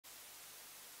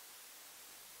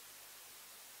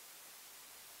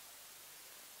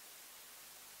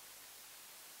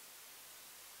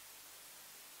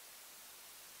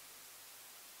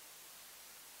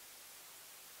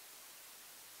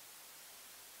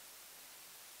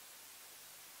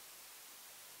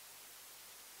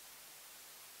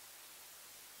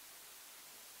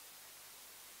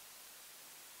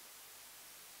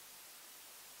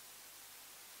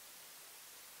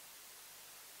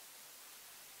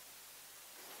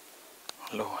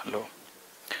hello.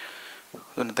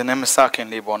 The name is Sakin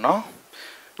Libono.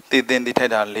 The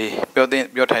title Lee,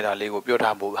 your title Lego, your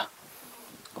tabuba.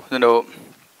 You know,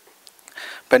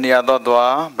 Penia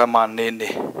Dodwa, Baman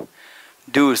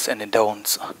do's and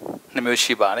don'ts.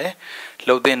 Nemushibane,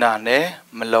 Lodina ne,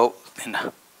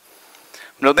 Melodina.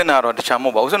 Melodina or the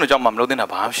Chamo, was on a jump, Melodina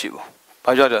Bahamshibu.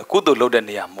 Pajoda, good to load in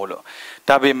the Amolo.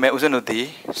 Tabi met was the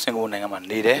single name and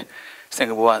needed.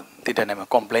 Singapore did name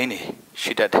complaining.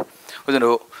 She did. Was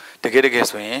no the get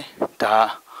against me.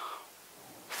 Da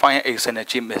fine eggs and a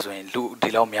chim is when Lu de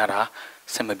la Miara,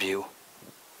 Semabu.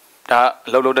 Da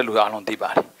Lolo de Lualon di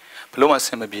body. Paloma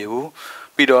Semabu,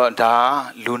 Pido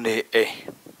da Lune A.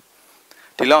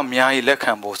 De la Miai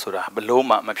Lecambo Sura,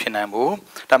 Beloma Mapinambu,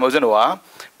 Damozanoa,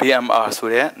 PMR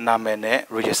Sure, Namene,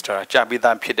 Register,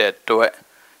 Jabidan Pidet, do it.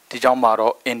 The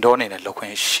Jamaro Indon in a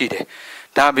local sheet.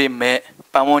 Dabi me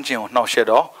Pamonjin no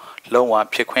shadow, low one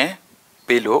piquin,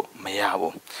 below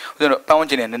Mayabo.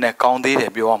 Pamonjin in a county,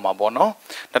 the Bioma Bono,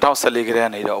 that house a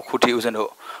legran, or Kuti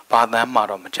Uzano, Padam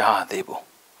Maro Maja Debo.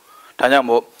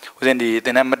 Tanyamo was in the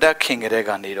Namada King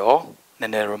Reganido,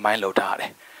 then they remind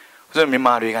Lotare. Was a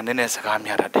Mimari and then a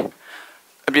Sagamia.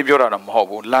 A bibura of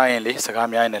Hobo, lionly,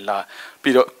 Sagamia in a la,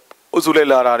 Pido. Uzule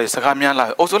Lara, Sagamia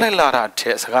La, Uzule Lara,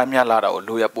 Sagamia Lara, or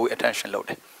Luya Boo attention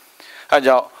loaded.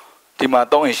 Aja, Tima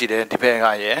don't she there,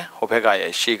 Dipega, Opega,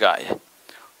 Shiga.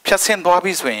 Piasin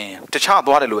Bobby swing, the child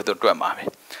water with the drama.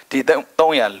 Did the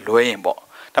Donia Luembo.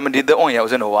 Taman did the Onya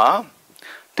was in a while.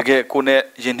 To get Kune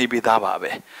Yendi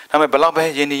Bidababe. Tame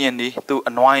Balabe Yendi to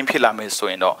annoying Pilame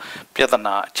swing,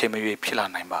 Piatana, Chemi Pila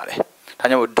Nambare.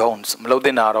 Tanya don'ts,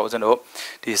 Melodinaro was an o,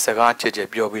 the Saga Cheje,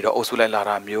 Biobido, Osula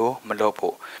Lara Mu,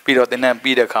 Melopo. Pido the name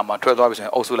Bida Kama, 12 hours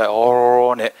and Osula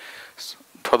or ne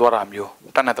Todora Mu,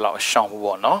 Tanatala,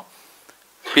 Shambo, no?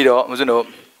 Pido was no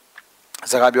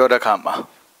Sagabio da Kama,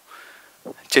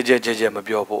 Cheje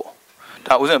Mabiobo.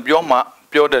 That was a Bioma,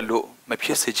 Bioda Lu,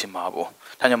 Mapiasi Mabo.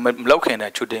 Tanya Melocan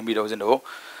at Chudin Bidos and O,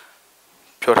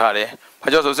 Piotare. I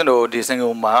just was no, the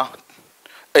single ma.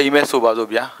 A mess of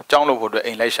Bazobia, John Lobo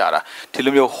in Lashara,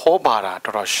 Tilumio Hobara,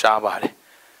 Tora Shabari.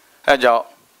 Ajo,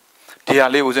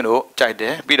 Diali was no,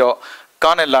 Jade, Bido,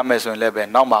 Garnet Lames and Leben,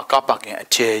 Nama Kapakin at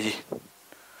Che.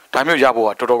 Tamu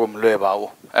Jabo, Torogum Lebao,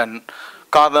 and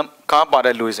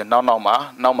Kabada Louis and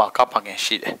Nama Kapakin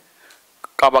Shide.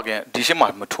 Kapakin,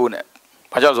 Dishima Matune.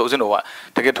 Pajazo was no,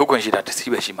 to get token she that to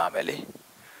see where she mameli.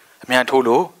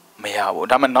 Miantolo, Mayabo,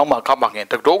 Daman Nama Kapakin,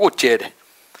 the Dogo Jed.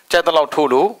 Chatalo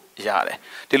Tolo. Yare.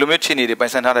 The Lumichini, the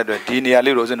Pansana, the Dinia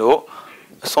Rosino,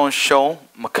 Son Show,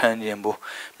 Macaniambo,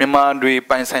 Mimandri,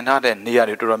 Pansana, and near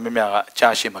the Mimia,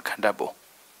 Chashi Macandabo.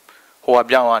 Who are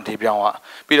Biawa, Tibiawa,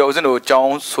 Pidosino,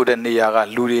 Jones, Sudan,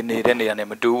 Niaga, Ludi, Nidenia, and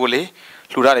Maduli,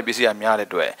 Ludari Bisia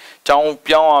Mialedway, John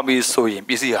Biawa be sewing,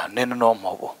 Bisia, Neno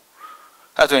Mobo.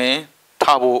 As we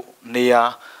Tabo,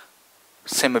 Nia,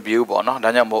 Semabu, Bono,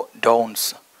 Danyamo,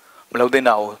 Dons.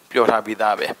 Melodina, Piota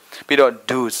Bidabe. Pido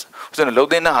dudes. So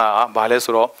Lodina,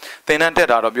 Balesro, then entered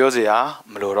out of Yosia,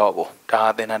 Melorobo.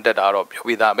 Da then entered out of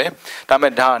Bidabe.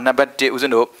 Tameda, Nabati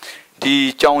Uzino,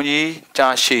 Di Johnny,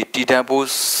 Jashi, Ditabu,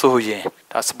 Soye.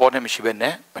 That support him, she went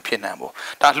there, my pianamo.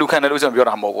 That look at Luzon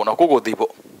Yoramo, no Gogo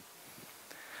Dibo.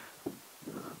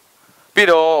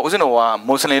 Pido Uzino,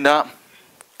 Moslina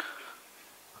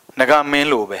Naga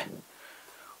Melobe.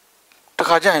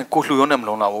 Kaja Kuluonam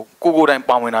Lona, Kugo and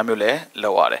Paminamule,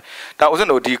 Loare. That wasn't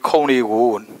no deconi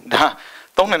wound.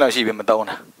 Don't know she be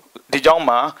Madonna. The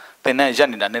Joma, the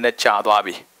Najan and the child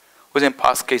Wabi, was in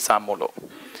past case Samolo.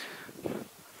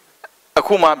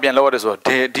 Akuma Bian Lorders were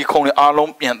deconi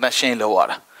alum and that Shane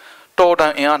Loara.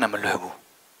 Toda in animal level.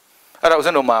 I was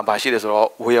no ma Bashides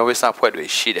or we always up where we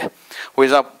she there.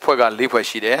 We up Puga live where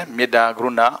she there, Mida,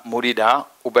 Gruna, Murida,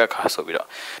 Ubeka Sobida.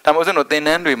 That was no then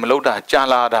Henry Meloda,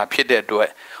 Jalada, Pide do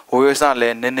it. We was a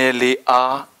Neneli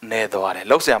a Nedore.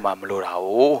 Losama Melora,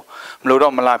 oh, Meloda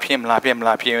Malapim,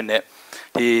 Lapim,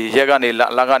 the Yagani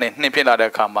Lagani, Nipina de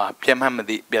Kama, Piemham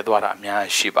the Bedwara, Mia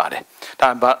Shibare.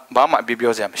 That Bama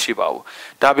Bibiosam Shibao.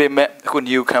 Dabi met who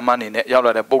knew Kaman in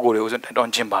Yala de Bogo wasn't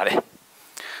on Jimbare.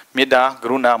 Mida,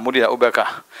 Gruna, Mudida, Ubeka.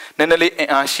 Neneli and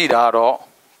Ashida or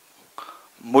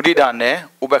Mudida ne,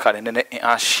 Ubeka and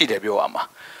Ashida Bioama.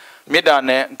 Mida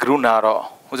ne, Gruna or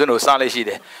was no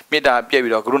Salishide. Mida,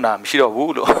 Pievio, Gruna, Shido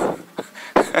Wudo.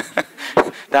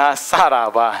 Da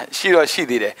Saraba, Shido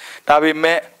Shidide. That we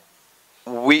met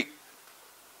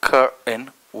weaker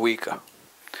and weaker.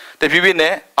 The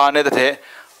Pibine are nether,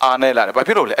 are nella, but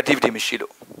people activity Mishido.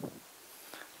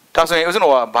 That's why it was no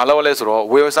Baloles or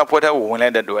we were supported when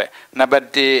landed way.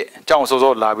 Nabati, John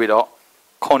Sozo Labido,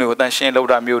 Connie with that Shane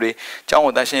Loda Muri, John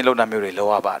with that Shane Loda Muri,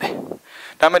 lower body.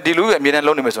 ဒါပေမဲ့ဒီလူရဲ့အမြဲတမ်း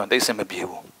လုံးနေမယ်ဆိုရင်တိတ်အဆင်မပြေ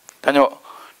ဘူးဒါကြောင့်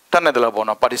တတ်နေတယ်လို့ပေါ့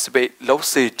နော် participate လုပ်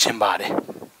စေချင်ပါတယ်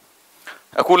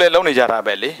အခုလည်းလုံးနေကြတာ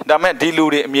ပဲလေဒါပေမဲ့ဒီလူ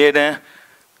တွေအမြဲတမ်း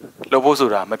လုပ်ဖို့ဆို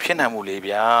တာမဖြစ်နိုင်ဘူးလေ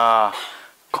ဗျာ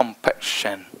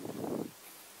compassion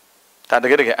ဒါတ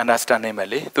ကယ် understanding ပဲ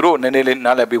လေသူတို့နည်းနည်းလေး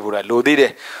နားလည်ပေးဖို့လိုသေးတ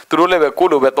ယ်သူတို့လည်းပဲကို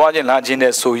ယ့်လိုပဲသွားခြင်းလာခြင်း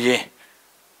တဲ့ဆိုရင်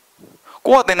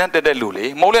ကိုယ်ကသင်တန်းတက်တဲ့လူလေ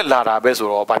မဟုတ်လဲလာတာပဲဆို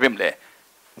တော့ဘာဖြစ်မလဲ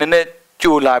နည်းနည်း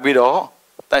ကြိုလာပြီးတော့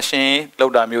တန်ရှင်းလော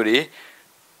က်တာမျိုးတွေ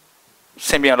စ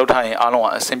င်ပြန်လောက်ထားရင်အားလုံးက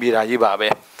အစင်ပြေတာကြီးပါပဲ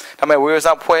ဒါပေမဲ့ဝေဝ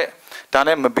စာဖွဲ့ဒါ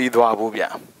နဲ့မပြီးသွားဘူးဗျ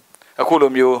အခု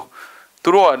လိုမျိုးသူ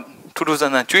တို့ကထူးထူးဆ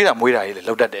န်းဆန်းကျွေးတာမွေးတာကြီးလေ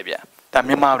လောက်တတ်တယ်ဗျဒါ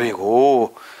မြန်မာတွေကို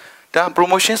ဒါ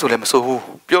promotion ဆိုလည်းမဆိုဘူး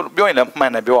ပြောရင်လည်းမှ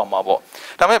န်တယ်ပြောရမှာပေါ့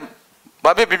ဒါပေမဲ့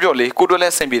ဘာဖြစ်ပြောလေကိုတို့လ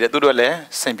ည်းစင်ပြေတယ်သူတို့လည်း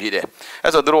စင်ပြေတယ်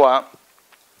အဲ့ဆိုသူတို့က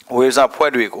ဝေစာ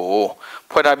ဖွဲ့တွေကို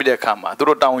ဖွဲ့ထားပြီးတဲ့အခါမှာသူ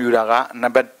တို့တောင်းယူတာကနံ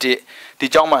ပါတ်1ဒီ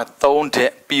เจ้าမှာ3တဲ့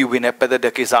ပြီးဝင်တဲ့ပတ်သက်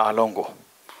တဲ့ကိစ္စအလုံးကို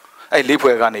အဲ့၄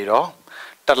ဖွဲ့ကနေတော့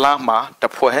တစ်လားမှာတ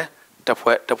စ်ဖွဲ့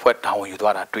တောင်းယူ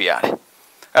သွားတာတွေ့ရတယ်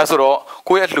အဲ့ဆိုတော့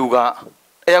ကိုယ့်ရဲ့လှူက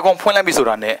အရာကုန်ဖွင့်လိုက်ပြီဆို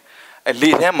တာနဲ့လေ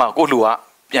ထဲမှာကိုယ့်လှူက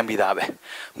ပြန်ပြီးသားပဲ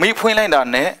မိဖွင့်လိုက်တာ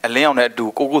နဲ့အလင်းအောင်တဲ့အတူ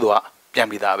ကိုသူကပြန်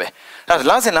ပြီးသားပဲဒါ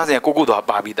လစဉ်ကိုသူက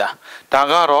ပါပြီးသားဒါ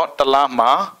ကတော့တစ်လား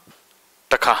မှာ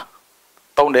တစ်ခါ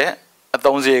သုံးတဲ့အ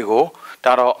သုံးစရိတ်ကို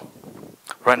ဒါတော့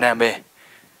random ပဲ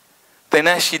သင်တ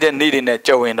န်းရှိတဲ့နေ့တွေနဲ့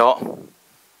ကြုံရင်တော့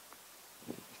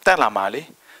တက်လာမှာလေ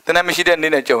သင်တန်းမရှိတဲ့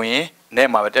နေ့နဲ့ကြုံရင်နဲ့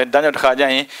မှာပဲဒါကြောင့်တစ်ခါကျ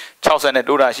ရင်60နဲ့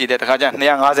တိုးတာရှိတယ်တစ်ခါကျရင်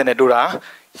250နဲ့တိုးတာ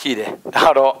ရှိတယ်ဒါ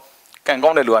တော့ကန်ကော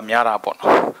င်းတဲ့လူကများတာပေါ့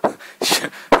နော်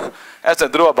အဲ့ဆို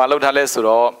သူတို့ကဘာလုပ်ထားလဲဆို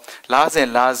တော့လားစဉ်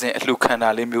အလှခံတာ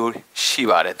လေးမျိုးရှိ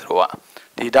ပါတယ်သူတို့က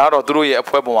ဒီဒါတော့သူတို့ရဲ့အ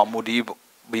ဖွဲပေါ်မှာမူတည်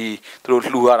ပြီးသူတို့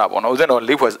လှူရတာပေါ့နော်ဦးဇင်းတော့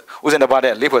၄ဖွဲ့ဦးဇင်းတစ်ပါး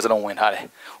တဲ့၄ဖွဲ့စလုံးဝင်ထားတယ်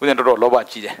ဦးဇင်းတော်တော်လောဘ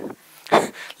ကြီးတယ်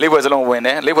၄ဖွဲ့စလုံးဝင်တ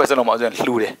ယ်၄ဖွဲ့စလုံးမှာဦးဇင်း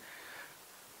လှူတယ်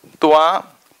သူက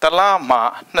တလားမှာ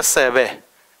20ပဲ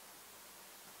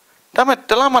ဒါပေမဲ့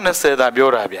တလားမှာ20သာပြော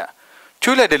တာဗျ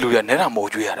ကျွေးလိုက်တဲ့လူကနဲတာမဟု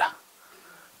တ်ကျွေးရတာ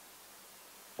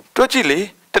တွက်ကြည့်လေ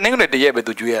တနင်္ဂနွေတရက်ပဲ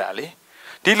သူကျွေးရတာလေ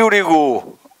ဒီလူတွေကို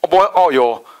အပေါ်အောက်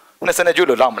ရော20နဲ့ကျွေး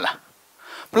လို့လောက်မလား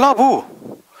မလောက်ဘူး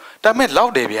ဒါပေမဲ့လော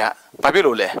က်တယ်ဗျဘာဖြစ်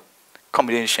လို့လဲ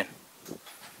combination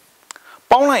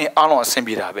ပေါင်းလိုက်ရင်အားလုံးအဆင်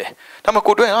ပြေတာပဲဒါပေမဲ့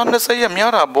ကိုတွေ့20ရက်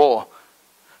များတာပေါ့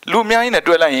လူအများကြီးနဲ့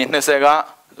တွေ့လိုက်ရင်20က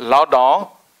လောက်တော့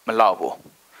မလောက်ဘူး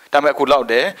ဒါပေမဲ့အခုလောက်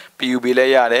တယ် PUB လ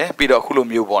ည်းရတယ်ပြီးတော့အခုလို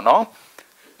မျိုးပေါ့နော်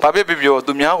ဘာဖြစ်ပြော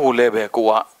သူများကိုလည်းပဲကို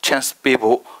က chance ပေး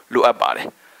ဖို့လိုအပ်ပါတယ်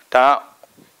ဒါ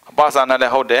အပါစာနဲ့လ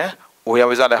ည်းဟုတ်တယ်ဝေယ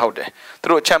ဝိဇ္ဇလည်းဟုတ်တယ်သူ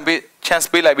တို့ chance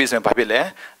ပေးလိုက်ပြီဆိုရင်ဘာဖြစ်လဲ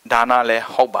ဒါနလည်း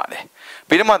ဟုတ်ပါတယ်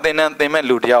ပြီးတော့မှသင်မဲ့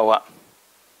လူတယောက်က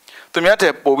သူများ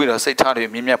တဲ့ပို့ပြီးတော့စိတ်ထားတွေ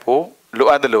မြင့်မြတ်ဖို့လို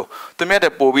အပ်တယ်လို့သူများ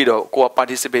တဲ့ပို့ပြီးတော့ကိုက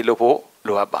participate လုပ်ဖို့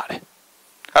လိုအပ်ပါတယ်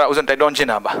အဲ့ဒါဥစဉ်တိုက်တွန်းချင်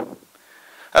တာပါ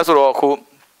အဲ့ဆိုတော့အခု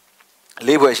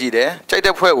၄ဖွဲ့ရှိတယ်ကြိုက်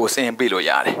တဲ့ဖွဲ့ကိုစင်ပေးလို့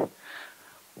ရတယ်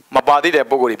မပါသေးတဲ့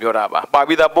ပုံကိုယ်တွေပြောတာပါ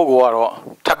ပြီးသားပုံကိုကတော့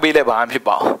ထပ်ပေးလဲပါဖြစ်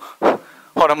ပါအောင်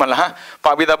ဟုတ်တယ်မလား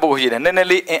ပါပြီးသားပုံကိုရှိတယ်နည်းနည်း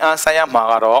လေးအင်အားဆိုင်ရမှာ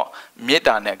ကတော့မေတ္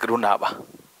တာနဲ့ကရုဏာပါ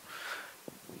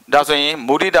ဒါဆိုရင်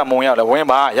မုဒိတာမုံရလည်းဝင်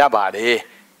ပါရပါတယ်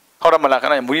ဟုတ်တယ်မလားခ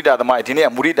ဏမုဒိတာသမားဒီနေ့က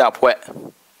မုဒိတာဖွဲ့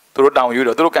သူတို့တောင်းယူ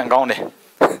တော့သူတို့ကန်ကောင်းတယ်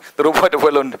သူတို့ဖွဲ့တစ်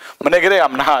ဖွဲ့လုံးမနေ့ကတည်းက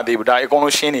မနာသေးဘူးဒါအကုန်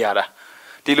လုံးရှင်းနေရတာ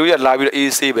ဒီလူရလာပြီးတော့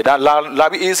AC ပဲဒါလာ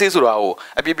ပြီး AC ဆိုတာကို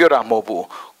အပြည့်ပြောတာမဟုတ်ဘူး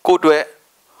ကိုအတွက်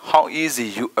how easy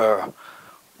you are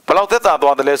ဘယ်လောက်သက်သာ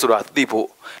သွားတယ်လဲဆိုတာသိဖို့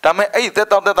ဒါပေမဲ့အဲ့ဒီသ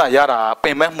က်သာရတာပ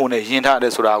င်မမှုနဲ့ယဉ်ထားတ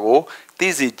ယ်ဆိုတာကိုသိ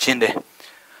စီခြင်းတယ်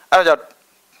အဲ့ဒါကြောင့်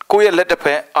ကိုယ့်ရဲ့လက်တစ်ဖ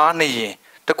က်အားနေရင်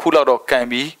တစ်ခုလောက်တော့ကန်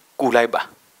ပြီးကူလိုက်ပါ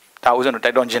ဒါဥစဉ်တော့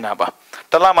တိုက်တွန်းခြင်းတာပါ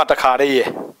တလားမှတစ်ခါတည်းရဲ့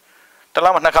တ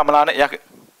လားမှနှစ်ခါမလားနဲ့ရ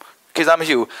ကိစ္စမ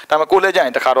ရှိဘူးဒါပေမဲ့ကိုယ်လက်ကြရ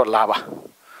င်တစ်ခါတော့လာပါ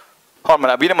ဟုတ်မ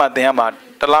လားပြီးတော့မှသင်ရမှာ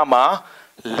တလားမှ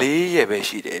4ရက်ပဲ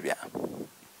ရှိတယ်ဗျဥ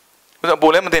စဉ်ပို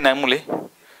လည်းမတင်နိုင်ဘူးလေ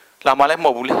လာမှလည်းမ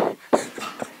ဟုတ်ဘူးလေ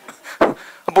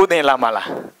အပိုးတင်လာမှလား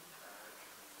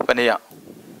ဘယ်နှစ်ယောက်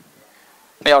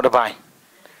နှစ်ယောက်တစ်ပိုင်း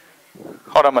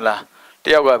ဟုတ်တယ်မလားတ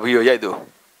ယောက်ကဗီဒီယိုရိုက်သူ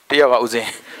တယောက်ကဥစဉ်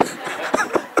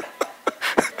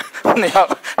နှစ်ယော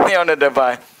က်နဲ့တစ်ပို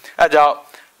င်းအဲကြောင့်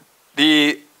ဒီ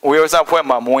ဝေယစာဖွဲ့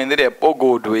မှာမဝင်သေးတဲ့ပုံ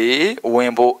ကိုယ်တွေဝ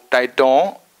င်ဖို့တိုက်တွန်း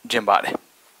ခြင်းပါတယ်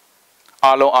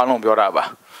အားလုံးပြောတာပါ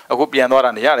အခုပြန်သွား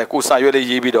တာနေရတယ်ကိုစာရွက်လေး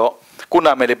ရေးပြီးတော့ကို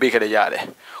နာမည်လေးပေးခဲ့ရရတယ်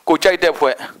ကိုကြိုက်တဲ့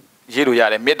ဖွဲ့ရေးလို့ရ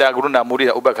တယ်မေတ္တာကရုဏာမုဒိ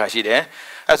တာဥပက္ခရှိတယ်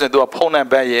အဲ့ဆိုရင်သူကဖုန်းနံ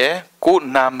ပါတ်ရယ်ကို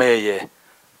နာမည်ရယ်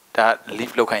ဒါ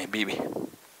leave လောက်ခိုင်းပြီးပြီ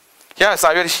ရစာ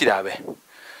ရွက်ရှိတာပဲ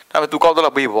ဒါပေမဲ့သူကောက်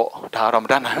တော့ပေးပေါ့ဒါတော့မ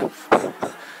တတ်နိုင်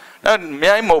အဲ့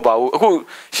မြိုင်းမဟုတ်ပါဘူးအခု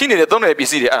ရှိနေတဲ့သုံးနယ်ပစ္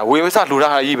စည်းတွေအဲ့ဝေဝစလှူတာ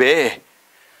ကြီးပဲ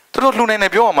သူတို့လှူနိုင်တ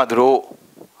ယ်ပြောအောင်မှာသူတို့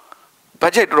ဘ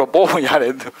တ်ဂျက်တော်ပေါ်ဝင်ရတ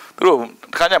ယ်သူတို့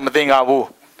ခါကြမတင်ကားဘူး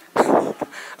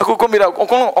အခုကွန်ပျူတာအ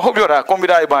ကုန်လုံးအဟုတ်ပြောတာကွန်ပျူ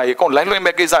တာတွေပါအကုန် live လွှင့်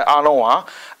မဲ့ကိစ္စအားလုံးဟာ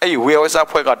အဲ့ဒီဝေဝစ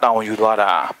ဖွဲ့ကတောင်းယူသွား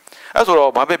တာ အဲ့ဆို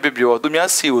တော့ဘာပဲပြောသူများ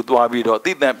စီကိုသွားပြီးတော့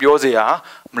တိတန်ပြောစရာ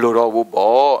မလိုတော့ဘူး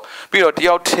ပေါ့ပြီးတော့တ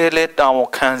ယောက်ထဲလဲတောင်း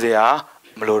ခံစရာ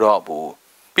မလိုတော့ဘူး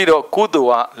ပြီးတော့ကုသို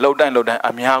လ်ကလှုပ်တိုင်း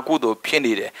အများကုသိုလ်ဖြစ်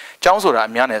နေတယ်။ကျောင်းဆိုတာ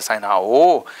အများနဲ့ဆိုင်တာ哦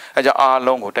။အဲကြောင့်အား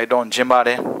လုံးကိုတိုက်တွန်းခြင်းပါတ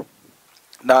ယ်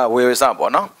။ဒါဝေဝစ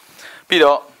ပေါ့နော်။ပြီး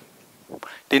တော့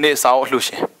ဒီနေ့စာအုပ်လှူ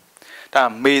ရှင်ဒါ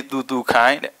မေသူခို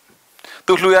င်းတဲ့။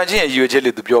သူလှူရခြင်းရဲ့ရည်ရွယ်ချက်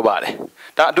လေးသူပြောပါတယ်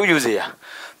။ဒါအတူယူစေရ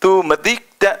။ तू မတိ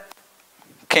တက်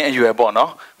ခင်အရွယ်ပေါ့နော်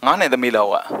။9နှစ်သမီးလော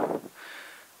က်က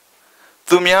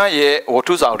သူများရဲ့ဝတ္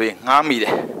ထုဆောင်တွေငားမိတ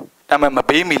ယ်။ဒါပေမဲ့မ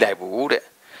ပေးမိလိုက်ဘူးတဲ့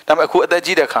။ဒါပေမဲ့အခုအသက်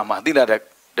ကြီးတဲ့ခါမှာသိလာတဲ့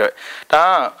ဒါ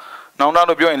နောင်တ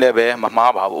လို့ပြောရင်လည်းပဲမ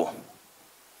မှားပါဘူး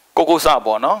ကိုစ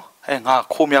ပေါ့နော်ငါ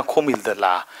ခိုးများခိုးမိသ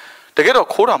လားတကယ်တော့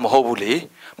ခိုးတာမဟုတ်ဘူးလေ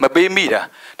မပေးမိတာ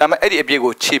ဒါပေမဲ့အဲ့ဒီအပြစ်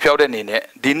ကိုခြေဖြောက်တဲ့အနေနဲ့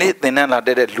ဒီနေ့သင်တန်းလာ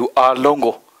တဲ့လူအားလုံး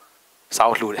ကိုစော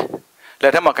က်လှူတယ်လ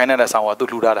က်ထက်မှာခိုင်းတဲ့ဆောင်းကသူ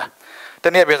လှူထားတာတ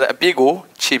နည်းပြောဆိုအပြစ်ကို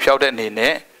ခြေဖြောက်တဲ့အနေ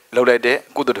နဲ့လုပ်လိုက်တဲ့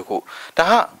ကုသိုလ်တစ်ခုဒါ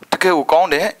ကတကယ်ကိုကောင်း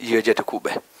တဲ့ရည်ရွယ်ချက်တစ်ခု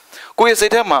ပဲကိုယ့်ရဲ့စိ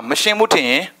တ်ထဲမှာမရှင်းမှုထင်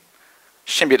ရင်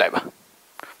ရှင်းပြလိုက်ပါ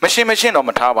မရှင်းတော့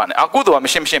မထားပါနဲ့အကုသိုလ်ကမ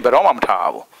ရှင်းဘယ်တော့မှမထား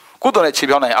ဘူးကုသိုလ်နဲ့ခြေ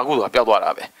ပြောင်းနိုင်အကုသိုလ်ကပျောက်သွားတာ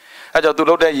ပဲအဲကြောင့်သူ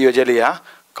လုပ်တဲ့ရည်ရွယ်ချက်လေးဟာ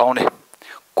ကောင်းတယ်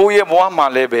ကိုယ့်ရဲ့ဘဝမှာ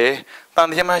လည်းပဲတန်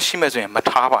တရားမှရှိမဲ့ဆိုရင်မ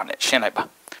ထားပါနဲ့ရှင်းလိုက်ပါ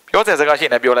ပြောစကားရှိရ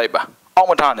င်လည်းပြောလိုက်ပါအောက်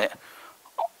မထားနဲ့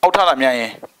အောက်ထားတာများရ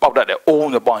င်ပေါက်တတ်တယ်အိုး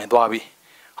ဆိုပေါက်ရင်သွားပြီ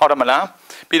ဟုတ်တယ်မလား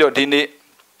ပြီးတော့ဒီနေ့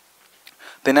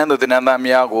သင်္นานသူသင်္นานသား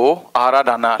များကိုအာဟာရ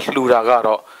ဒါနလှူတာက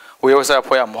တော့ဝေဝဆ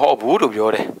ဖွဲ့ရမဟုတ်ဘူးလို့ပြော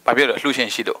တယ်ဘာဖြစ်လို့လှူရှင်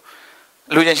ရှိလို့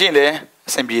လှူရှင်ရှိရင်လည်း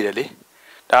အဆင်ပြေတယ်လေ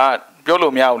ဒါပြော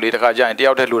လို့မရဘူးလေတခါကျရင်တ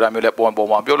ယောက်တည်းလှူတာမျိုးလည်းပေါ်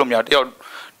မှာပြောလို့မရတယောက်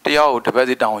ကိုတစ်ပတ်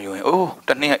စီတောင်းယူရင်အိုးတ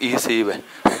နေ့အေးဆေးပဲ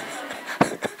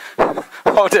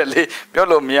ဟုတ်တယ်လေပြော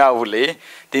လို့မရဘူးလေ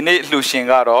ဒီနေ့လှူရှင်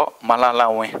ကတော့မလာ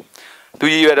ဝင်းသူ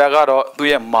ရည်ရွယ်တာကတော့သူ့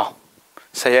ရဲ့မောင်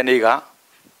10ရက်နေ့က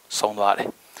ဆုံးသွားတယ်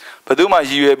ဘယ်သူမှ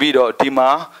ရည်ရွယ်ပြီးတော့ဒီမှာ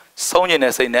ဆုံးကျင်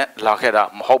တဲ့စိတ်နဲ့လာခဲ့တာ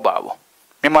မဟုတ်ပါဘူး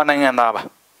မြန်မာနိုင်ငံသားပါ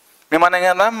မြန်မာနိုင်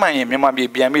ငံသားမှန်ရင်မြန်မာပြည်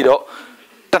ပြန်ပြီးတော့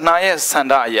တဏှာရဲ့ဆန္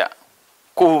ဒအရာ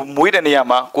ကိုမွေးတဲ့နေရာ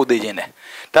မှာကိုသိခြင်းတယ်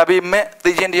ဒါပေမဲ့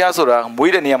သိခြင်းတရားဆိုတာ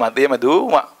မွေးတဲ့နေရာမှာသိရမှသူ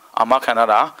မှအာမခံရ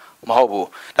တာမဟုတ်ဘူး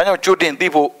ဒါကြောင့်ကြိုတင်သိ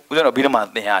ဖို့ဦးဇင်းတော်ပြီးတော့မှ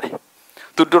သင်ရတယ်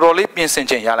သူတော်တော်လေးပြင်ဆင်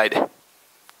ခြင်းရလိုက်တယ်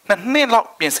နှစ်လောက်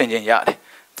ပြင်ဆင်ခြင်းရတယ်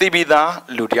သိပြီးသား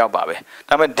လူတယောက်ပါပဲ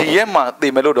ဒါပေမဲ့ဒီရက်မှာသိ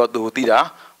မယ်လို့တော့သူသိတာ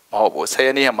မဟုတ်ဘူး10ရ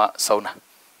က်နေ့မှဆုံးတာ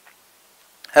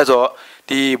အဲဆို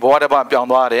ဒီဘဝတစ်ပတ်ပြောင်း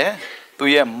သွားတယ်သူ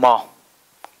ရဲ့မောင်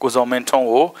ကိုဇော်မင်းထွန်း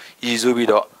ကိုရည်စူးပြီး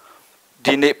တော့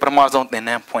ဒီနေ့ပထမဆုံးသင်တ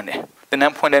န်းဖွင့်တယ်သင်တ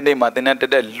န်းဖွင့်တဲ့နေ့မှာသင်တန်းတ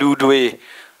က်တဲ့လူတွေ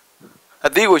အ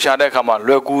သီးကိုရှာတဲ့အခါမှာ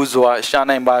လွယ်ကူစွာရှာ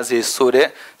နိုင်ပါစေဆိုတဲ့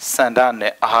စန္ဒ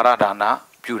နဲ့အာဟာရဒါန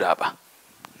ပြုတာပါ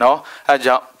နော်အဲ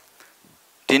ကြောင့်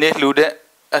ဒီနေ့လှူတဲ့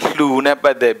အလှူနဲ့ပ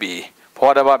တ်သက်ပြီးဘဝ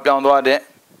တစ်ပါးပြောင်းသွားတဲ့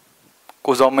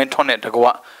ကိုဇော်မင်းထွန်းနဲ့တကွ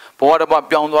ဘဝတစ်ပါး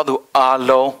ပြောင်းသွားသူအား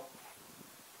လုံး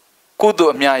ကုသို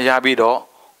လ်အများရပြီးတော့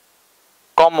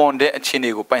ကောင်းမွန်တဲ့အခြေအနေ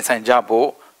ကိုပိုင်ဆိုင်ကြဖို့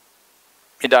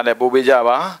မေတ္တာလည်းပို့ပေးကြ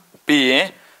ပါပြီးရင်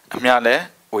အများလည်း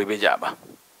ဝေပေးကြပါ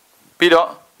ပြီးတော့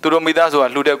သူတို့မိသားစုက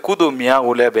လှူတဲ့ကုသိုလ်များ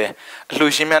ကိုလည်းပဲအလှူ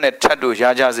ရှင်များနဲ့ထပ်တူရ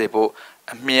ကြစေဖို့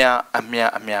အ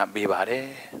မြပေးပါတယ်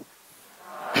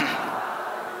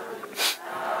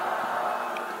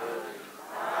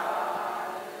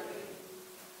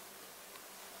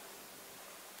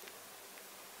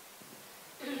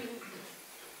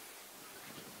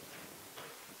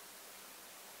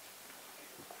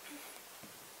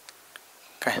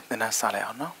ကဲသင်္นานစလိုက်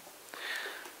အောင်နော်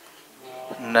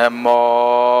န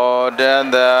မောတ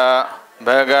တဘ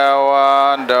ဂဝ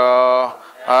တော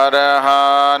အရဟ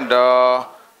တော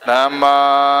သမ္မာ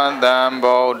သမ္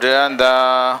ဗုဒ္ဓံ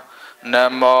န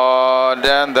မောတ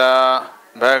တ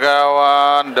ဘဂဝ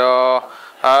တော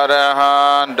အရဟ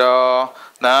တော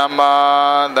သမ္မာ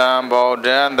သမ္ဗုဒ္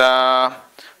ဓံ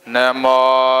န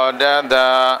မောတတ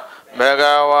ဘဂ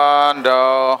ဝ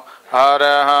တောအရ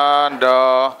ဟတော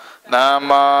သမ္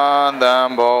မာသ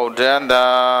မ္ဗုဒ္ဓံ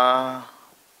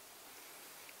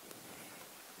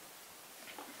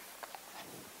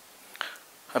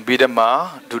ဗိဓမာ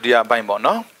ဒုတိယပိုင်းပေါ့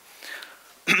နော်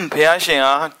ဘုရားရှင်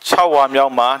ဟာ6ဝါမြော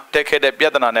က်မှာတက်ခဲ့တဲ့ပြ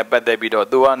ဿနာနဲ့ပတ်သက်ပြီးတော့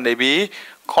သူကနေပြီး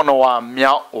9ဝါ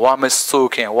မြောက်ဝါမဆို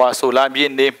ခင်ဝါဆိုလာပြ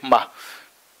ည့်နေမှာ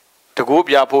တကူ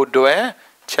ပြဖို့အတွက်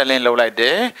ချက်လင်းလုပ်လိုက်တ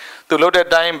ယ်သူလုပ်တဲ့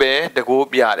အတိုင်းပဲတကူ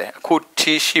ပြတယ်အခု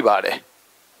ထီးရှိပါတယ်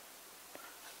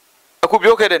အခု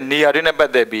ပြောခဲ့တဲ့နေရာတွေနဲ့ပ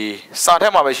တ်သက်ပြီးစာထဲ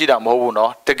မှာပဲရှိတာမဟုတ်ဘူးเนา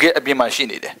ะတကယ်အပြင်မှာရှိ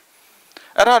နေတယ်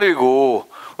အဲ့ဒါတွေကို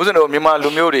ဦးဇင်းတို့မြန်မာလူ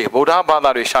မျိုးတွေဗုဒ္ဓဘာသာ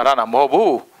တွေရှာထားတာမဟုတ်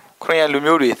ဘူးခရစ်ယာန်လူ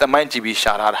မျိုးတွေသမိုင်းကြည့်ပြီး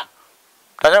ရှာထားတာ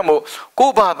ဒါကြောင့်မို့ကို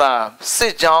ယ့်ဘာသာစ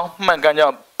စ်ကြောင်းမှန်ကန်ကြော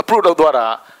င်း approve လုပ်သွားတာ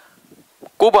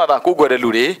ကိုယ့်ဘာသာကိုယ်ွယ်တဲ့လူ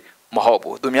တွေမဟုတ်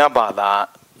ဘူးသူများဘာသာ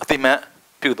အသိမှန်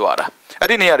ပြုသွားတာအဲ့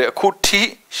ဒီနေရာတွေအခုထိ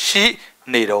ရှိ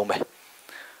နေတော့ပဲ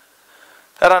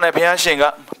အဲ့ဒါနဲ့ဘုရားရှင်က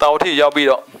တာဝတိရောက်ပြီး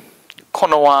တော့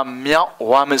Konoa Miao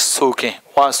Wam soaking,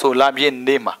 was so labian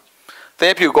nema.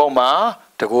 There you go, ma,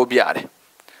 the go biade.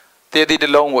 They did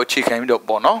alone what she came to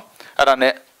Bono.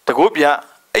 Arane, the gubia,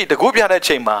 ate the gubia that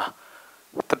chamber.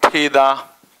 The Tida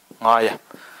Naya,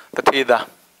 the Tida.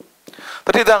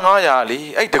 The Tida Naya,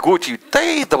 ate the Gucci,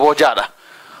 take the Bojada.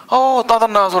 Oh,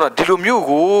 Tadana Sora,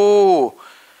 Dilumu.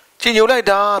 Chin like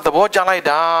that, the Boja like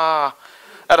that.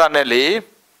 Aranelli.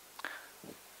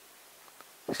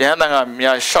 Yananga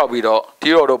Mia Shabido,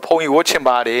 Tiro Pony watching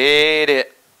body.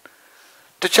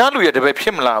 The child at the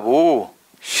Bepim Labu,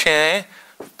 Shen,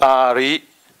 Tari,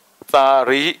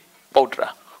 Potra.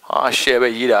 Ah, Sheva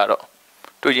Yidaro.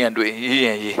 To Yandu,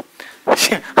 Ye.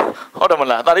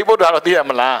 Hodamala, Tari Potra,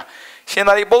 Diamala,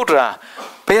 Shenari Potra.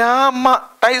 Peama,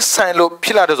 I sign lo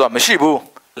Pilatus or Meshibu,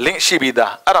 Link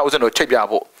Shibida, I was no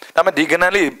Chebiabo. I'm a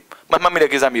diganali, my mammy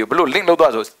Gizami, blue link no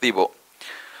dozos, Dibo.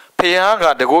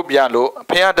 Peaga the go Bialo,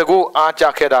 Pea the go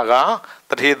Aja Kedaga,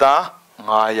 the Hida,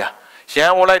 Maya.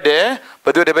 Shan will like there,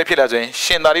 but do the Bepilas,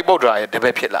 Shenari Bodra, the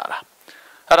Bepilara.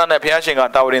 Arana Piashing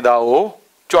at Towering the O,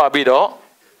 Joabido,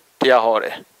 Tia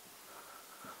Hore.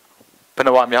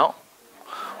 Penawamia,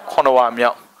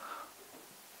 Konawamia,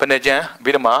 Peneja,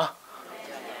 Bidama,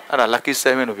 and a lucky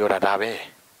 7 of your Adabe.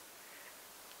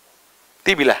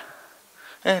 Tibila,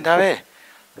 and Dabe.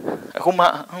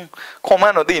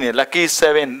 Command of Dini, lucky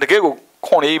 7, the Gego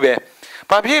Conibe.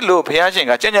 Papi Lu Piashing,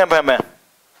 a Chenyan Pama.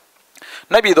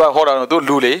 Nabi do I hold on to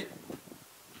Luli.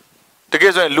 The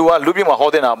Gazo and Lua, Lubima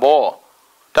holding a ball.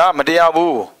 Da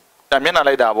Madiabu, Damina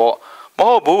like that ball.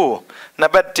 Mobu,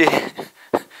 Nabati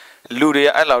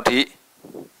Ludia Alauti.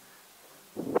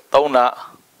 Tona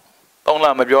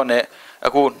Mabione, a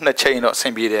good chain of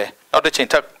Saint Bede, not the chain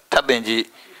Tadenji.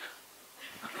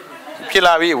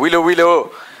 Pilavi,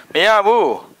 Willow.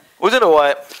 Meabu,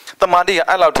 Uzino, the Madi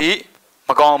Alauti,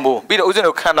 Macombo, Bid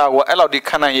Uzino Kana, Alauti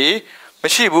Kanai,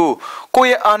 Meshibu,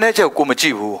 Koya Aneja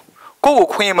Kumajibu, Go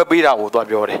Queen Mabida with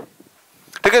Wabiore.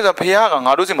 Because of Piaga and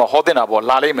Adusima Hodena or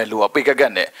Lale Melu, a big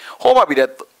again. Homa be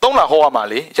that Dona Hoa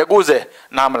Mali, Jaguze,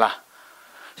 Namla.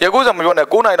 Jaguza Mona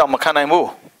go night on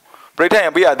Macanaimu.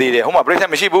 Britain be a day, Homa Britain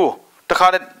Meshibu, the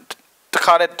card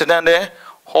Tende,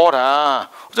 Hora,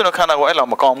 Uzino Kana Ella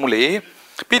Macomuli,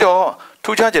 Pido.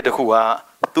 Two judges who are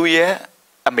 2 years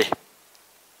a me.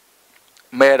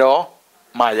 Mero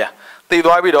Maya. They do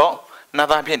I be dog,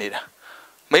 Nathan Penida.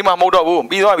 May my motor womb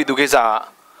be do to Gaza.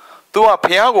 Do a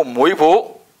Piago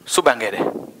Muipo, Subangere.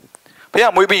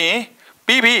 Pia Muibi,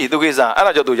 Bibi to Gaza,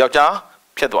 Alaja to Yaja,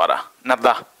 Piedwara,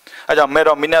 Nada. Aja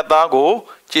Mero Minata go,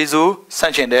 Jesu,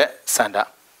 Sanchende, Sanda.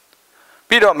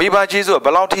 Pido Miba Jesu,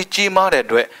 Balauti Chima,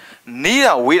 that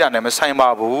neither we and a sign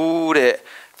babu.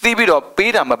 Tibido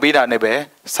Pida Mabida Nebe,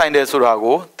 signed the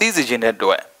Surago, this is in that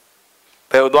way.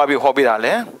 Peodabi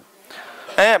Hobidale.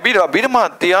 Bido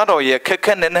Bidama, the other year,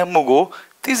 Kakan and Mugo,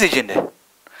 this is in there.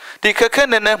 The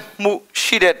Kakan and Mu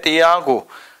Shida Tiago,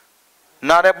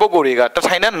 Nada Bogoriga,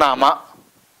 Tatina Nama,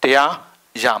 Tia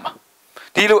Yama.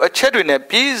 Dilo a chedwin a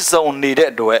piece on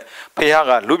needed do it,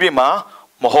 Peaga, Lubima,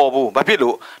 Mohobu,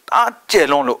 Babilu,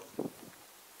 Archelono.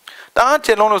 The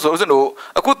Archelono Sozano,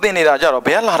 a good thing in a jar of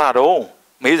Bella.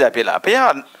 Mesa Pilla,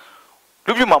 Pia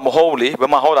Lubima Holy,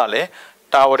 Bamaholale,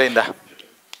 Tower in the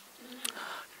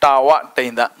Tawa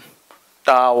Tenda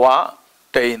Tawa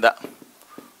Tenda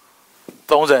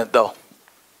 $1,000.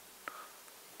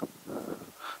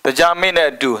 The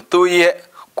Jamina do 2 years,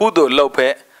 Kudo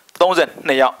Lope, 1,000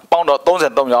 Naya, pound of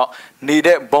 1,000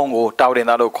 needed bongo, Tower in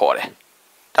the core.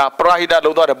 Ta Prahida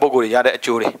Loda Boguri, Yada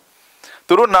Jury.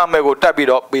 Turuna Mego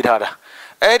Tabido Bidara.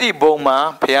 Eddie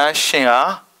Boma, Pia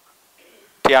Shinga.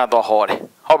 Tia the Horde.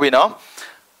 Hobby no?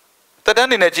 The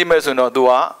Dan in a Jimesuno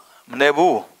Dua,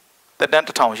 Nebu, the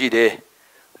Danta Town G day.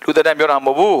 To the Damura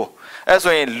Mobu, as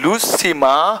when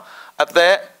Lucima at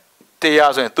the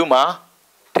Tias and Tuma,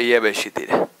 Tiebe she did.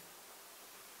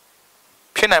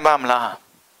 Pinamamla,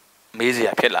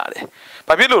 Mizia Pilade.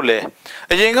 Papilule,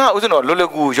 a Yinga Uzuno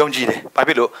Lulagu Jongi,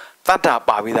 Papilo, Tata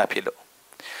Babida Pillow.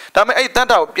 Dame a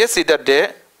Tata, yes, that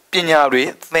day,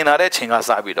 Pinari, Thinare Chinga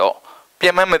Sabido,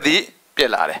 Piamamadi.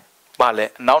 Pelare, Bale,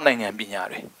 now Nang and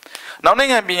Binyari. Now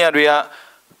Nang and Binyaria,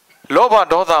 Loba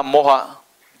Doda Moha,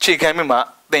 Chikamima,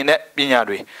 they net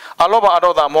Binyari. A Loba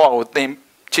Doda Moha would think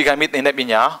Chikamit in the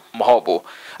Binya, Mohobo.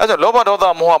 As a Loba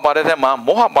Doda Moha Badema,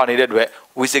 Moha Bani dead way,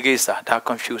 with the Gisa, that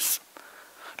confused.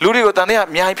 Luri Otania,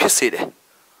 Miai Piside.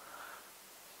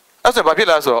 As a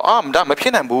Babila, so arm, damn a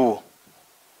pin and boo.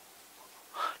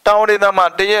 Down in the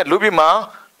Mate, Lubima,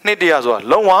 Nidiazo,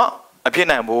 Lowa, a pin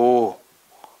and boo.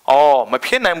 Oh, my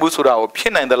pin and busura or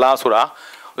pin and the last sura,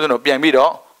 you know,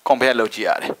 Biamido, compare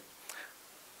logiare.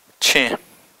 Chin.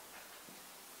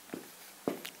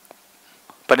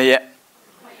 ဘယ်နှစ်ရက်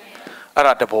အဲ့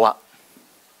ဒါတဘဝ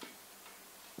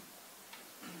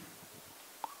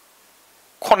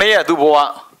9ရက်သူဘဝ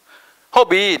ဟုတ်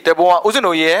ပြီတဘဝဦးဇင်း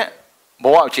တို့ရဲ့ဘ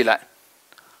ဝကိုကြည့်လိုက်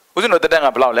ဦးဇင်းတို့တက်တန်းက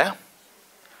ဘယ်လောက်လဲ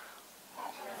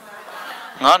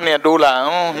ငါနဲ့တိုးလာ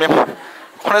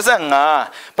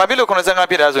85ဘာဖြစ်လို့85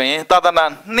ဖြစ်တာဆိုရင်သာသနာ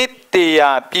နှစ်တရာ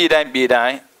ပြည့်တိုင်း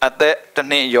အသက်တစ်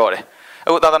နှစ်ရော့တယ်အ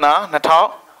ခုသာသနာ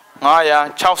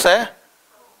2560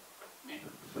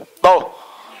တော့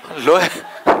လွယ်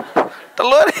တ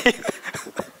လွယ်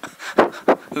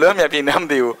လွယ်မြပြင်းနေမ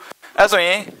သိဘူးအဲ့ဆိုရ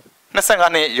င်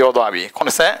25နှစ်ရောသွားပြီ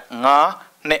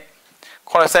85နှစ်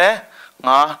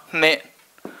နှစ်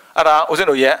အဲ့ဒါဦးဇင်း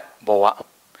တို့ရဲ့ဘဝ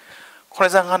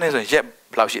85နှစ်ဆိုရင်ရက်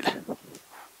ဘယ်လောက်ရှိလဲ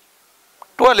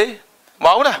တွက်လေမ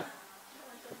ဟုတ်လား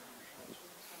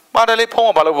ပါတယ်လေဖုံးက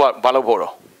ဘာလို့ဖို့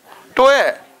တော့တွက်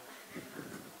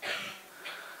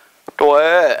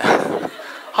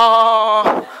ဟာ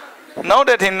နောက်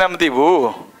တဲ့ထင်နေမသိဘူး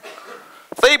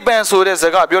သိပ္ပံဆိုတဲ့စ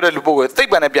ကားပြောတဲ့လူပုဂ္ဂိုလ်သိ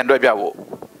ပ္ပံနဲ့ပြန်တွဲပြဖို့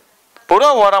ဘု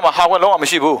ရားဝါဒမှာဟာခွက်လုံးဝမ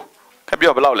ရှိဘူးခက်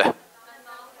ပြောဘယ်လောက်လဲ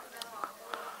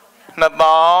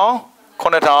2000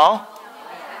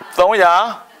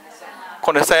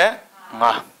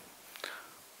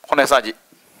 9385ခုနှစ်စကြည့်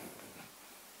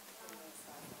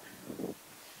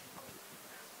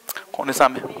ခုနှစ်စ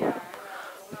မယ်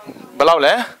ဘယ်လောက်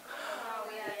လဲ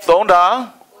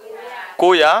3930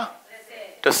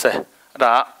အဲ့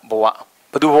ဒါဘဝဘ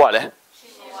ယ်သူဘဝလဲ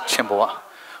ရှင်ဘဝ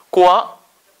ကိုက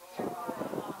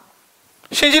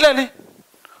ရှင်းကြည့်လိုက်လေ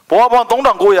ဘဝပေါင်း3930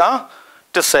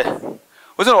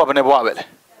ဦးဇင်းတော်ကဘယ်နဲ့ဘဝပဲလဲ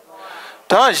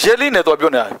ဒါကရဲလေးနဲ့တော့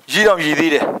ပြောနေတာရည်တော်ရည်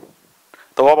သေးတယ်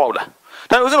သဘောပေါက်လား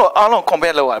ဒါဦးဇင်းတော်အားလုံး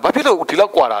compare လုပ်ရတယ်ဘာဖြစ်လို့ဒီလော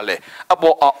က်ကွာတာလဲအ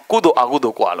ပေါ်ကုသိုလ်အကု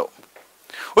သိုလ်ကွာလို့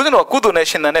ဦးဇင်းတော်ကုသိုလ်နဲ့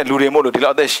ရှင်သန်တဲ့လူတွေမို့လို့ဒီလော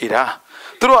က်အသက်ရှည်တာ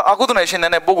သူတို့ကအကုသိုလ်နဲ့ရှင်သ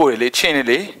န်တဲ့ပုဂ္ဂိုလ်တွေလေချင်းနေ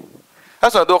လေ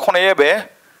အဲ့ဆိုတော့သူ9ရက်ပဲ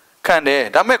ခံတယ်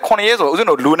ဒါပေမဲ့9ရက်ဆိုဦးဇင်း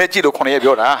တော်လူနဲ့ကြည့်လို့9ရက်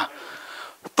ပြောတာ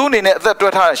သူ့အနေနဲ့အသက်တွဲ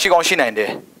ထားရှိကောင်းရှိနိုင်တယ်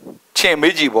ချင်း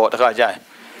မေးကြည့်ပေါ့တခါကြာ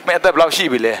မဲ့အသက်ဘယ်လောက်ရှိ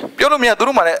ပြီလဲပြောလို့မရသူ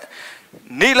တို့မှလည်း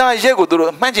နေလာရက်ကိုသူ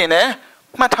တို့မှတ်ကျင်တယ်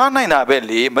မှတ်ထားနိုင်တာပဲ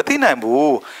လေမသိနိုင်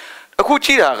ဘူးအခုကြ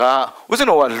ည့်တာကဦးဇင်း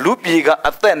တော်ကလူပြေက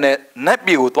အသက်နဲ့နတ်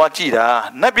ပြေကိုသွားကြည့်တာ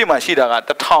နတ်ပြေမှာရှိတာက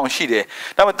1000ရှိတယ်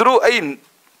ဒါပေမဲ့သူတို့အဲ့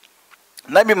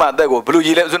နတ်ပြေမှာအသက်ကိုဘယ်လို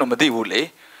ရေးလဲဦးဇင်းတော်မသိဘူးလေ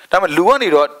ဒါပေမဲ့လူကနေ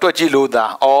တော့တွက်ကြည့်လို့သာ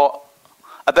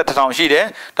အသက်1000ရှိတယ်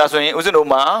ဒါဆိုရင်ဦးဇင်းတို့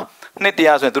မှာနှစ်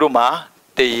100ဆိုရင်သူတို့မှာ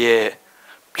1ရက်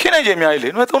ဖြစ်နိုင်ခြင်းအများကြီးလေ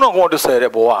3930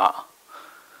တဲ့ဘဝ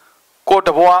ကိုတ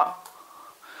ဘဝ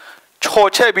ချော်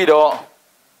ချက်ပြီးတော့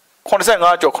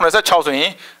85ကျော်86ဆိုရ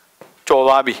င်ကျော်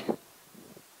သွားပြီ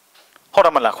ဟုတ်တ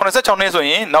ယ်မလား86နှစ်ဆို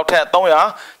ရင်နောက်ထပ်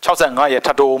365ရက်ထ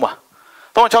ပ်တိုးအောင်ပါ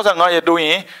365ရက်တိုးရ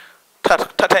င်ထ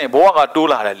ပ်ရင်ဘဝကတိုး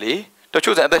လာတယ်လေတ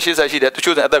ချို့ဆိုအသက်80ရှိတယ်တ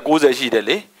ချို့ဆိုအသက်90ရှိတယ်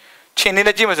လေချင်းနေ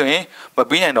နဲ့ကြည့်မှဆိုရင်မ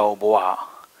ပြီးနိုင်တော့ဘူးဘဝ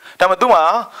ဒါပေမဲ့သူ့မှာ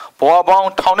ဘဝပေါင်း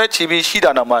ထောင်နဲ့ချီပြီးရှိ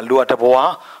တာတော့မှလူကတဘဝ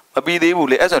မပြီးသေးဘူး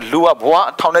လေအဲ့ဆိုလူကဘဝ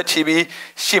ထောင်နဲ့ချီပြီး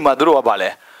ရှိမှသူတို့ကပါလဲ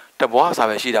တဘဝစာ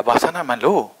ပဲရှိတာဘာဆန္ဒမှန်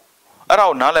လို့အဲ့ဒါ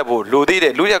ကိုနားလည်ဖို့လိုသေးတ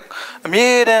ယ်လူရက်အမြဲ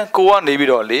တမ်းကိုကနေပြီး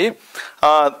တော့လေ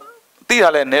သိတာ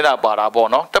လဲနဲတာပါတာပေါ့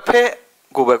နော်တစ်ဖက်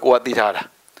ကိုပဲကိုကသိထားတာ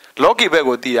လောကီဘက်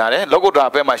ကိုသိရတယ်လောကုတ္တရာ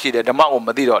ဘက်မှာရှိတယ်ဓမ္မကိုမ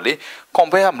သိတော့လေ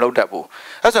compare မလုပ်တတ်ဘူး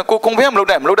အဲ့ဆိုကို compare မလုပ်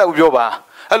တတ်ဘူးပြောပါ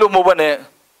အဲ့လိုမဟုတ်ဘဲနဲ့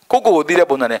ကိုသိတဲ့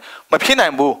ပုံစံနဲ့မဖြစ်နို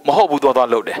င်ဘူးမဟုတ်ဘူးသွား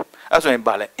လုပ်တယ်အဲ့ဆိုရင်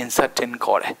ပါလဲ uncertain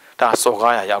ခေါ်တယ်ဒါစော်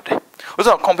ကားရရောက်တယ်ဥစ္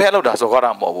စာ compare လုပ်တာစော်ကား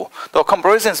တာမဟုတ်ဘူးတော့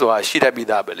comparison ဆိုတာရှိတတ်ပြီး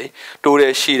သားပဲလေတိုးတ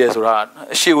ယ်ရှိတယ်ဆိုတာ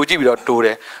အရှိကိုကြည့်ပြီးတော့တိုးတ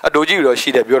ယ်အတိုးကြည့်ပြီးတော့ရှိ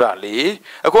တယ်ပြောတာလေ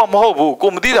အခုကမဟုတ်ဘူး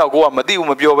ကိုမသိတာကိုကမသိဘူး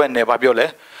မပြောဘဲနဲ့ဘာပြောလဲ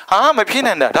ဟာမဖြစ်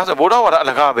နိုင်တာဒါဆိုဗုဒ္ဓဝါဒအ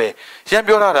လကားပဲရန်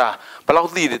ပြောတာဘယ်လောက်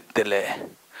သိတယ်လဲ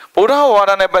ဗုဒ္ဓဝါ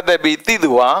ဒနဲ့ပတ်သက်ပြီးသိသူ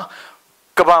ဟာ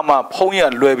ကမ္ဘာမှာဖုံးရ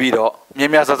လွယ်ပြီးတော့မြ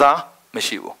င်မြဆဆမ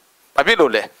ရှိဘူးဘာဖြစ်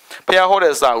လို့လဲဘုရားဟော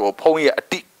တဲ့စာကိုဖုံးရအ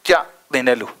တိကျသင်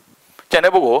တဲ့လူကျန်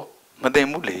တဲ့ပုဂ္ဂိုလ်မသင်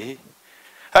ဘူးလေ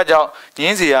အဲကြောင့်ည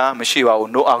င်းစရာမရှိပါဘူး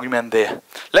no argument there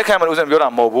လက်ခံမလို့ဆိုပြောတာ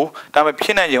မဟုတ်ဘူးဒါပေမဲ့ဖြ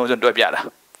စ်နိုင်ရင်ဆိုတွက်ပြတာ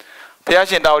ဘုရား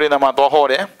ရှင်တာဝတိသမားတော့ဟော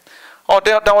တယ်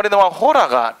တာဝတိသမားဟောတာ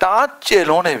ကတအားကျယ်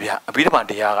လွန်းတယ်ဗျအဘိဓမ္မာ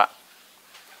တရားက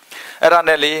အဲ့ဒါ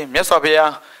နဲ့လေမြတ်စွာဘု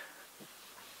ရား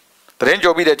တရင်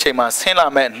ကြောပြီးတဲ့ချိန်မှာဆင်းလာ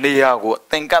မဲ့နေရာကို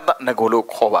သင်္ကတ္တနဂုလို့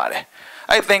ခေါ်ပါတယ်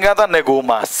အဲ့သင်္ကတ္တနဂု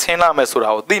မှာဆင်းလာမဲ့ဆိုတာ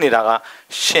ကိုသိနေတာက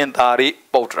ရှင်သာရိ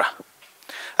ပုတ္တရာ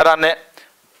အဲ့ဒါနဲ့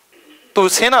သူ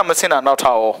ဆင်းတာမဆင်းတာနောက်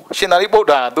ထားအောင်ရှင်သာရိပုတ္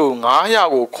တရာသူ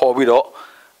900ကိုခေါ်ပြီးတော့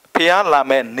ဖျားလာ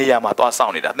မဲ့နေရာမှာသွားဆော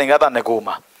င်နေတာသင်္ကတ္တနဂု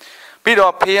မှာပြီး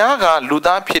တော့ဖျားကလူ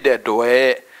သားဖြစ်တဲ့တွေ့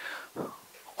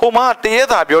ဟိုမှာတရေ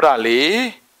သာပြောတာလေ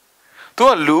သူ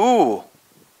ကလူ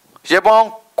ရပောင်း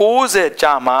90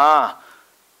ကြာမှာ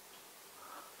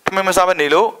မစားဘဲနေ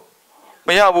လို့မ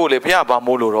ရဘူးလေဖះဘာ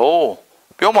မိုးလို့တော့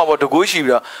ပြောမှာပေါ့တကူရှိ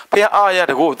ပြီးတော့ဖះအားရ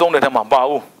တကူသုံးတဲ့ထက်မှာပါ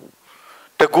ဘူး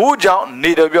တကူကြောင့်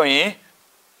နေတယ်ပြောရင်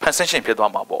ဖန်ဆင်းရှင်ဖြစ်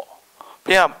သွားမှာပေါ့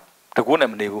ဖះ တကူနဲ့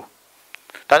မနေဘူး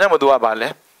ဒါကြောင့်မသူကပါလဲ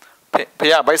ဖေ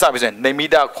ရဗိုက်စားပြီးဆိုရင်နေမိ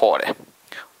တာခေါ်တယ်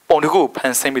ပုံတကူဖ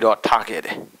န်ဆင်းပြီးတော့ထားခဲ့တ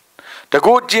ယ်တ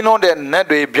ကူကျင်းလုံးတဲ့နတ်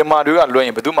တွေမြမာတွေကလွှဲရ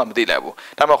င်ဘယ်သူမှမသိလိုက်ဘူး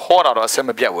ဒါပေမဲ့ဟောတာတော့အဆက်မ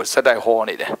ပြတ်ဘူးစက်တိုက်ဟော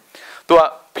နေတယ်သူက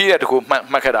ပြီးတဲ့တကူ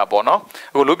မှတ်ခဲ့တာပေါ့နော်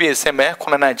အခုလူပြည်ဆင်မဲ့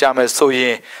9နိုင်ကြာမဲ့ဆိုရ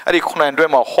င်အဲ့ဒီ9နိုင်အတွ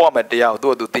င်းမှာဟောမယ်တရား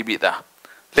ကိုသူသိပြီးသား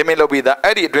လင်းမလုပ်ပြီးသား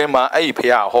အဲ့ဒီအတွင်းမှာအဲ့ဒီဖေ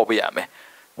ရဟောပေးရမယ်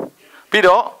ပြီး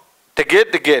တော့တက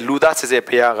ယ်လူသားစစ်စစ်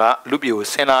ဖေရကလူပြည်ကို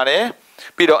ဆင်လာတယ်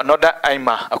ပြီးတော့နော့ဒတ်အိုင်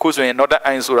မှာအခုဆိုရင်နော့ဒတ်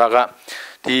အိုင်ဆိုတာက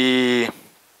ဒီ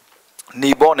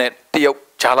နီဘောနဲ့တရုတ်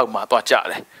ကြားလောက်မှာသွားကြ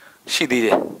တယ်ရှိသေးတ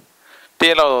ယ်တ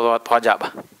ရုတ်လောက်သွားကြပါ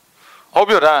ဟုတ်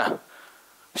ပြောတာ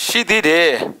ရှိသေးတယ်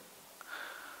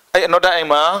အဲ့နော့ဒတ်အိုင်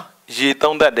မှာရေ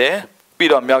သုံးတတ်တယ်ပြီး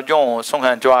တော့မြောက်ကျွန်းကိုဆွန့်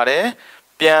ခံကြွားတယ်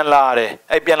ပြန်လာတယ်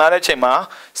အဲ့ပြန်လာတဲ့ချိန်မှာ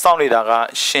စောင့်နေတာက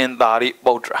ရှင်သာရိ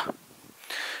ပုတ္တရာ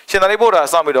ရှင်သာရိပုတ္တရာ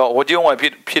စောင့်ပြီးတော့ဝကြီးဝိုင်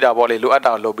ဖြစ်တာပေါ့လေလိုအပ်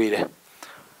တာလုပ်ပေးတယ်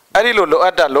အဲ့ဒီလိုအ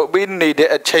ပ်တာလုပ်ပေးနေတဲ့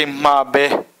အချိန်မှာပဲ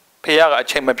ဖေရကအ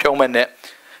ချိန်မဖြုံးမဲ့နဲ့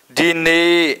ဒီ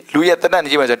နေ့လူရဲ့တနတ်နေ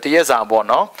ကြည့်မယ်ဆိုတရက်စာပေါ့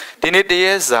နော်ဒီနေ့တရ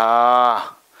က်စာ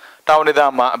တောင်းနေတာ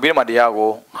မှာအပြီးမှတရား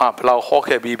ကိုဟာဘလောက်ဟော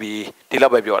ခဲ့ပြီးပြီဒီလော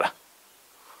က်ပဲပြောတာ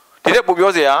ဒီတဲ့ပို့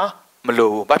ပြောစရာမလို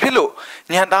ဘူးဘာဖြစ်လို့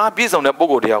ညံသားပြည့်စုံတဲ့ပုံ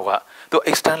ကိုတယောက်ကသူ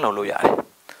extend လုပ်လို့ရတယ်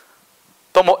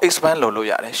တော့မ expand လုပ်လို့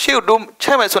ရတယ်ရှေ့တို့ချ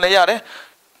က်မယ်ဆိုလည်းရတယ်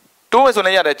တိုးမယ်ဆိုလ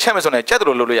ည်းရတယ်ချက်မယ်ဆိုလည်းချက်တယ်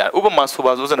လို့လုပ်လို့ရတယ်ဥပမာဆို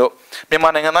ပါစို့စတို့မြန်မာ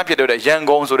နိုင်ငံသားဖြစ်တဲ့ရန်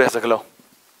ကုန်ဆိုတဲ့စကားလုံး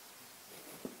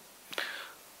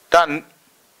ဒါ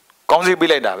ကောင်းစီပေး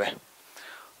လိုက်တာပဲ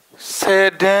ဆယ်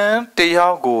တန်းတယော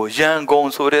က်ကိုရန်ကုန်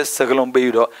ဆိုတဲ့စကားလုံးပေး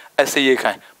ပြီးတော့အစရေး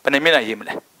ခိုင်းဘယ်နှမျက်နှာရေးမ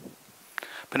လဲ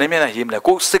ဘယ်နှမျက်နှာရေးမလဲ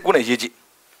ကိုစစ်ကူနဲ့ရေးကြည့်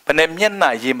ဘယ်နှမျက်နှာ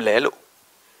ရေးမလဲလို့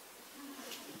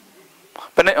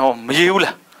ဘယ်နဲ့မရေးဘူး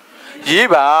လားရေး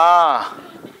ပါ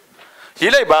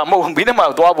ရေးလိုက်ပါမဟုတ်ဘီးနဲ့မှ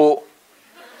သွားဖို့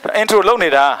အင်ထရိုလုပ်နေ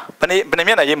တာဘယ်နှ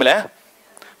မျက်နှာရေးမလဲ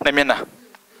2မျက်နှာ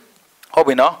ဟုတ်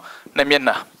ပြီနော်2မျက်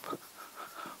နှာ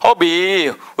ဟုတ်ပြီ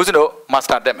ဦးစင်တို့မာစ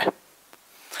တာတက်မယ်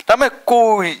ဒါပေမဲ့ကို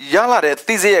ရလာတဲ့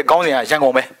သိစေရဲ့ခေါင်းစဉ်ကရန်ကု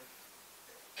န်ပဲ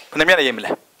ဘယ်နှမျက်နှာရေးမလဲ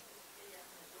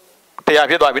တရား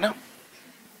ဖြစ်သွားပြီနော်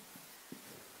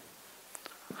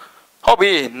ဟုတ်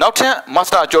ပြီနောက်ထပ်မာစ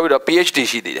တာကျော်ပြီးတော့ PhD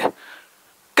ရှိသေးတယ်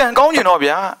ကံကောင်းကျင်တော့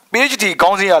ဗျာ PhD ခေါ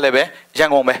င်းစဉ်ရလည်းပဲရန်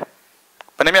ကုန်ပဲ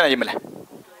ဘယ်နှမျက်နှာရေးမလဲ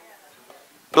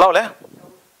ဘယ်လောက်လဲ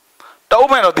တအုပ်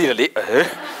မှန်တော့သိတယ်လေ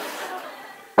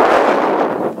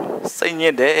စိတ်ည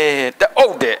စ်တယ်တအု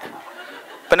ပ်တဲ့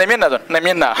ဘယ်နှမျက်နှာဆို2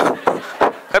မျက်နှာ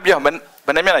ခက်ပြောဘယ်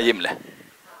နှမျက်နှာရေးမလဲ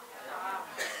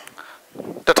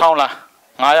1000လား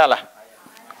900လား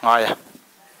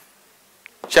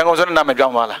900ရန်ကုန်ဆိုတဲ့နာမည်ပြော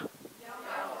င်းသွားလား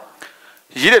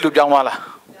ရေးတယ်လူပြောင်းသွားလား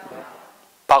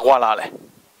ဘာကွာလာလဲ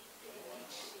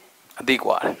အတိ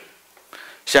ကွာတယ်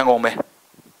ရန်ကုန်ပဲ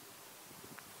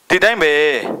ဒီတိုင်းပဲ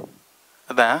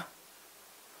အတန်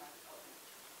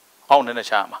အောက်နဲ့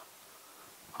ချာမှာ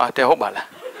ဟာတဲ့ဟုတ်ပါလား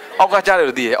အောက်ကကြားတယ်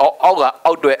လို့သိရအောက်က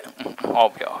အောက်တွေ့ဟု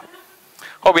တ်ပြော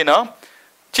ဟုတ်ပြီနော်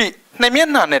ကြည့်2မျက်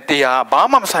နှာနဲ့100ဘာ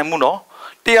မှမဆိုင်ဘူးနော်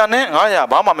100နဲ့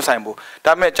900ဘာမှမဆိုင်ဘူး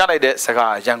ဒါပေမဲ့ကြားလိုက်တဲ့စ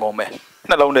ကားရန်ကုန်ပဲ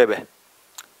နှလုံးထဲပဲ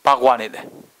ဘာကွာနေလဲ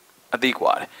အတိ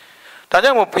ကွာတယ်ဒါ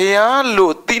ကြောင့်မို့ဖေယား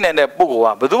လို့သိနိုင်တဲ့ပုဂ္ဂို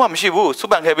လ်ကဘယ်သူမှမရှိဘူးစု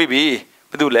ပန်ခဲ့ပြီဘ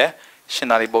ယ်သူလဲရှင်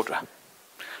သာရိပုတ္တရာ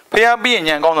ဖေယားပြီးရင်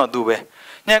ညံကောင်းတော့သူပဲ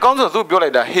ညံကောင်းဆိုသူပြောလို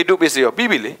က်တာဟေတုပစ္စည်းရောပြီး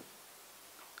ပြီလေ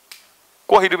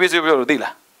ကိုဟေတုပစ္စည်းပြောလို့သိ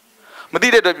လားမသိ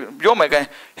တဲ့ပြောမယ်ကန်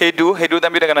ဟေတုတံ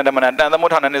ပိတကနာဓမ္မနာတန်သမု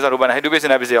ဋ္ဌာနနဲ့ဆိုတော့ဘာဟေတုပစ္စ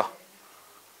ည်းနာပစ္စည်းရော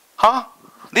ဟာ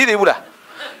သိသေးဘူးလား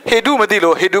ဟေတုမသိ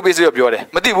လို့ဟေတုပစ္စည်းရောပြောတယ်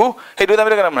မသိဘူးဟေတုတံပိ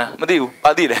တကနာမသိဘူး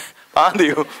ဘာသိလဲဘာသိ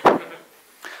ဘူး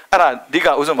အဲ့ဒါဒီက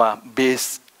ဥစ္စာမှာ base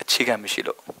အခြေခံမရှိ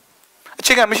လို့အ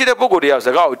ခြေခံမရှိတဲ့ပုံကိုယ်တရားစ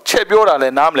ကားကိုချက်ပြောတာလဲ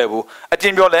နားမလဲဘူးအကျ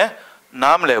ဉ်းပြောလဲ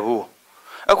နားမလဲဘူး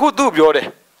အခုသူ့ပြောတယ်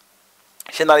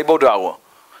ရှင်သာရိပုတ္တရာကို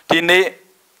ဒီနေ့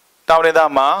တောင်းနေတာ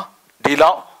မှာဒီ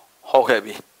လောက်ဟောခဲ့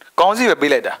ပြီကောင်းစီပဲ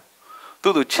ပေးလိုက်တာ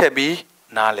သူ့ချက်ပြီး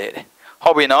နားလဲတယ်ဟု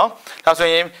တ်ပြီနော်ဒါဆို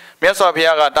ရင်မြတ်စွာဘု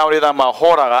ရားကတောင်းနေတာမှာ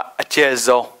ဟောတာကအကျယ်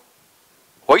ဆုံး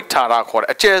ဝိထာရခေါ်တယ်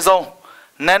အကျယ်ဆုံး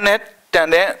နာနဲ့တန်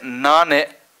တဲ့နားနဲ့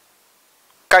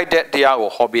ကြိုက်တဲ့တရားကို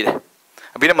ဟောပေးတယ်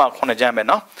အပြီးတော့မှ9ကျမ်းပဲ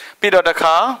နော်ပြီးတော့တ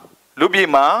ခါလူပြည်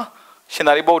မှာရှင်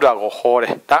သာရိပုတ္တရာကိုဟောတ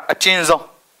ယ်ဒါအကျဉ်းဆုံး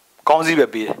ကောင်းစီပဲ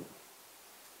ပေးတယ်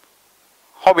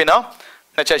ဟုတ်ပြီနော်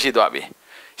နှစ်ချက်ရှိသွားပြီ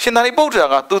ရှင်သာရိပုတ္တရာ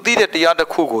ကသူသိတဲ့တရားတစ်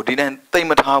ခုကိုဒီတိုင်းသိ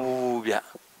မထားဘူးဗျ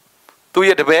သူ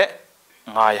ရဲ့တပည့်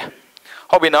900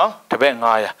ဟုတ်ပြီနော်တပည့်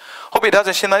900ဟုတ်ပြီဒါ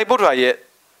ဆိုရှင်သာရိပုတ္တရာရဲ့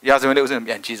ရာဇဝင်လေးဥစဉ်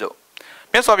ပြန်ကြည့်စို့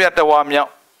မြတ်စွာဘုရားတဝါမြောက်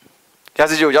ရာ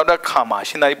ဇဂျိုရောက်တဲ့ခါမှာ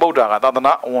ရှင်သာရိပုတ္တရာကသာသ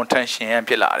နာအဝန်ထမ်းရှင်ရန်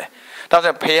ဖြစ်လာတယ်ဒါဆို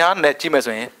ရင်ဖះနဲ့ကြည့်မယ်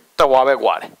ဆိုရင်တဝါပဲก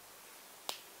ว่าတယ်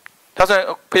ဒါဆိုရင်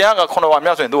ဖះက9ဝါ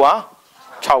မြောက်ဆိုရင်သူဟာ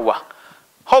6ဝါ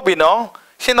ဟုတ်ပြီနော်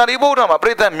ရှင်သာရိပုတ္တရာမှာ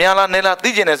ပြိတ္တမြန်လာနေလာသိ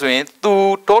ကျင်နေဆိုရင်သူ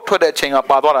တိုးထွက်တဲ့အချိန်က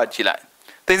ပါသွားတာကြည့်လိုက်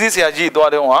သိသိဆရာကြီး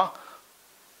သွားတယ်ဟာ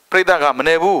ပြိတ္တကမ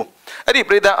နေဘူး အဲ့ဒီ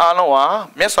ပရိသတ်အားလုံးဟာ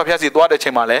မြတ်စွာဘုရားစီသွားတဲ့ချိ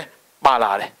န်မှာလည်းပါ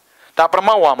လာတယ်ဒါပရမ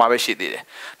ဝါမှာပဲရှိသေးတယ်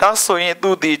ဒါဆိုရင်သူ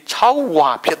ဒီ6ဝါ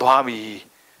ဖြစ်သွားပြီ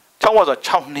6ဝါဆို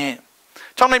6နှစ်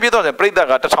6နှစ်ပြည့်တော့ပရိသတ်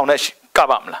က1000နဲ့ကပ်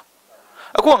ပါမလား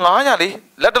အခု900လေ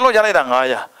လက်တလို့ရလိုက်တာ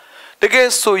900တကယ်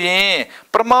ဆိုရင်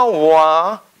ပရမဝါ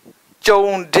ကြုံ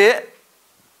တဲ့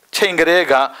ချိန်ကလေး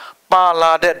ကပါ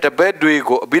လာတဲ့တပည့်တွေ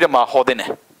ကိုအဘိဓမ္မာဟောတဲ့နေ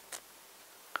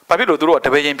ဘာဖြစ်လို့သူတို့ကတ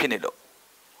ပည့်ချင်းဖြစ်နေလို့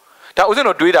ဒါဥစဉ်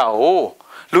တို့တွေးတာကို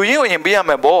လူရင်းကိုရင်ပေးရ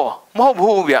မယ်ပေါ့မဟုတ်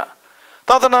ဘူးဗျ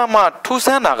သာသနာမှာထူးဆ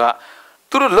န်းတာက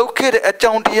သူတို့လောက်ခဲ့တဲ့အ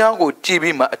ကြောင်းတရားကိုကြည်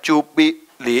ပြီးမှအကျိုးပေး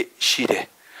လေရှိတယ်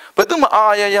ဘယ်သူမှအာ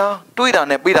ရရာတွေးတာ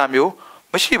နဲ့ပေးတာမျိုး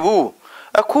မရှိဘူး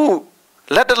အခု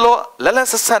လက်တလောလက်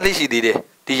ဆက်ဆက်လေးရှိသေးတယ်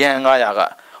ဒီရန်900က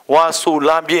ဝါဆို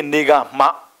လာပြည့်နေကမှ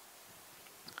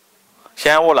ရ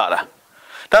န်ဝလာတာ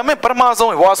ဒါပေမဲ့ပထမ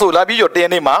ဆုံးဝါဆိုလာပြည့်ရတ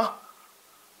င်းနေမှာ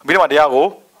ပြီးတော့တရားကို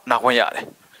နာခွင့်ရတယ်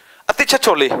အတိချက်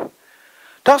ချော်လေး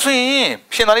ဒါဆိုရင်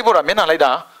ရှင်သာရိပုတ္တရာမျက်နှာလိုက်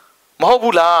တာမဟုတ်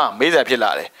ဘူးလားမေးစရာဖြစ်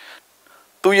လာတယ်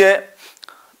သူရဲ့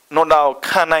နော်တာ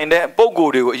ခံနိုင်တဲ့ပုံကို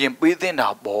ယ်တွေကိုအရင်ပေးသင့်တာ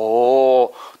ပေါ့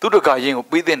သူတကရင်ကို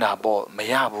ပေးသင့်တာပေါ့မ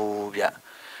ရဘူးဗျ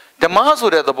ဓမ္မဆို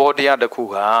တဲ့သဘောတရားတစ်ခု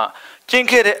ကကျင့်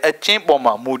ခဲ့တဲ့အကျင့်ပေါ်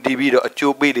မှာမူတည်ပြီးတော့အ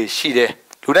ကျိုးပေးလေရှိတယ်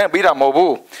လူတိုင်းပေးတာမဟုတ်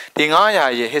ဘူးဒီ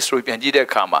900ရဲ့ history ပြန်ကြည့်တဲ့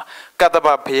အခါမှာကတ္တပ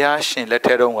ဘုရားရှင်လက်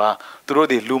ထဲတုန်းကသူတို့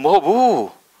တွေလူမဟုတ်ဘူး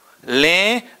လ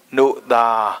င်းနို့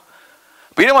သား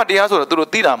ပြီးတော့မှတရားဆိုတော့သူ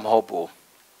တို့သိတာမဟုတ်ဘူး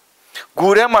ဂူ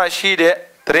ထဲမှာရှိတဲ့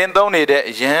တရင်သုံးနေတဲ့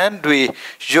ရန်တွေ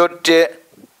ရွတ်တဲ့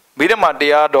ပြီးတော့မှတ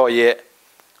ရားတော်ရဲ့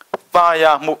ပါရ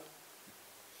မှု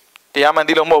တရားမှန်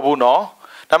သိလို့မဟုတ်ဘူးနော်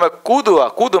ဒါပေမဲ့ကုသိုလ်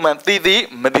ကကုသိုလ်မှန်သိသည်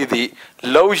မသိသည်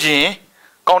လုံးရင်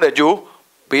ကောင်းတဲ့ကျိုး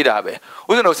ပေးတာပဲ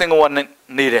ဥစဉ်တို့စင်ကုန်က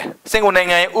နေတယ်စင်ကုန်နိုင်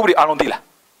ငံရဲ့ဥပဒေအားလုံးသိလား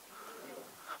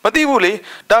မသိဘူးလေ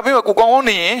ဒါပေမဲ့ကိုကောင်းကောင်း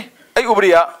နေရင်အဲ့ဥပဒေ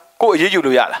ကကိုအရေးယူ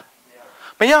လို့ရလား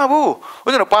မရဘူးဥ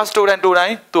စဉ်တို့ပါစတိုတိုင်းတိုတို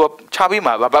င်းသူချပေး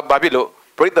မှာဘာဖြစ်လို့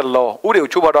break the law ဥပဒေကို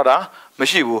ချိုးဖောက်တော့တာမ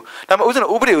ရှိဘူးဒါပေမဲ့ဥစဉ်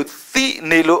တို့ဥပဒေကိုသိ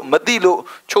နေလို့မသိလို့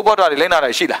ချိုးဖောက်တာတွေလိမ့်နာတာ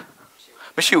ရှိလား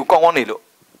မရှိဘူးကောင်းကောင်းနေလို့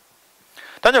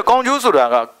ဒါကြောင့်ကောင်းကျိုးဆိုတာ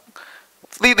က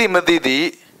သိမသိ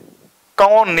ကော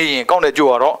င်းကောင်းနေရင်ကောင်းတဲ့ကျိုး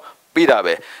ကတော့ပြီးတာ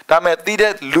ပဲဒါပေမဲ့သိ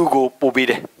တဲ့လူကိုပို့ပေး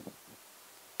တယ်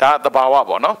ဒါသဘာဝ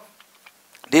ပေါ့နော်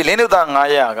ဒီလင်းတို့သား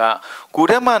900ကကိုယ်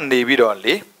ထဲမှာနေပြီးတော့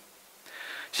လေ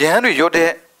ရဟန်းတွေရွတ်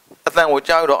တဲ့အတန်ကို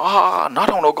ကြားရတော့နား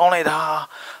ထောင်တော့ကောင်းလိုက်တာ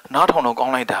နားထောင်တော့ကော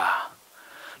င်းလိုက်တာ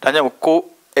ဒါကြောင့်ကိုယ်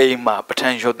အိမ်မှာပဋ္ဌာ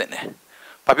န်းရွတ်တဲ့တယ်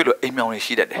ဘာဖြစ်လို့အိမ်မြောင်နေ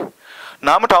ရှိတတ်တယ်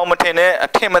နားမထောင်မထင်နဲ့အ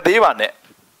ထင်မသေးပါနဲ့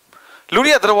လူ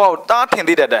တွေရဲ့သဘောကိုတားထင်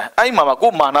သေးတတ်တယ်အဲ့မှာကို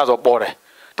ယ်မာနဆိုပေါ်တယ်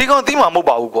ဒီကောင်သိမှာမဟုတ်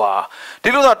ပါဘူးကွာဒီ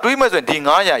လိုသာတွေးမဲ့ဆိုရင်ဒီ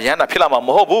900ရန်တာဖြစ်လာမှာမ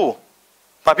ဟုတ်ဘူး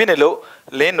ဘာဖြစ်နေလို့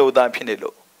လင်းနိုသားဖြစ်နေ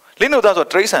လို့လင်းနိုသားဆို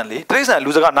တရိษံလေတရိษံ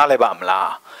လူစကားနားလဲပါမ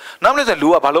လားနားမလဲဆိုလူ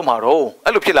ကဘာလို့မှာတော့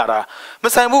အဲ့လိုဖြစ်လာတာမ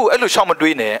ဆိုင်ဘူးအဲ့လိုရှောက်မ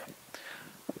တွေးနဲ့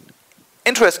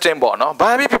interesting ပေါ့နော်ဘာ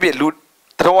ဖြစ်လူ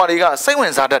တော်တွေကစိတ်ဝ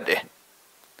င်စားတတ်တယ်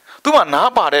သူမှ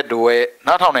နားပါတဲ့တွေ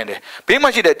နားထောင်နိုင်တယ်ဘေးမှာ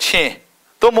ရှိတဲ့ချင်း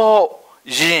သို့မဟုတ်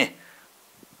ရင်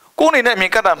ကိုယ်နေနဲ့အမြ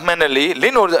င်ကတာမှန်တယ်လေလ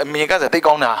င်းနိုအမြင်ကစားတိတ်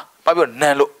ကောင်းတာဘာပြောန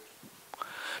န်လို့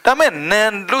ဒါမဲ့န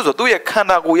န်လို့ဆိုသူ့ရဲ့ခန္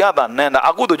ဓာကိုယ်ရတာနန်တာ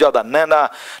အကုသိုလ်ကြောင့်တာနန်တာ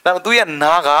ဒါပေမဲ့သူ့ရဲ့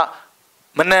နားက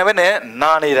မနန်ပဲနဲ့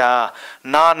နာနေတာ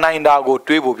နာနိုင်တာကို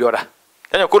တွေးဖို့ပြောတာ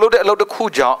ဒါကြောင့်ကိုလို့တဲ့အလုပ်တစ်ခု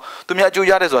ကြောင့်သူများအကျိုး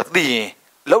ရတယ်ဆိုတာသိရင်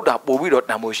လောက်တာပို့ပြီးတော့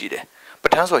တန်ဖို့ရှိတယ်ပ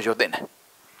ဋ္ဌာန်းဆိုရွတ်တဲ့တယ်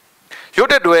ရွတ်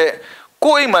တဲ့တွေ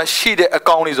ကိုယ့်အိမ်မှာရှိတဲ့အ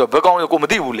ကောင့်လေးဆိုဘယ်ကောင့်လေးကိုမ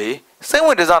သိဘူးလေစိတ်ဝ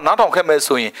င်တစားနားထောင်ခဲ့မဲ့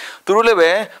ဆိုရင်သူတို့လည်းပဲ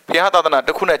ဘုရားသာသနာတ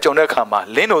စ်ခုနဲ့ကြုံတဲ့အခါမှာ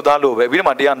လင်းတို့သားလို့ပဲပြီးတော့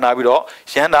မှတရားနာပြီးတော့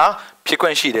ရဟန္တာဖြစ်ခွ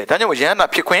င့်ရှိတယ်ဒါကြောင့်ရဟန္တာ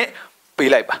ဖြစ်ခွင့်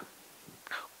ပေးလိုက်ပါ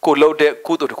ကိုလှုပ်တဲ့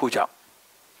ကုသိုလ်တစ်ခုကြောင့်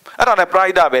အဲ့ဒါနဲ့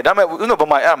pride ပဲဒါပေမဲ့ဥစ္စာဘာ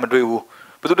မှအဲ့ဒါမတွေ့ဘူး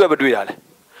ဘယ်သူတွေ့ပဲတွေ့တာလဲ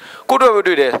ကိုတွေ့ပဲ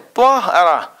တွေ့တယ်သွားအဲ့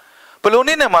ဒါဘလို့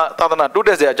နေနဲ့မှသာသနာတိုးတ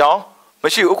က်စေအကြောင်းမ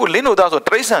ရှိဘူးအခုလင်းတို့သားဆိုတ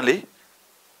ရိษံလေ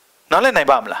နားလဲနိုင်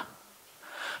ပါမလား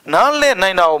နားလဲ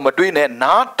နိုင်တာကိုမတွေးနဲ့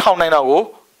နားထောင်နိုင်တာကို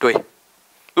တွေး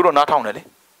သူတို့နားထောင်တယ်လေ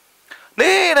နေ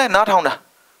တဲ့နားထောင်တာ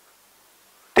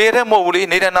တေတဲ့မဟုတ်ဘူးလေ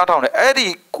နေတဲ့နားထောင်တယ်အဲ့ဒီ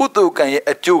ကုသကံရဲ့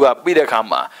အကျိုးကပြီးတဲ့အခါ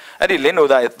မှာအဲ့ဒီလင်းတို့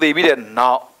သားရဲ့သေပြီးတဲ့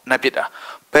နောက်နဲ့ဖြစ်တာ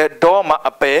ဘယ်တော့မှ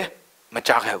အပယ်မ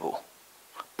ကြခဲ့ဘူး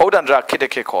ဗုဒ္ဓန္တရာခိတ္တ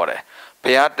ခေခေါ်တယ်ဘု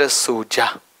ရားတဆူကြ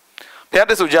ဘုရား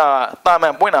တဆူကြတာမ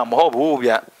န်ပွင့်တာမဟုတ်ဘူး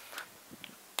ဗျ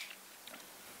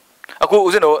အခု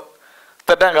ဦးဇင်းတို့တ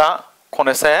က်တန်းက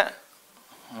85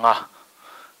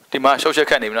ဒီမှာရှုပ်ချက်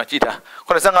ခတ်နေပြီနော်ကြည့်တာ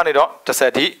85နေတော့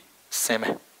10တိဆင်းမ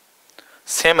ယ်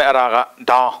အဲ့ဒါက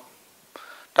down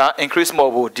ဒါ increase မဟု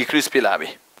တ်ဘူး decrease ဖြစ်လာပြီ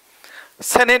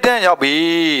10နှစ်တန်းရောက်ပြီ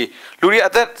လူတွေ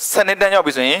အသက်10နှစ်တန်းရောက်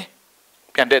ပြီဆိုရင်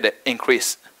ပြန်တက်တယ် increase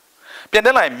ပြန်တ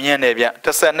က်လာရင်မြန်တယ်ဗျ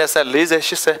10 20 40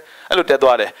 80အဲ့လိုတက်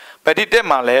သွားတယ်ဗတိတက်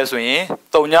မှာလဲဆိုရင်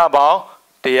3ညပေါင်း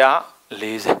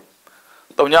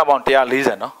140 3ညပေါင်း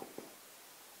140နော်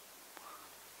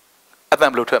အတ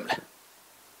န်ဘယ်လိုထွက်မလဲ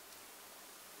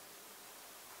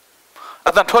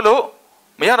အတန်ထွက်လို့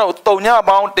မရတော့တုံည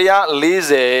ပေါင်း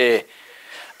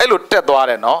140အဲ့လိုတက်သွား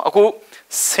တယ်နော်အခု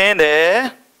ဆင်းတယ်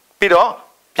ပြီးတော့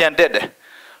ပြန်တက်တယ်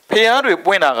ဖျားတွေ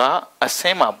ပွင့်တာကအဆ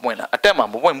င်းမှာပွင့်တာအတက်မှာ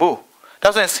မပွင့်ဘူးဒါ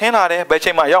ဆိုရင်ဆင်းလာတယ်ဘယ်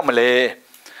ချိန်မှရောက်မလဲ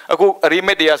အခုအရိမ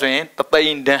က်တရားဆိုရင်တသိ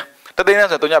န်းတန်း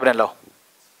ဆိုတုံညပြန်လောက်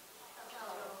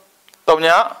တုံည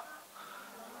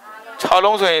6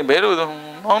လုံးဆိုရင်ဘယ်လို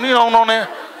နောင်နေနောင်နေ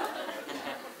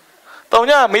တုံ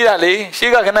ညမေးတာလေ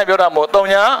ရှေ့ကခဏပြောတာမဟုတ်တုံ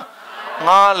ည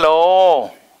5လုံး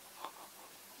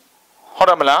ဟုတ်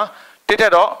တယ်မလားတိထ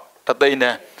က်တော့တသိန်းတ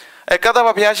န်းကသဗ္ဗ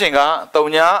ဘုရားရှင်ကတုံ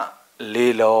ည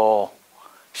4လုံး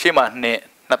ရှေ့မှာ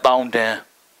2000တန်း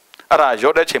အဲ့ဒါ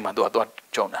ရောတဲ့ချိန်မှာသူက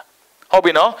ကျုံတာဟုတ်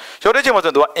ပြီနော်ရောတဲ့ချိန်မှာ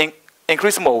ဆိုသူက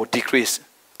increase မဟုတ် decrease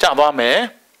ကျသွားမယ်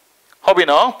ဟုတ်ပြီ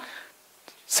နော်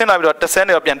ဆင်းလာပြီးတော့10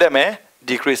နဲ့ပြန်တက်မယ်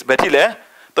decrease ဘယ်ထိလဲ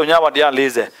တုံညပါ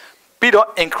140ပြီးတော့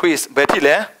increase ဘယ်ထိ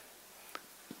လဲ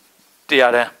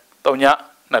100တန်းတုံည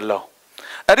နှလုံး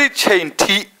အဲ့ဒီချိန်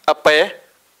ထိအပယ်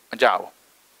မကြဘူး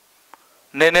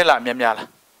နည်းနည်းလားများလား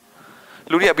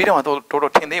လူတွေကပြီးတော့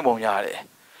တော်ထင်သိပုံရတယ်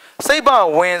စိတ်ပ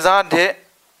ဝင်စားတဲ့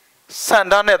စန္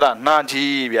ဒနဲ့သာနာ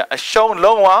ကြီးဗျအရှုံး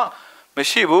လုံးဝမ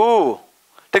ရှိဘူး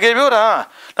တကယ်ပြောတာ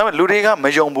ဒါပေမဲ့လူတွေကမ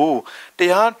ယုံဘူးတ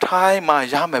ရားထိုင်မှ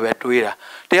ရမယ်ပဲတွေးတာ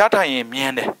တရားထိုင်ရင်မြ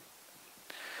င်တယ်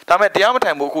ဒါပေမဲ့တရားမ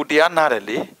ထိုင်ဘူးအခုတရားနာတယ်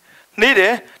လေနေတ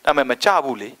ယ်ဒါပေမဲ့မကြ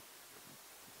ဘူးလေ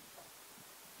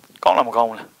ကောင်းလားမကောင်း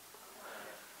ဘူးလား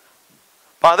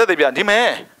ဘာသက်တည်းဗျဒီမဲ့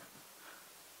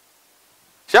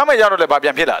ရမယ်ရတော့လည်းဘာပြ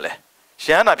န်ဖြစ်လာလဲရ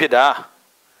ဟန္တာဖြစ်တာ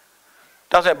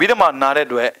ဒါဆိုရင်ဘိဓမ္မာနာတဲ့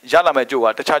အတွက်ရလာမဲ့ကြိုးက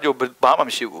တခြားကြိုးဘာမှမ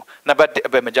ရှိဘူးနံပါတ်1အ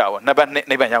ပဲမကြောက်ဘူးနံပါတ်2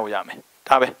နိဗ္ဗာန်ရောက်ရမယ်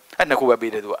ဒါပဲအဲ့နှစ်ခုပဲ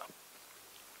ပေးတယ်သူက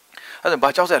အဲ့ဒါဘာ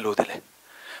ကြောက်ဆက်လို့တယ်လဲ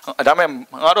ဒါမဲ့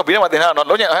ငါတို့ဘိဓမ္မာသင်တာတော့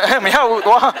လုံးချင်မရဘူး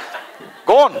သွား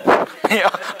gone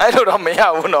အဲ့လိုတော့မရ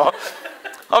ဘူးနော်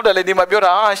ဟုတ်တယ်လေဒီမှာပြော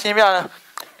တာရှင်ပြ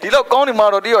ဒီလောက်ကောင်းနေမှာ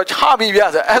တော့ဒီတော့ချပြီဗျ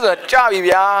ဆိုအဲ့ဆိုကြပြီ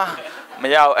ဗျာမ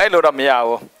ရဘူးအဲ့လိုတော့မရ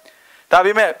ဘူးဒါ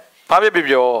ပေမဲ့ဘာဖြစ်ဖြစ်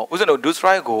ပြောဦးဇင်းတို့ do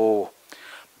strike ကို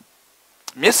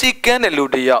မျက်စိကန်းတဲ့လူ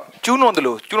တယောက်ကျူးလွန်တယ်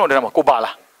လို့ကျူးလွန်တဲ့မှာကိုပါ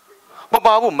လားမ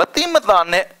ပါဘူးမသိမသာ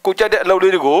နဲ့ကိုကြိုက်တဲ့အလုပ်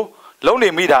လေးတွေကိုလုံးနေ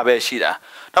မိတာပဲရှိတာ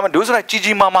ဒါပေမဲ့ do strike ကြီး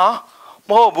ကြီးမားမားမ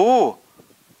ဟုတ်ဘူး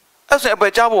အဲ့ဆိုအပ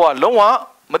ယ်ကြဖို့ကလုံးဝ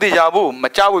မသိကြဘူးမ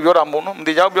ကြဘူးပြောတာမဟုတ်နော်မ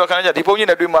သိကြဘူးပြောခဏကြဒီဖုန်းကြီး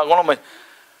နဲ့တွေ့မှာအကုန်လုံး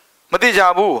မသိကြ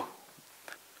ဘူး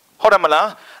ဟုတ်တယ်မလား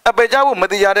အပယ်ကြဖို့မ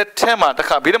သိရတဲ့ထဲမှာတစ်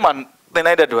ခါဘိဓမ္မာသင်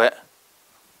လိုက်တဲ့အတွက်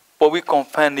ပို့ပြီး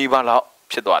confirm နေပါတော့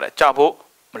ဖြစ်သွားတယ်ကြဖို့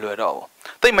မလွယ်တော့ဘူး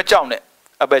သိမကြောက်နဲ့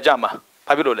အပယ်ကြမှာ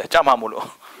ဘာဖြစ်လို့လဲကြမှာမို့လို့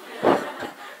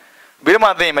ဘိဓမ္မာ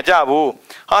သင်မကြဘူး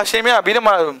ဟာရှင်မြတ်ဘိဓမ္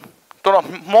မာတော်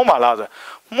မောမှာလားဆို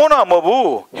မောတာမဟုတ်ဘူး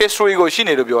history ကိုရှိ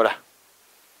နေလို့ပြောတာ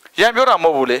ရံပြောတာမဟု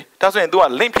တ်ဘူးလေဒါဆိုရင် तू က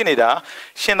link ဖြစ်နေတာ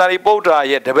ရှင်သာရိပုတ္တရာ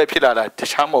ရဲ့တပည့်ဖြစ်လာတာတ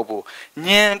ခြားမဟုတ်ဘူး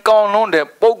ဉာဏ်ကောင်းလွန်းတဲ့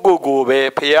ပုဂ္ဂိုလ်ကိုပဲ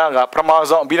ဖခင်ကပထမ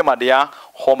ဆုံးအဘိဓမ္မာတရား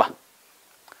ဟောမှာ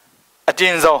အကျ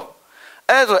ဉ်းဆုံး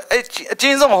အဲ့ဆိုအကျ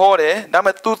ဉ်းဆုံးဟောတယ်ဒါပေ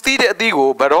မဲ့ तू သိတဲ့အသီးကို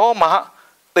ဘယ်တော့မှ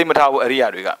သိမထားဘူးအရိယာ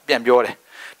တွေကပြန်ပြောတယ်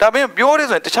ဒါပေမဲ့ပြောတယ်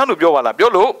ဆိုရင်တခြားလူပြောပါလားပြော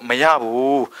လို့မရ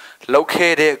ဘူးလောက်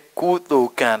ခဲ့တဲ့ကုသို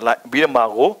လ်ကံလိုက်အဘိဓမ္မာ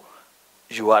ကို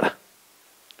ယူရတာ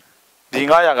ဒီ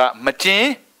900ကမကျ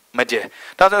င်းမကျဲ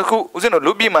ဒါဆိုအခုဦးဇင်းတို့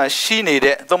လူပြည်မှာရှိနေ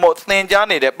တဲ့သို့မဟုတ်သင်ကြား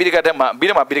နေတဲ့ပိဋကတ်ထဲမှာဘိ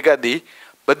ဓမ္မာပိဋကတ်သည်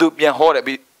ဘယ်သူပြန်ဟောတဲ့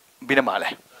ဘိဓမ္မာလဲ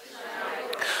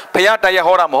ဘုရားတရား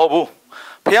ဟောတာမဟုတ်ဘူး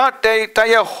ဘုရားတ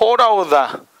ရားဟောတာဟောတာ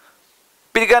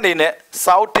ပိဋကတ်နေနဲ့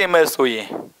စာအုပ်တင်မဲ့ဆိုရင်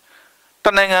တ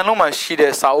နိုင်ငံလုံးမှာရှိ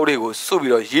တဲ့စာအုပ်တွေကိုစု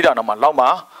ပြီးတော့ရေးတာတော့မှလောက်မှ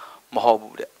မဟုတ်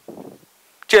ဘူးတဲ့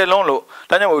ကျဲလုံးလို့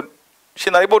ဒါကြောင့်ရှ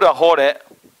င်သာရိပုတ္တရာဟောတဲ့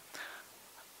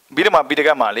ဘိဓမ္မာပိဋက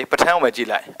တ်မှာလေပဋ္ဌာန်းကိုပဲကြည့်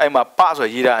လိုက်အဲ့မှာပဆို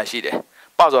ရေးတာရှိတယ်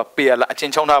ပဆိုပေရလာအချ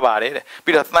င်းချုံထားပါတယ်တဲ့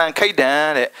ပြီးတော့သံခိတ်တန်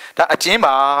တဲ့ဒါအချင်း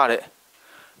ပါတဲ့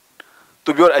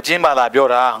သူပြောတယ်အချင်းပါလားပြော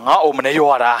တာငါ့အုံမနေ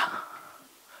ရွာတာ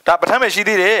ဒါပဋ္ဌာန်းပဲရှိ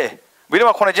သေးတယ်ဘိဓမ္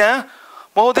မာ9ကျမ်း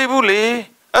မဟုတ်သေးဘူးလေ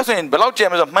အဲ့ဆိုရင်ဘယ်လောက်ကျန်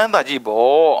မလဲဆိုမှန်းသာကြည့်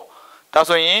ပေါ့ဒါ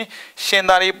ဆိုရင်ရှင်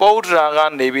သာရိပုတ္တရာက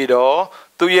နေပြီးတော့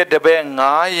သူရဲ့တပည့်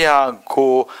900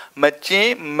ကိုမကျ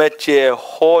င်းမကျဲ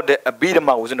ဟောတဲ့အဘိဓမ္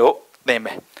မာကိုဦးဇင်းတို့သင်မ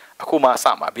ယ်အခုမှစ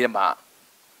မှာအဘိဓမ္မာ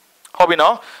ဟုတ်ပြီ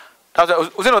နော်ဒါဆို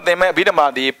ဦးဇင်းတို့သင်မဲ့အဘိဓမ္မာ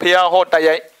ဒီဖျားဟောတိုက်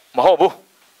ရိုက်မဟုတ်ဘူး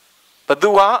ဘသူ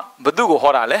ကို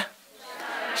ဟောတာလဲ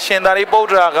ရှင်သာရိပုတ္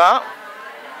တရာက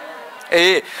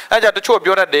အေးအဲ့ကြတချို့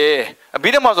ပြောတတ်တယ်အဘိ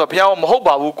ဓမ္မာဆိုဖျားဟောမဟုတ်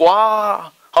ပါဘူးကွာ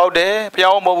ဟုတ်တယ်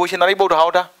ဖျားဟောမဟုတ်ဘူးရှင်သာရိပုတ္တရာ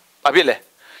ဟောတာဘာဖြစ်လဲ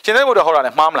ရှင်သာရိပုတ္တရာဟောတာ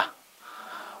လဲမှားမလား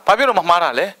ဘာဖြစ်လို့မမှားတာ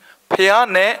လဲဖျား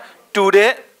နဲ့တူ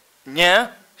တဲ့ဉာဏ်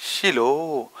ရှိ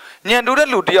လို့ဉာဏ်တူတဲ့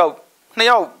လူတစ်ယောက်နှစ်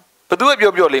ယောက်ဘသူက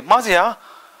ပြောလေမှားစရာ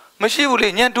မရှိဘူးလေ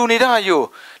ဉာဏ်တူနေတာယူ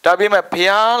ဒါပေမဲ့ဘု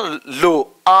ရားလို့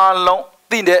အားလုံး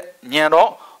သိတဲ့ဉာဏ်တော့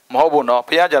မဟုတ်ဘူးနော်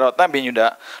ဘုရားကြတော့တန်ပင်ညွတ်တာ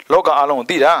လောကအားလုံးကို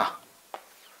သိတာ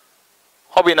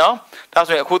ဟုတ်ပြီနော်ဒါ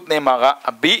ဆိုရင်အခုသင်မှာက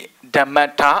အဘိဓမ္မ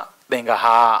ထသင်္က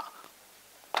ဟာ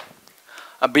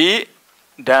အဘိ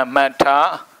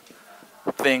Damata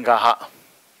Thingaha.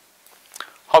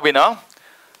 Hobby now.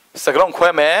 Saglon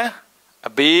Queme, a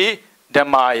B,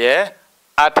 Damaye,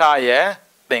 Ataye,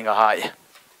 Thingahaye.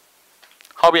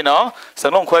 Hobby now.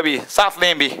 Saglon Quebi, South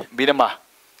Limby, Bidama.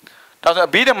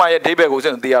 Doesn't beat my debate goes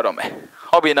in the other me.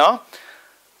 Hobby now.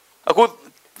 A good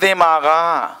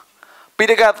Thimaga.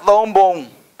 Bidagat long bone,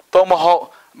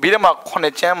 Tomahawk, Bidama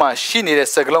Conechama, she needed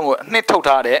Saglon,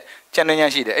 Netotade,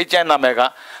 Chanyashi, a Jana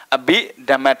Mega, a B,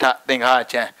 Damata, Thinga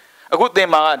Chan. A good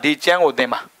Dema, D Chango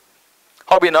Dema.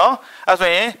 Hobby now, as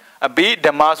we a B,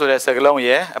 Damas or the Saglon,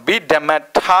 ye, a B,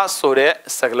 Damata, so the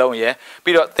Saglon, ye,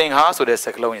 Bidot Thingha, so the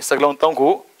Saglon, Saglon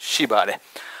Tongu, Shibare.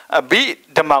 A B,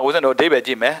 Dama wasn't no David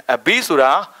Jime, a B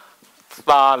Sura,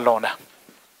 Thalona.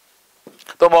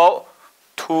 Tomo,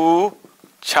 two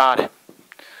chard.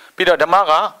 Peter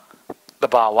Damaga, the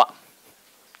Bawa.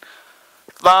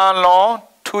 Thalon,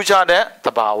 two chade, the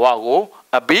Bawago,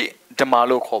 a B,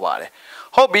 Damalo Kovare.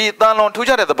 Hobby, Thalon, two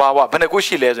chade, the Bawa,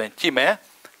 Benegushi lesson, Jime,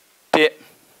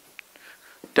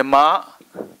 Dama,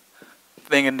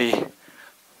 Thingandi,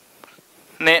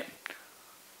 Ne.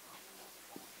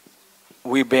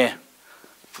 We been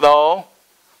though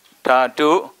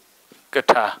tatu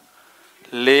kata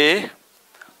le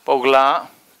pogla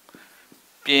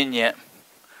pinya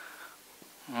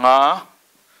nga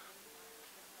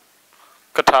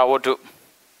kata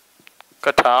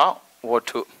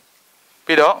watu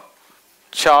pido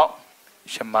chao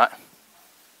shama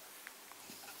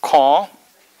kon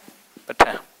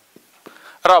patan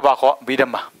araba ko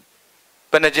bidama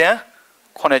benajan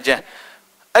konajan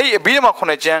a Bidama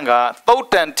Konajanga,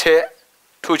 Thoutante,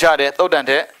 Tujade,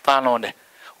 Thoutante, Talonde.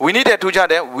 We need a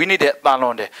Tujade, we need a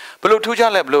Talonde. Blue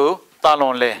Tujale blue,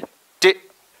 Talonle, Dick,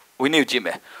 we need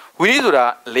Jimmy. We need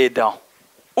to lay down.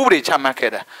 Uri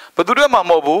Chamakeda. But do my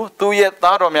mobile, 2 years,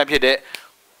 thought of my pede,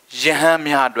 Jaham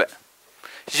Yadre.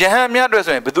 Jaham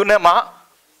Yadre, but do nema,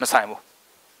 Massimo.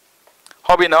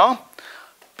 Hobby now?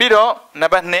 Pido,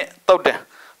 Nabane, Thouten.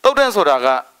 Thouten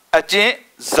Sodaga, a Jin,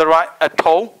 Zerai, a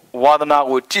toe. Wadana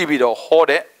would Chibido,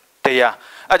 Hode, Tea,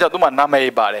 Ajatuma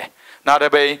Name Bade,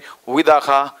 Nadabe,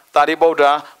 Widaka,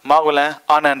 Tariboda, Magulan,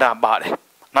 Ananda Bade,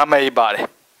 Name Bade.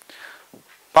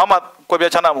 Pama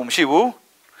Kobiachana Mumshibu,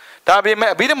 Tabi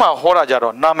Bidama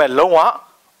Horajaro, Name Loa,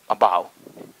 about.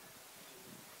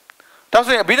 That's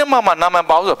why Bidama Nama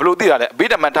Bowser, Blue Dia,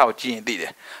 Bidamata Gene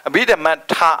did. A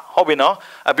Bidamata Hobino,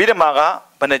 a Bidamaga,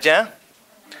 Benajan,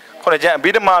 Conajan,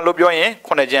 Bidama Lubioin,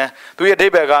 Conajan, 2 year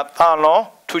debega, Tano.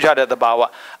 Tujade the Bawa.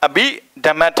 A B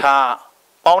Damata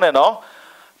on and all.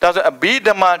 Does a B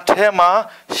Damatema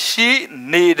she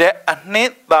needed a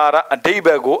knit bara a day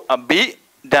ago a B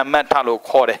Damatalo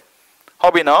Code.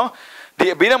 Hobby now the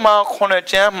Bidama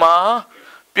Conajama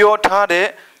Pure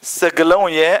Tade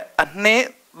Segalonie a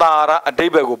knit bara a day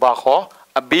ago baho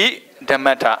a B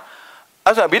Damata.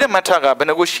 As a Bidamataga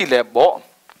Benagushile bo.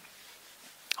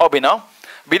 Hobby now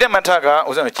Bidamataga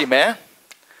was on a chime.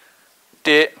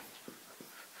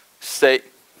 Say,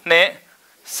 ne,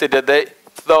 sit a day,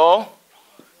 though,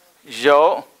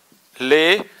 yo,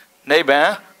 le,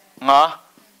 neighbor, nga,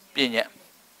 pinya.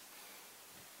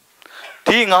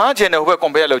 Tinga, general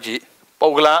compare logi,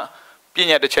 Pogla,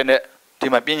 pinya the chene,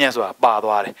 Tima pinyas were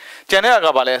badwari.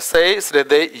 General Gabale, say, sit a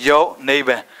day, yo,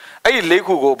 neighbor. I lake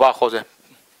who go back hose.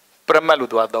 Premalu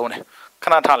done.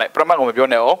 Canatale, Pramago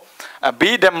Bioneo, a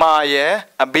B de maye,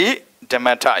 a B de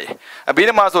matai. A B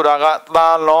de Mazuraga,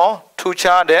 la law.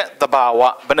 Tuchade the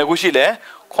Bawa, Benagushile,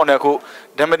 Konaku,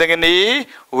 Demetagani,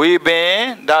 we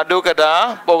been,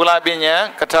 Dadukada, Bogla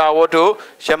Binya, Katawotu,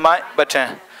 Shemai,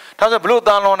 Batan. That's a blue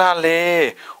download,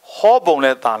 lay,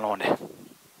 Hobone download.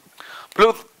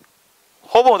 Blue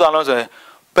Hobo download,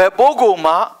 Bebogo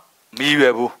ma,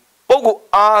 Miwebu, Bogu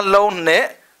alone,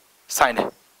 sign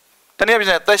it. Then you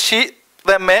have the sheet,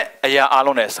 the me, a ya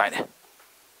alone sign it.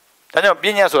 Then your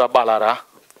Binyas or Balara.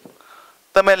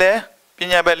 The mele,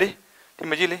 Binya belly.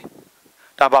 Imagine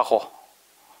Tabaco.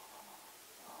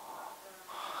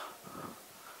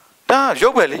 Da,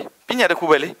 Jobelli, Pina de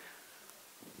Cubelli.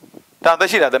 Da, the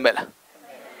shit at the mela.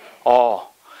 Oh,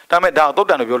 Dame down, don't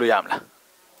done of Yamla.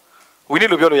 We need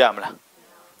to go to Yamla.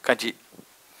 Kanji.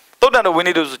 Don't done we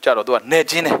need to Charo, do a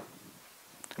Nejine.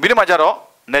 Bidamajaro,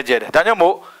 Nejed.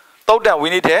 Danyamo, don't done we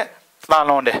need a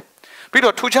Thalonde.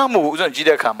 Pido Tujamu,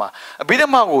 Jida Kama. A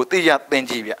Bidamago, the Yat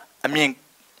Benjivia. I mean,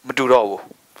 Maduro.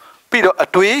 Pido a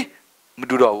twee,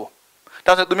 Maduro.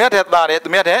 Does it do me at that? Do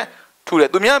me at to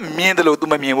let me mean the low to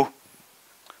my mew.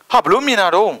 How blue mean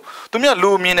at all? To me a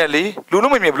luminally,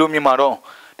 Lulumi blue me maro.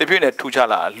 The pin two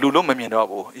chala,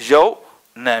 Lulumino, Joe,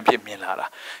 Nampi Milara.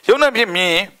 You nampi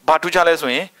me, but two chalas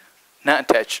me, not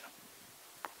touch.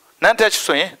 non-attached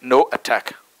ဆိုရင် no attack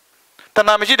တ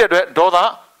ဏှာမရှိတဲ့အတွက်ဒေါသ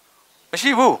မ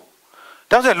ရှိဘူး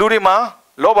ဒါဆိုရင်လူတွေမှာ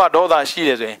လောဘဒေါသရှိတ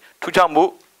ယ်ဆိုရင်ထူးခြားမှု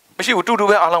မရှိဘူးတူတူ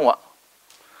ပဲအားလုံးက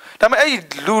ဒါပေမဲ့အဲ့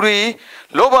လူတွေ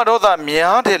လောဘဒေါသ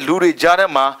များတဲ့လူတွေကြားထဲ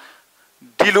မှာ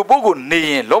ဒီလိုပုံကိုနေ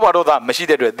ရင်လောဘဒေါသမရှိ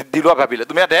တဲ့အတွက်ဒီလိုကဖြစ်ပြီလေ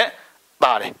သူများတဲ့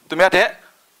ပါတယ်သူများတဲ့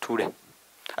ထူးတယ်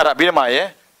အဲ့ဒါအဘိဓမ္မာရဲ့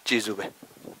ကျေးဇူးပဲ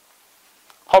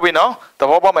ဟုတ်ပြီနော်သ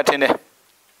ဘောပေါက်မှထင်တယ်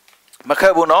မခ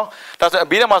က်ဘူးနော်ဒါဆိုအ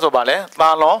ဘိဓမ္မာဆိုပါလေသာ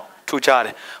လွန်ထူးခြားတ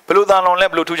ယ်ဘယ်လိုသာလွန်လဲ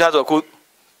ဘယ်လိုထူးခြားဆိုအခု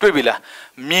တွေ့ပြီလား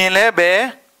မြင်လဲပဲ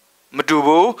မတူ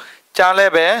ဘူးကြားလဲ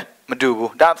ပဲမတူ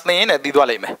ဘူးဒါသင်ရင်လည်းသိသွား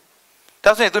လိမ့်မယ်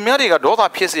ဒါဆိုရင်သူများတွေကဒေါသ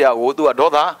ဖြစ်เสียကိုသူကဒေါ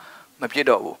သမဖြစ်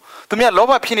တော့ဘူးသူများလော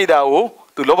ဘဖြစ်နေတာကို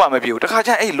သူလောဘမဖြစ်ဘူးတခါ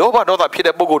ကျရင်အဲ့လောဘဒေါသဖြစ်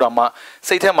တဲ့ပုဂ္ဂိုလ်တော်မှာ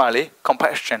စိတ်ထဲမှာလေ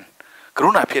compassion ကရု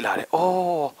ဏာဖြစ်လာတယ်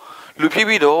အော်လူဖြစ်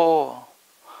ပြီးတော့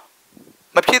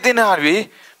မဖြစ်တဲ့နာတွေ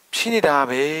ဖြစ်နေတာ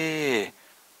ပဲ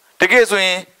တကယ်ဆိုရ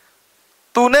င်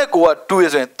သူနဲ့ကိုကတူရ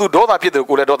ဆိုရင်သူဒေါသဖြစ်တယ်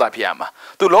ကိုလည်းဒေါသဖြစ်ရမှာ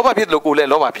သူလောဘဖြစ်တယ်ကိုလည်း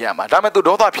လောဘဖြစ်ရမှာဒါပေမဲ့သူ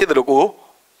ဒေါသဖြစ်တယ်ကို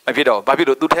မဖြစ်တော့ဘာဖြစ်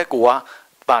လို့သူထက်ကိုက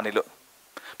ပါနေလို့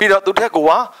ပြီးတော့သူထက်ကို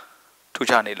ကထူ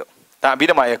ချနေလို့ဒါအဘိ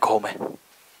ဓမ္မာရဲ့ခုံးပဲ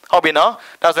ဟုတ်ပြီနော်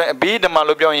ဒါဆိုရင်အဘိဓမ္မာ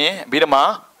လို့ပြောရင်အဘိဓမ္မာ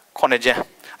9ကျမ်း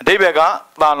အတိပ္ပယ်က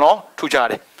သာလွန်ထူချ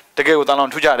တယ်တကယ်ကိုသာလွန်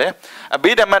ထူချတယ်အ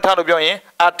ဘိဓမ္မာထလို့ပြောရင်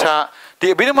အထာဒီ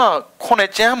အဘိဓမ္မာ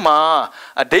9ကျမ်းမှာ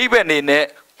အတိပ္ပယ်အနေနဲ့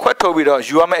ခွဲထုတ်ပြီးတော့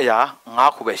ယူရမယ့်အရာ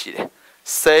9ခုပဲရှိတယ်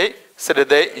စိတ်စေတ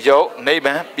သိက်ယုတ်နိဗ္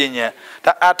ဗာန်ပညာ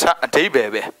ဒါအထာအတိပ္ပယ်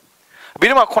ပဲအဘိ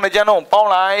ဓမ္မာ9ကျမ်းတော့ပေါင်း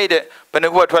လိုက်တဲ့ဘယ်နှ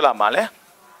ခုကထွက်လာမှာလဲ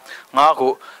9ခု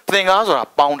သင်္ကားဆိုတာ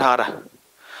ပေါင်းထားတာ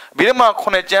အဘိဓမ္မာ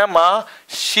9ကျမ်းမှာ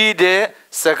ရှိတဲ့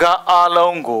စကားအ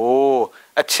လုံးကို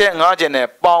အချက်9ချက်နဲ့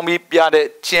ပေါင်းပြီးပြတဲ့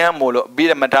ကျမ်းမို့လို့အဘိ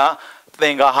ဓမ္မာသ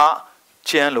င်္ကာဟ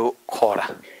ကျမ်းလို့ခေါ်တာ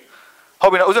ဟု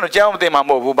တ်ပြီနော်ဥစ္စာတော့ကျမ်းမသိမှာမ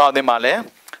ဟုတ်ဘူးဘာသိမှာလဲ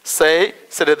စိတ်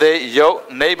စေတသိက်ယုတ်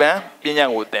နိဗ္ဗာန်ပညာ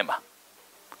ကိုသင်ပါ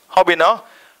ဟုတ်ပြီနော်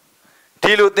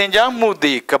ဒီလိုသင်ကြားမှု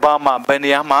ဒီကဘာမှာဘယ်နေ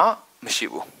ရာမှမရှိ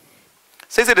ဘူး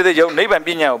စိတ်စေတသိက်ယုတ်နိဗ္ဗာန်ပ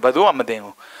ညာကိုဘယ်သူမှမသင်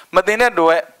ဘူးမသင်တဲ့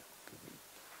တော့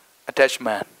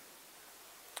attachment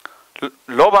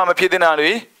လောဘမဖြစ်တဲ့နာ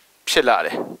တွေဖြစ်လာတ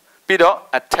ယ်ပြီးတော့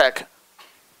attack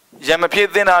ရံမဖြစ်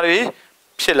တဲ့နာတွေ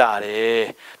ဖြစ်လာတယ်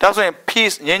ဒါဆိုရင်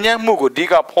peace ငြိမ်းချမ်းမှုကိုဒီ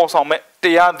ကဖော်ဆောင်မဲ့တ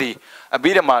ရားသည်အ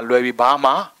ဘိဓမ္မာလွယ်ပြီးဘာ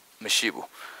မှမရှိဘူး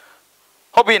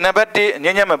ဟုတ်ပြီနံပါတ်1ငြိ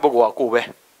မ်းချမ်းမဲ့ပုဂ္ဂိုလ်ကကိုပဲ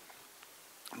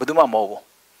ဘယ်သူမှမဟုတ်ဘူး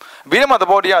အဘိဓမ္မာသ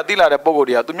ဘောတရားသိလာတဲ့ပုဂ္ဂိုလ်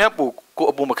တွေကသူမြတ်ပူကို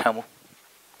အပူမခံဘူး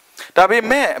ဒါပေ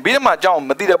မဲ့အဘိဓမ္မာအကြောင်း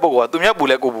မသိတဲ့ပုဂ္ဂိုလ်ကသူမြတ်ပူ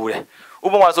လဲကိုပူတယ်ဥ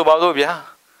ပမာဆိုပါစို့ဗျာ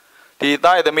ဒီ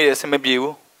သားရဲ့သမီးရဲ့အဆင်မပြေ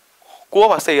ဘူးကိုက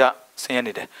ပါစိတ်ကဆင်းရဲ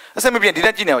နေတယ်အဆင်မပြေဒီတ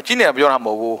က်ကြည့်နေအောင်ကြည့်နေတာပြောတာမ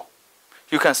ဟုတ်ဘူး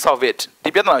you can solve it ဒီ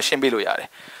ပြဿနာကိုရှင်းပေးလို့ရတယ်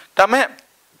ဒါပေမဲ့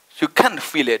you can't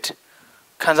feel it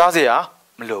ခံစားစရာ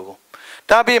မလိုဘူး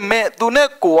ဒါပေမဲ့သူနဲ့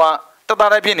ကိုကတ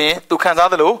သားတိုင်းဖြစ်နေသူခံစား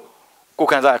သလိုကို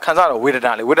ခံစားတော့ဝေဒ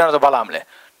နာလေဝေဒနာဆိုဘာလာမလဲ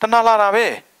တဏှာလာတာပဲ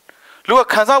လူက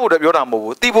ခံစားဖို့အတွက်ပြောတာမဟုတ်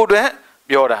ဘူးသိဖို့အတွက်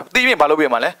ပြောတာသိရင်ဘာလုပ်ပြ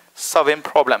မှာလဲ solving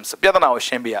problems ပြဿနာကို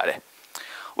ရှင်းပေးရတယ်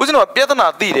ဦးဇင်းတို့ပြဿနာ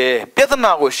သိတယ်ပြဿ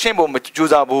နာကိုရှင်းဖို့မ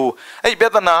ကြိုးစားဘူးအဲ့ဒီပြ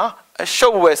ဿနာရှု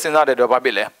ပ်ဝယ်စဉ်းစားတဲ့တော့ဘာဖြ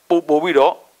စ်လဲပို့ပြီး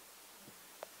တော့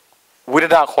ဝိဒ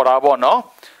နာခေါ်တာပေါ့နော်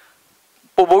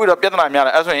ပို့ပြီးတော့ပြဿနာများတ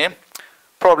ယ်အဲ့ဆိုရင်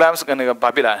problems ကနေဘာ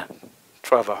ဖြစ်လာလဲ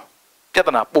travel ပြဿ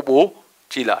နာပို့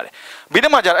ကြည့်လာတယ်ဘိဓ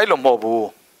မ္မာကျတော့အဲ့လိုမဟုတ်ဘူး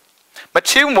မ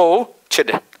ချစ်မို့ချစ်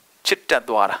တယ်ချစ်တတ်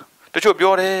သွားတာတချို့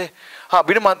ပြောတယ်ဟာ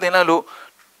ဘိဓမ္မာသင်လိုက်လို့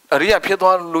အရိယာဖြစ်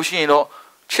သွားလို့ရှိရင်တော့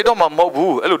ချစ်တော့မှမဟုတ်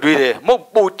ဘူးအဲ့လိုတွေးတယ်မဟုတ်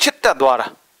ပို့ချစ်တတ်သွားတာ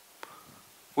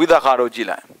ဝိသခါတို့ကြည့်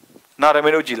လိုက်နာရမေ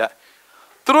တို့ကြည့်လိုက်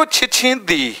သူတို့ချစ်ချင်း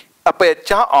သည်အပယ်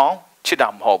ချအောင်ချစ်တာ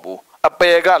မဟုတ်ဘူးအပ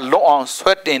ယ်ကလွတ်အောင်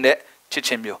ဆွဲတင်တဲ့ချစ်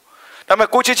ချင်းမျိုးဒါပေမဲ့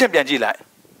ကိုချစ်ချင်းပြန်ကြည့်လိုက်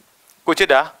ကိုချစ်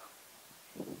တာ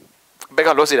အပယ်က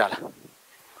လွတ်စေတာလား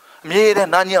အမြဲတ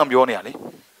မ်းနားညံ့အောင်ပြောနေရလေ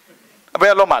အပ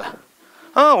ယ်ကလွတ်မှာ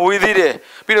လားဝေးသေးတယ်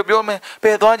ပြီးတော့ပြောမယ်ပ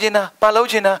ယ်သွားခြင်းတာပါလို့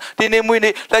ခြင်းတာဒီနေ့မွေး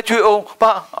နေ့လက်ချွေအောင်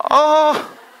ပါ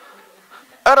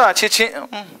အဲ့ဒါချစ်ချ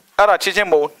င်း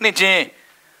မို့နှစ်ချင်း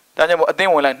ဒါကြောင့်မို့အသိ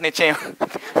ဝင်လိုက်နှစ်ချင်း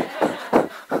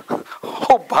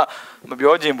ဟုတ်ပါမ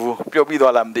ပြောခြင်းဘူးပြောပြီး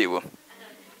သွားလားမသိဘူး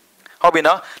ဟုတ်ပြီ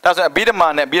နော်ဒါဆိုအဘိဓမ္မာ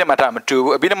နဲ့အဘိဓမ္မာထမတူ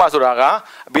ဘူးအဘိဓမ္မာဆိုတာက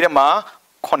အဘိဓမ္မာ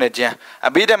9ကျမ်း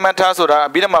အဘိဓမ္မာထဆိုတာ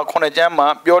အဘိဓမ္မာ9ကျမ်းမှာ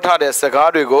ပြောထားတဲ့စ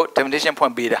ကားတွေကို definition ဖွ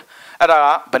င့်ပေးတာအဲ့ဒါက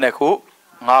ဘယ်နှခု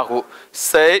9ခု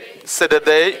စိတ်စေတ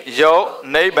သိက်ယုတ်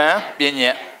နိဗ္ဗာန်ပ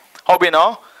ညာဟုတ်ပြီ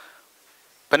နော်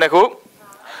ဘယ်နှခု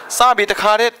စပြီးတ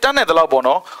ခါတည်းတန်းတဲ့တလောက်ပေါ့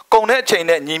နော်ကုံတဲ့အချိန်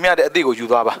နဲ့ညီမျှတဲ့အသည့်ကိုယူ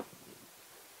သွားပါ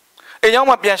အိမ်ရောက်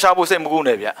မှပြန်ရှာဖို့စိတ်မကူး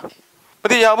နဲ့ဗျမ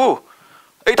သိရဘူး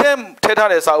အိတ်ထဲထဲထား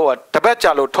တဲ့စာအုပ်ကတပတ်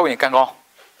ကြာလို့ထုတ်ရင်ကံကောင်း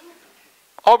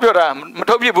ဟောပြောတာမ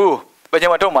ထုတ်ဖြစ်ဘူးဘယ်ချိ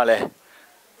န်မှထုတ်မှလဲ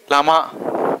လာမ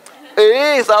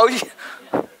အေးစာအုပ်ကြီး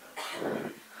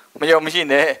မယုံမရှိ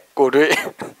နဲ့ကိုတွေ့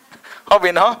ဟုတ်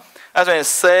ပြီနော်အဲ့ဆိုရင်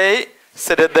စိတ်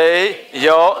စေတသိက်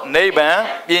ယောနိဗ္ဗာန်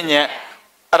ပညာ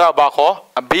Arabako,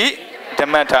 a B,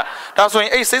 Demata. That's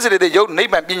when a says that you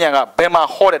name and Pinyanga, Bema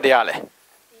Horde de Ale.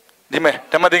 Dime,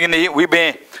 Demadigini, we be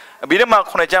a Bidema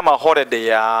Conejama Horde de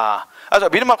Ya. As a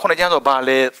Bidema Conejano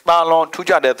Bale, Balon,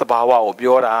 Tuja de Tabawa,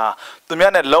 Biora,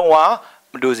 Tumiana Loa,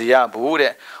 Meduzia,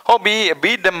 Bude. Hobby, a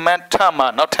beat the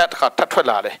Matama, not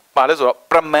Tatwelade, Bales or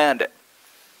Pramand.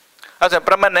 As a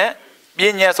Pramane,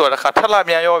 Binyas or a Catala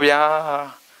Miayovia.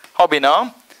 Hobby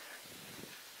now.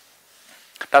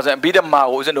 That's a bit of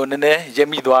mouse and on the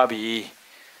Jemmy Dwabi.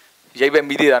 Jabba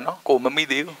Media, no? Go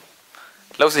Mamidio.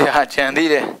 Losia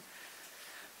Chandide.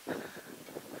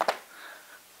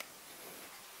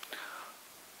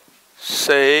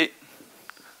 Say,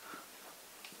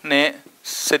 ne,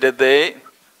 sit a day,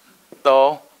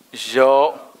 do,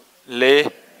 jo,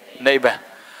 le, neighbor.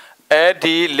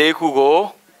 Eddie le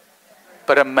Hugo,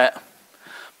 Prama.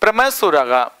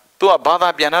 Pramasuraga, to a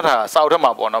bada pianata,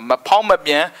 Saudama, on a palm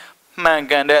bien. Man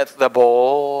can get the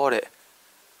board.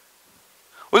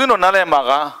 We don't know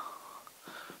Maga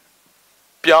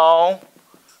Piao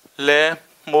Le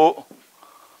Mo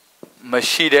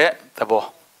Machide the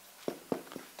ball.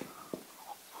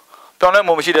 Piao Le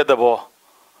Mo Machide the ball.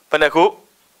 Penaku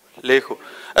Leku.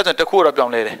 That's a Takura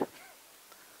Pion lady.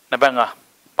 Nabanga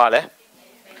Pale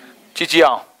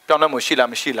Chichiao Piao Le Moshila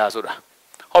Machila Zura.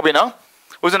 Hobby now?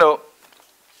 We don't know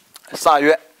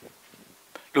Sayu.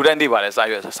 Ludendi vale,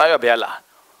 Sayo Bella.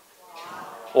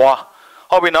 Wa,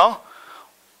 Hobby now?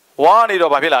 One need of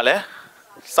Papilla,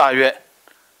 Sayo.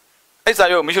 Eh,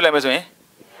 Sayo, Michel Emerson.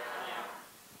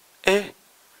 Eh,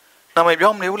 now my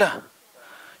Biom Nula.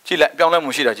 Chile, Biom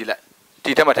Mushida Gila.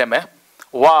 Titamateme.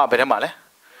 Wa, Betamale.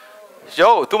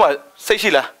 Joe, too much, say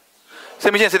Sheila.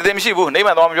 Say Michel said, Demishi, name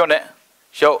and Dom Jonet.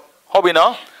 Show, Hobby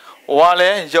now?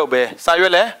 Wale, Jobe,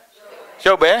 Sayole,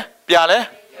 Jobe, Piale,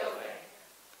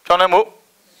 Tonemu.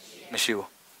 Monsieur.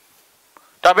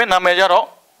 Tabin Namajaro,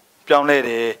 Pion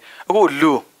lady. Oh,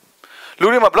 Lou.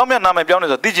 Lurima Blomia Nama Pion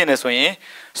is a digenous way.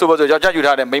 So was a judge you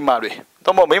had a May Mary.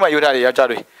 Tomo Mima you had a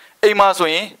judge. A mass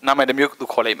way, Nama the milk to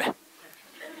call him.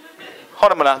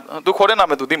 Hormala, to call a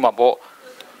number to Dimabo.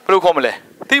 Procomele.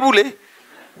 Tibule.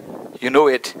 You know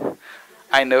it.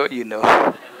 I know you know.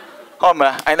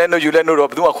 Homma, I know you let no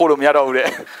do a call of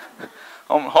Yaro.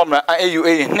 Homma, I you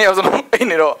a nails in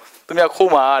it. To me a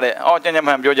coma, or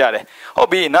Janam Jojare.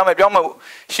 Hobby, Nama Bioma,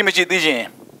 Shimichi Dijin.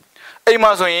 A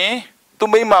Mazoe, to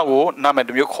Maymago, Nama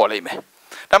de Mu call him.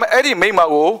 Nama Eddie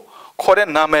Maymago, call it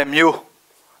Nama Mu.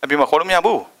 I be my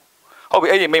Colomiabu. Hobby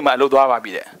Eddie May my Lodava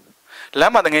be there.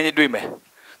 Lama than any dreamer.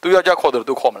 Do your job called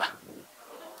to Comla.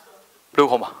 Blue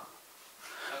Coma.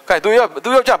 Do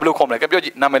your job, Blue Comla, like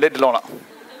a Nama Lady Lona.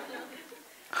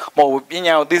 More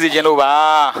Pina, Dizzy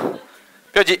Genova.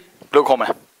 Pioji, Blue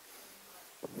Coma.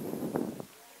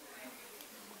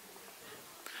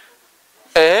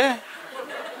 Eh?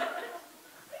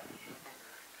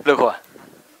 Look what?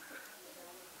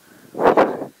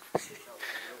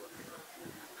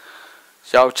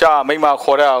 Xiao Cha, make my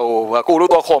quarter, a good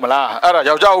look home la. Ara,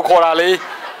 Yao Jao Corali.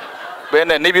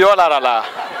 Ben and Nibiola la.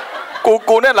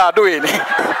 Cucunella doing.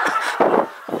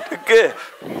 Okay.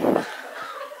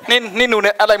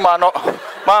 Ninune Alamano.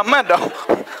 My man.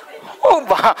 Oh,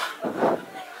 bah.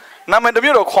 Naman the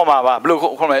Bureau Coma, Blue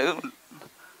Coma.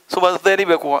 So was very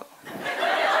big.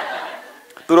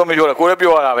 Tu me jura, corre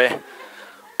più ora.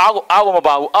 Ago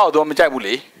about out of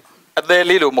Mijabuli. At the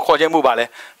little Mokoja Mubale.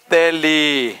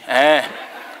 Delhi,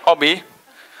 Hobby.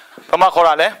 Pama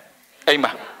Corale,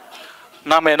 Ema.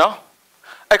 Nameno.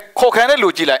 A cocaine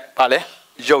Luigi like Pale,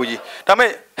 Joji.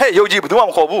 Tame, hey, Yoji, do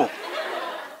one Hobu.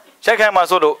 Check him as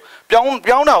solo. Pion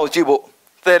now, Jibo.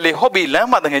 The hobby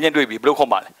lamb than any baby, Blue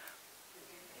Homa.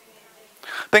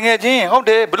 Pengaji, how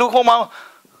they Blue Homa.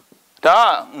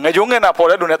 Da, Najung and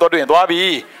Apollo do not do it.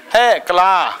 Wabi, hey,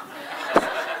 Kla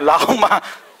Lama,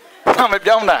 Tame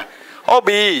Piona.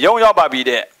 Hobby, young baby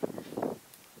there.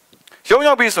 Young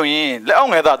your business, let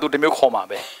on that do the milk homa,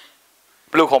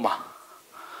 Blue Homa.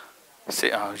 Say,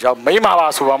 Job Mayma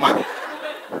was Wama.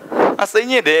 I say,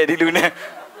 ye there, Dilune.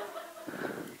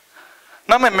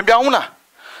 Naman Biauna.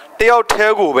 They all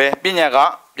tell go where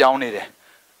Binaga, Biauni there.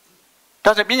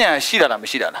 Doesn't Bina Shida,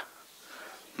 Machida.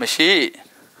 Machi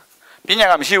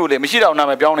Binaga Machi, the Machida,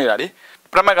 Nama Biauni,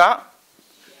 Pramaga,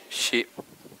 she.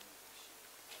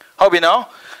 How be now?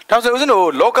 That's a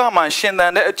local machine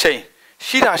than a chain.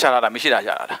 Shida Shara, Mishida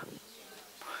Shara.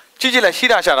 Chijila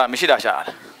Shida Shara, Mishida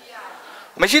Shara.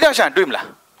 Machida Shan Dreamla.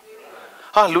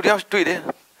 Ah, Ludia Street,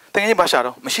 thank you,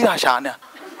 Basharo, Machida Shana.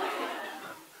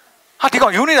 I think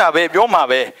on Unida, babe, your ma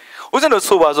bay. Wasn't it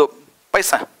so was a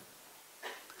Paisan?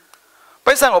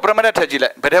 Paisan or Pramata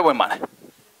Tajila, but every man.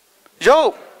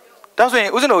 Joe, ဒါဆိုရင်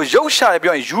ဦးဇင်းတို့ရုပ်ရှာတယ်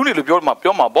ပြောရင်ယူနေလို့ပြော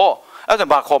မှာပေါ့အဲ့ဒါဆို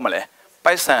ဘာခေါ်မလဲ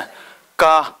ပိုက်ဆံ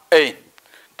ကာအိမ်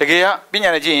တကယ်ကပညာ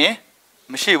နဲ့ကြည့်ရင်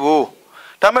မရှိဘူး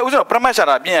ဒါပေမဲ့ဦးဇင်းတို့ပရမတ်ရှာ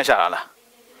တာပညာရှာတာလား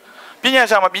ပညာ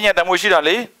ရှာမှာပညာတန်ဖိုးရှိတာ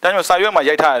လေဒါကြောင့်စာရွက်မှာ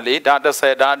ရိုက်ထားတယ်လေဒါ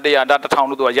30ဒါ100ဒါ1000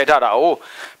လို့သူကရိုက်ထားတာ哦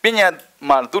ပညာ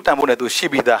မှာသူတန်ဖိုးနဲ့သူရှိ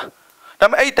ပြီးသားဒါ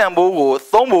ပေမဲ့အဲ့တန်ဖိုးကို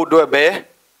သုံးဖို့အတွက်ပဲ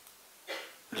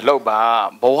လောက်ပါ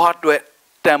ဘဝအတွက်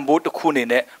တန်ဖိုးတစ်ခုအနေ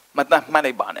နဲ့မတတ်မှတ်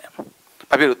လိုက်ပါနဲ့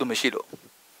ဘာဖြစ်လို့သူ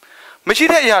မရှိ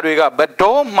တဲ့အရာတွေကဘယ်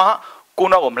တော့မှကို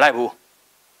နောက်ကိုမလိုက်ဘူး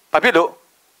ဘာဖြစ်လို့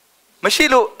မရှိ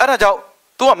လို့အဲ့ဒါကြောင့်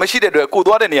သူကမရှိတဲ့အတွက်ကို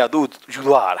သွားတဲ့နေရာသူယူ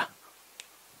သွားတာ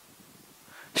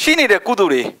ရှိနေတဲ့ကုသို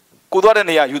လ်တွေကိုသွားတဲ့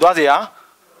နေရာယူသွားเสีย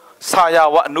ဆာယာ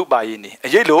ဝအနုပါယိနေအ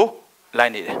ရေးလို့လို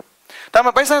က်နေတယ်ဒါပေ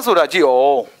မဲ့ပိုက်ဆံဆိုတာကြည့်အော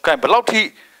င်ခိုင်ဘယ်လောက်ထိ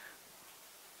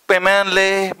ပင်မလဲ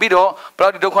ပြီးတော့ဘယ်လော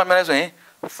က်ထိဒုက္ခများလဲဆိုရင်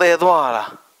သဲသွားတာ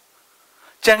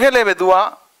ကြံခဲ့လဲပဲ तू က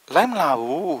လိုက်မလာ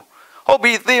ဘူးဟုတ်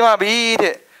ပြီသေပါပြီ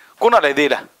တဲ့ကိုနာလည်းသေး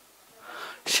လား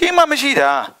ရှိမှမရှိတာ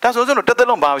ဒါဆိုစလို့တက်တက်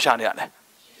လုံးဘာရှာနေရလဲ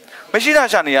မရှိတာ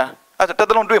ရှာနေရအဲ့ဒါတက်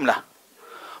တက်လုံးတွေ့မလား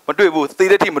မတွေ့ဘူးသေ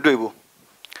တဲ့ထိမတွေ့ဘူး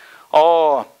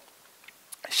အော်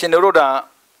ရှင်တို့က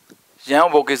ရဟ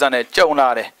န်းဘောကိစ္စနဲ့ကြုံလာ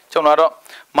တယ်ကြုံလာတော့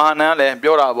မာနန်းလည်း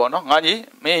ပြောတာပေါ့နော်ငါကြီး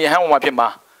မင်းရဟန်းဘောမှာဖြစ်မှာ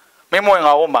မင်းမဝင်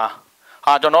ငါဘောမှာ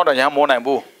ဟာကျွန်တော်တော့ရဟန်းမောနိုင်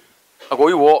ဘူးအကို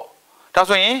ကြီးဝေါ့ဒါ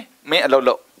ဆိုရင်မင်းအလုပ်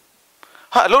လုပ်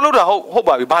ဟာအလုပ်လုပ်တာဟုတ်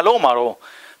ပါပြီဘာလုပ်မှာတော့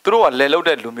သူတို့ကလဲလုပ်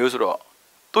တဲ့လူမျိုးဆိုတော့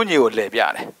သူ့ညီကိုလဲပြ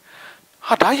တယ်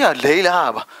ဟာဒါရလဲ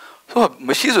လားပါဆိုတော့မ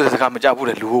ရှိဆိုတဲ့စကားမကြဘူး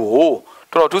လေလူ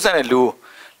ကိုတော်ထူးဆန်းတဲ့လူ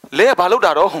လဲကဘာလုပ်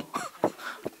တာတော့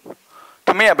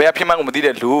မင်းကဘယ်ဖြစ်မှန်းကိုမသိ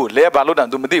တဲ့လူလဲဘာလုပ်တာ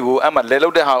तू မသိဘူးအဲ့မှာလဲလု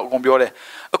ပ်တဲ့ဟာအကုန်ပြောတယ်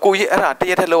အကိုကြီးအဲ့ဒါတ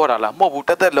ရက်ထက်လောက်ရတာလားမဟုတ်ဘူး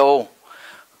တက်လုံး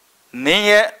နင်း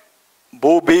ရဲ့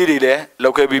ဘိုးဘေးတွေလည်း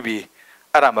လောက်ခဲ့ပြီးပြီ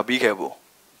အဲ့ဒါမပြီးခဲ့ဘူး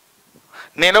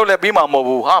နင်းလို့လည်းပြီးမှာမဟုတ်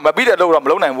ဘူးဟာမပြီးတဲ့လို့တော့မ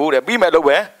လုပ်နိုင်ဘူးတဲ့ပြီးမဲ့လို့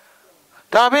ပဲ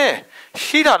ဒါပဲ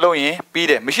ရှိတာလုပ်ရင်ပြီး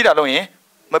တယ်မရှိတာလုပ်ရင်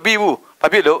မပြီးဘူးဘာ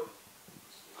ဖြစ်လို့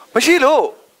မရှိလို့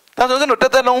ဒါဆိုရင်တော့တ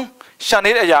က်လုံးရှာ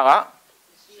နေတဲ့အရာက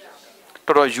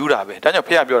တော်တော်ယူတာပဲဒါကြောင့်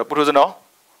ဖေကပြောတယ်ပုထုဇဏော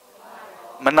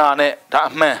မနာနဲ့ဒါ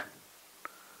အမှန်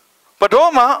ဘ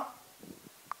တော်မှ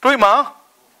တွေးမှ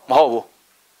မဟုတ်ဘူး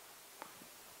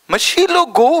မရှိလို့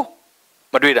ကို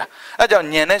မတွေးတာအဲကြောင့်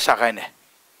ညံနဲ့ရှာခိုင်းတယ်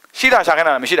ရှိတာရှာခိုင်း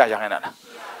တာလားမရှိတာရှာခိုင်းတာလား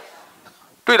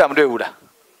တွေးတာမတွေးဘူးလား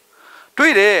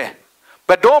တွေးတယ်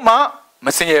ဘတော်မှမ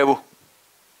စင်ရဘူး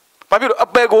ဘာဖြစ်လို့အ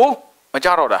ပယ်ကိုမကြ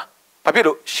တော့တာဘာဖြစ်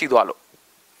လို့ရှိသွားလို့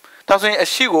ဒါဆိုရင်အ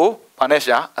ရှိကိုဘာနဲ့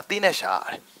ရှာအသိနဲ့ရှာရ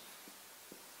တယ်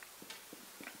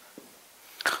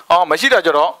အော်မရှိတာကြ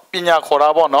တော့ပညာခေါ်တာ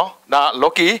ပေါ့နော်ဒါ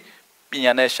Loki ပ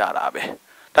ညာနဲ့ရှာတာပဲ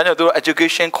ဒါကြောင့်သူတို့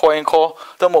education ခေါ်ရင်ခေါ်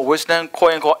သူတို့ wisdom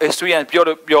ခေါ်ရင်ခေါ် experience ပြော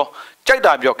ကြိုက်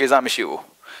တာပြောကိစ္စမရှိဘူး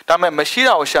ဒါပေမဲ့မရှိ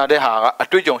တာကိုရှာတဲ့ဟာကအ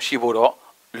တွေ့အကြုံရှိဖို့တော့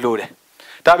လိုတယ်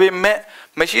ဒါပေမဲ့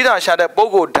မရှိတာရှာတဲ့ပုံ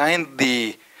ကိုတိုင်းသည်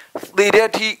သေတဲ့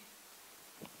အထိ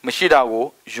မရှိတာကို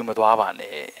ယူမသွားပါ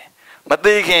နဲ့မ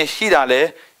သေးခင်ရှိတာလဲ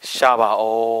ရှာပါဩ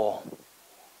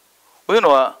ဦးဇင်း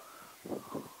တို့က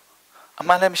အ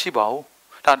မှန်လည်းမရှိပါဘူး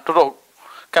ဒါတော်တော်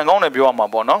ကံကောင်းတယ်ပြောရမှာ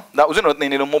ပေါ့နော်ဒါဥစဉ်တော့သင်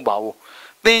နေလို့မဟုတ်ပါဘူး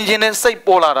သင်ခြင်းနဲ့စိတ်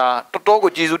ပေါ်လာတာတော်တော်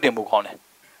ကိုကျေးဇူးတင်ဖို့ကောင်းတယ်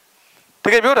တ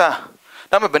ကယ်ပြောတာ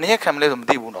ဒါပေမဲ့ဘယ်နည်းခံမလဲဆိုမ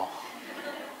သိဘူးနော်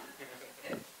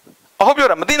အဟုတ်ပြော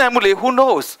တာမသိနိုင်ဘူးလေ who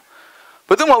knows ဘ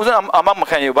ယ်သူမှဥစဉ်အမမ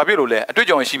ခံရဘူးဘာဖြစ်လို့လဲအတွေ့အ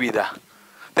ကြုံရှိပြီးသား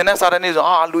သင်နဲ့စားတဲ့နေ့ဆို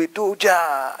လူတူကြ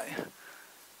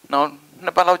နော်နှ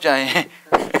စ်ပတ်လောက်ကြာရင်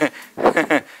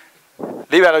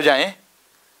လေးပတ်လောက်ကြာရင်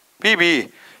ပြီး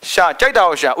ရှာကြိုက်တာ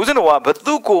ကိုရှာဥစဉ်တော်ကဘ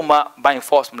သူကိုမှ by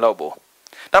force မလုပ်ဘူး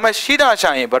ဒါပေမဲ့ရှိတာရှာ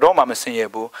ရင်ဘယ်တော့မှမစင်ရ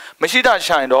ဘူးမရှိတာ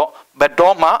ရှာရင်တော့ဘယ်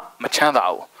တော့မှမချမ်းသာ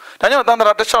ဘူးဒါကြောင့်တန်တ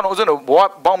ရာတစ်ချောင်းဥစဉ်တော်ဘဝ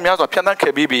ပေါင်းများစွာဖြတ်သန်း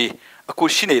ခဲ့ပြီးအခု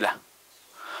ရှိနေလား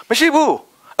မရှိဘူး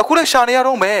အခုလည်းရှာနေရ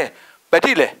တော့မယ်ဘယ်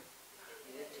ထိလဲ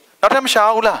နောက်ထပ်မရှာ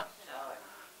ဘူးလား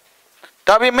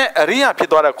ဒါပေမဲ့အရိယာဖြစ်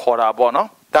သွားတဲ့ခေါ်တာပေါ့နော်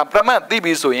ဒါပရမတ်သိ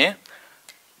ပြီဆိုရင်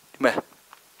ဒီမဲ့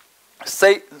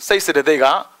စိတ်စတဲ့က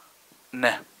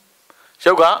နဲ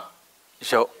ရုပ်က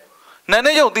ရုပ်နာ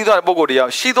နဲ့ရုပ်သိသွားတဲ့ပုံကိုယ်တရား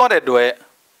ရှိသွားတဲ့အတွက်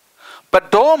ဘ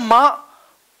တော်မှ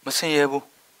မစင်ရဘူး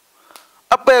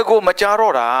အပယ်ကိုမကြား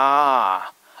တော့တာ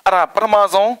အဲ့ဒါပထမ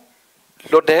ဆုံး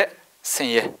လွတ်တဲ့ဆင်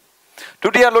ရဲဒု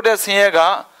တိယလွတ်တဲ့ဆင်ရဲက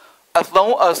အ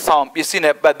သုံးအဆောင်ပစ္စည်း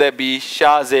နဲ့ပတ်သက်ပြီး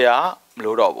ရှားစရာမ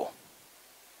လိုတော့ဘူး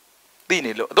သိ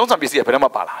နေလို့အသုံးဆောင်ပစ္စည်းကဘယ်တော့မှ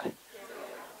ပါလာလဲ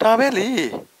ဒါပဲလေ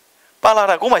ပါလာ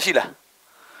တာကိုမှရှိလား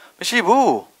မရှိ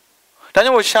ဘူးဒါ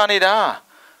ကြောင့်ရှာနေတာ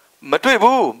မတွေ့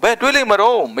ဘူးဘယ်တွေ့လိမ့်မ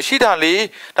တော့မရှိတာလေ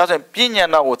ဒါဆိုရင်ပညာ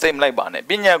နာကိုသိမလိုက်ပါနဲ့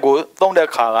ပညာကိုသုံးတဲ့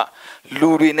အခါကလူ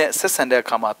တွေနဲ့ဆက်ဆံတဲ့အ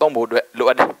ခါမှာသုံးဖို့အတွက်လို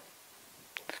အပ်တယ်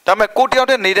ဒါပေမဲ့ကိုတယောက်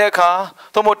တည်းနေတဲ့အခါ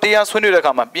သုံးဖို့တရားဆွေးနွေးတဲ့အ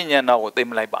ခါမှာပညာနာကိုသိ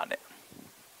မလိုက်ပါနဲ့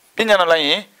ပညာနာလိုက်ရ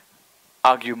င်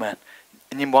argument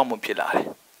အငြင်းပွားမှုဖြစ်လာတယ်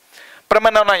ပရမ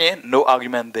တ်နာလိုက်ရင် no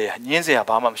argument there ညင်းစရာ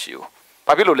ဘာမှမရှိဘူး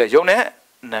ဘာဖြစ်လို့လဲယုံနဲ့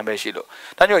နံပဲရှိလို့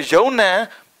ဒါကြောင့်ယုံနံ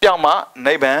ပြောင်းမှ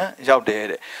နိဗ္ဗာန်ရောက်တယ်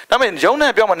တဲ့ဒါပေမဲ့ယုံနံ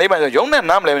ပြောင်းမှနိဗ္ဗာန်ဆိုယုံနံ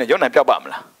နားမလဲနဲ့ယုံနံပြောက်ပါမ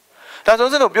လားဒါဆို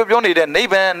စင်တို့ပြောနေတဲ့နိဗ္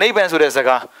ဗာန်ဆိုတဲ့စ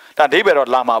ကားဒါအဓိပ္ပာယ်တော့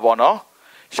လာမှာပေါ့နော်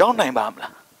ရောက်နိုင်ပါမ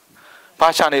လားဘာ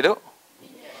ရှာနေလို့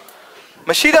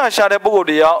မရှိတာရှာတဲ့ပုဂ္ဂိုလ်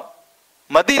တယောက်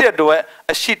မသိတဲ့အတွက်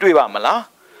အရှိတွေ့ပါမလား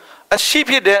အရှိ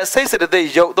ဖြစ်တဲ့စိတ်စတသိက်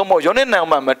ယုတ်သို့မဟုတ်ယုံနဲ့နာ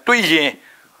မှမတွေ့ရင်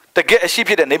တကယ်အရှိ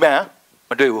ဖြစ်တဲ့နိဗ္ဗာန်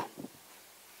မတွေ့ဘူး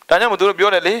ဒါကြောင့်မို့သူတို့ပြော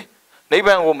တယ်လေနိဗ္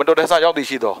ဗာန်ကိုမတော်တဆရောက်သိ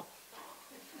ရှိတော့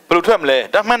ဘယ်လိုထွက်မလဲ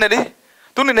ဒါမှန်တယ်လေ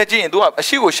သူနေနဲ့ကြည့်ရင် तू ကအ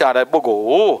ရှိကိုရှာတဲ့ပုဂ္ဂို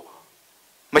လ်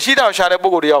မရှိတာရှာတဲ့ပု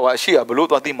ဂ္ဂိုလ်တယောက်ကအရှိကဘလို့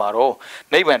သွားသိမှာတော့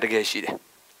နိဗ္ဗာန်တကယ်ရှိတယ်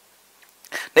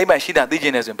နိဗ္ဗာန်ရှိတာသိခြ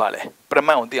င်းနဲ့ဆိုရင်ပါလေပရမ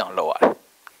တ်ကိုသိအောင်လုပ်ရတယ်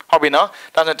ဟုတ်ပြီနော်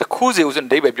ဒါဆိုတခုစီဦးဆို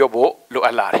ဒိဗ္ဗေပြောဖို့လိုအ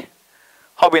ပ်လာတယ်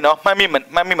ဟုတ်ပြီနော်မှတ်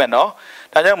မိမယ်နော်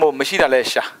ဒါကြောင့်မို့မရှိတာလဲ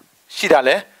ရှာရှိတာ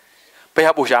လဲဘယ်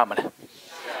ဟာပို့ရှာမလဲ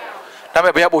ဒါပေ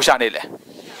မဲ့ဘယ်ဟာပို့ရှာနေလဲ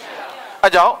အဲ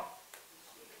ကြောင့်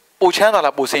ပို့ချမ်းသာ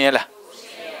လားပို့ဆင်းရဲလား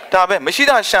ဒါပဲမရှိ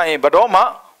တာရှာရင်ဘယ်တော့မှ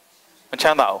မချ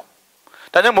မ်းသာဘူး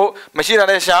ဒါကြောင့်မို့မရှိတာ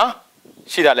လဲရှာ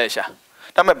ရှိတာလဲရှာ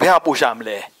ဒါပေမဲ့ဘယ်ဟာပို့ရှာမ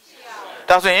လဲ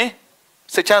ဒါဆိုရင်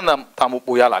စိတ်ချမ်းသာမှု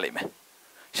ပို့ရလာလိမ့်မယ်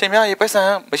ရှင်များရေပိုက်ဆံ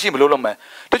မရှိမလို့လို့မယ်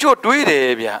တချို့တွေးတယ်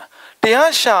ဗျာတ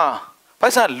ရားရှာပို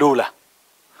က်ဆံလိုလား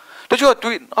တချို့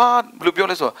တွေးဘယ်လိုပြော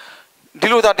လဲဆိုတော့ဒီ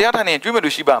လိုသာတရားထိုင်နေကျွေးမယ်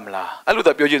လို့ရှိပါမလားအဲ့လို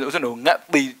သာပြောချင်ဆိုဥစဉ်တို့ငတ်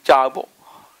သေးကြပေါ့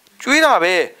ကျွေးတာ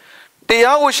ပဲတ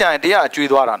ရားကိုရှာရင်တရားကျွေး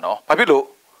သွားတာနော်ဘာဖြစ်လို့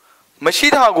မရှိ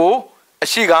တာကိုအ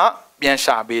ရှိကပြန်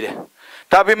ရှာပေးတယ်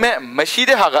ဒါပေမဲ့မရှိ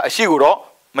တဲ့ဟာကအရှိကိုတော့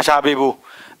မရှာပေးဘူး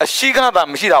အရှိကသာ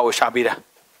မရှိတာကိုရှာပေးတာ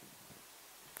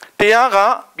တရားက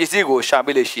ပစ္စည်းကိုရှာ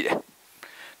ပေးလေရှိတယ်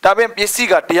ဒါပေမဲ့ပစ္စည်း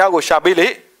ကတရားကိုရှာပေးလေ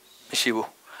မရှိဘူး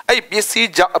အဲ့ပစ္စည်း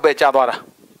ကြောင့်အပဲကျသွားတာ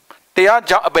တရား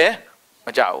ကြောင့်အပဲမ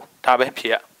ကြဘူးဒါပဲဖြ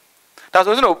စ်ရဒါ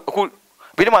ဆိုရင်အခု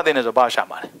ဗိဓမာသင်နေဆိုဘာရှာ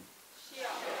မှာလဲ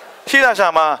ရှိတာရှာ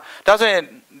မှာဒါဆိုရင်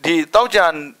ဒီတောက်ကြ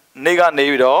နေကနေ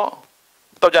ပြီးတော့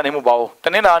တောက်ကြနေမှုပေါ့တ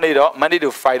နင်္လာနေ့တော့ Monday to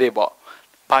Friday ပေါ့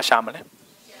ဘာရှာမလဲ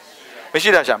မရှိ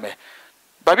တာရှာမယ်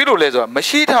ဘာဖြစ်လို့လဲဆိုတော့မ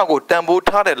ရှိတာကိုတန်ဖိုး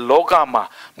ထားတဲ့လောကမှာ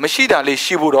မရှိတာလေး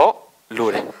ရှိဖို့တော့လို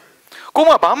တယ်ကိုမ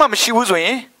ဘာမှမရှိဘူးဆိုရ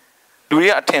င်လူတွေ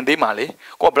ကအထင်သေးမှလေ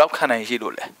ကိုကဘယ်လောက်ခံနိုင်ရှိ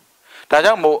လို့လဲဒါ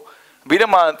ကြောင့်မို့ဗိဓ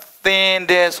မာသင်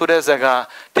တဲ့ဆိုတဲ့စကား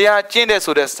တရားကျင့်တဲ့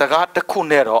ဆိုတဲ့စကားတစ်ခု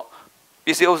နဲ့တော့ပ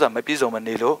စ္စည်းဥစ္စာမပြည့်စုံမ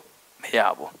နေလို့မရ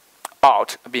ဘူး out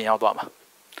အပြင်ရောက်သွားမှာ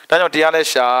ဒါကြောင့်တရားလည်း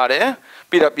ရှာရတယ်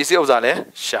ပြီးတော့ပစ္စည်းဥစ္စာလည်း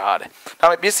ရှာရတယ်ဒါ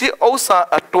ပေမဲ့ပစ္စည်းဥစ္စာ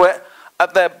အတွက်အ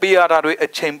သက်ပေးရတာတွေအ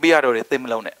ချိန်ပေးရတာတွေသိမ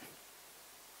လုံးနဲ့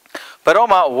ဘယ်တော့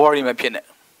မှ worry မဖြစ်နဲ့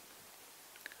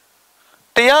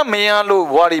တရားမရလို့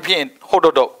worry ဖြစ်ရင်ဟုတ်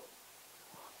တော့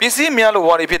ပစ္စည်းမရလို့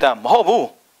worry ဖြစ်တာမဟုတ်ဘူး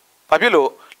ဘာဖြစ်လို့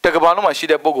တကဘာလုံးမှာရှိ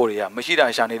တဲ့ပုံကိုယ်တွေကမရှိတာ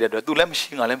ရှာနေတဲ့အတွက်သူလည်းမရှိ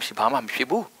ငါလည်းမရှိဘာမှမဖြစ်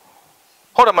ဘူး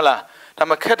ဟုတ်တယ်မလားဒါ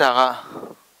မှခက်တာက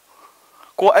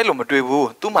ကိုအဲ့လိုမတွေ့ဘူး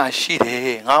သူမှရှိတ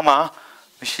ယ်ငါမှ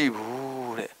မရှိ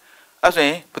ဘူးတဲ့အဲ့ဆိုရ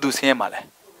င်ဘယ်သူဆင်းရဲမှာလဲ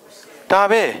ဒါ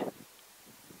ပဲ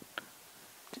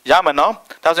ရမယ်နော်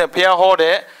ဒါဆိုရင်ဖျားဟော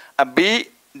တဲ့အဘိ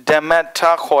ဓမ္မ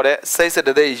ထာခေါ်တဲ့စိတ်စ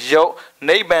တဲ့ယုတ်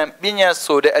နိဗ္ဗာန်ပညာ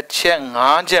ဆိုတဲ့အချက်၅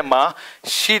ချက်မှာ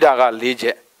ရှိတာက၄ချ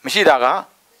က်မရှိတာက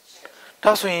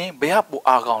ဒါဆိုရင်ဘယ်ဟာပို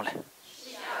အားကောင်းလဲ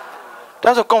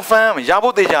ဒါဆို confirm ရ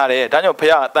ဖို့သိကြတယ်ဒါကြောင့်ဖ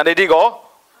ခင်တန်တေတိကို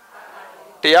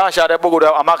တရားရှာတဲ့ပုဂ္ဂိုလ်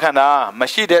တွေအာမခံတာမ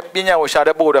ရှိတဲ့ပညာကိုရှာ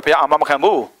တဲ့ပုဂ္ဂိုလ်တွေဖခင်အာမမခံ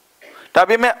ဘူးဒါ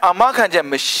ပေမဲ့အာမခံချက်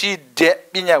မရှိတဲ့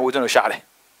ပညာကိုကျွန်တော်ရှာတယ်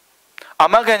အာ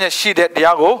မခံချက်ရှိတဲ့တ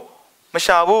ရားကိုမ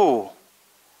ရှာဘူး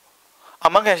အာ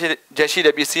မခံချက်ရှိ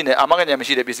တဲ့ပစ္စည်းနဲ့အာမခံချက်မ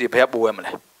ရှိတဲ့ပစ္စည်းဘယ်ပိုဝဲမ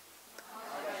လဲ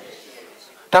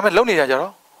ဒါပေမဲ့လုံနေကြကြ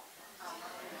တော့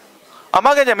အာမ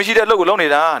ခံချက်မရှိတဲ့အလုပ်ကိုလုပ်နေ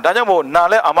တာဒါကြောင့်မို့နာ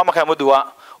လဲအာမမခံဘူးသူက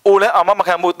အိုလဲအာမမ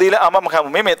ခံဘူးသေလဲအာမမခံ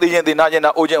ဘူးမင်းသိရင်သေနာချင်း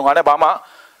တာအိုချင်းငါနဲ့ဘာမှ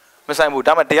မဆိုင်ဘူး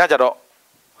ဒါပေမဲ့တရားကြတော့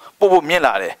ပို့မြင့်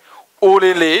လာတယ်အို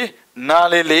လေးလေးနာ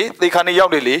လေးလေးသေခါနေရော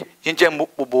က်လေးလေးရင်ကျက်မှု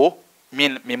ပို့မြ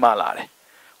င့်မလာတယ်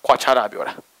ခွာချတာပြော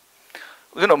တာ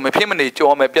ဦးဇင်းတို့မဖြစ်မနေ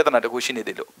ကြောမယ်ပြဿနာတခုရှိနေတ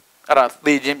ယ်လို့အဲ့ဒါ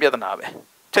သေခြင်းပြဿနာပဲ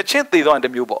ချက်ချင်းသေသွား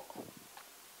တဲ့မျိုးပေါ့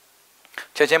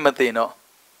ချက်ချင်းမသေတော့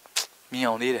မြင်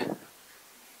အောင်လေးတယ်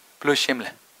ဘယ်လိုရှင်းမ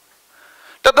လဲ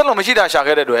တသက်လုံးမရှိတာရှာ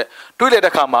ခဲ့တဲ့အတွက်တွေးလိုက်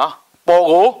တဲ့ခါမှာပေါ်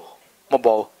ကိုမ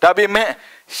ပေါ်ဘူးဒါပေမဲ့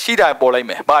ရှိတာပေါ်လိုက်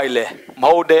မယ်ဘာလဲမ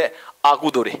ဟုတ်တဲ့အာကု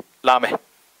သိုလ်တွေလာမယ်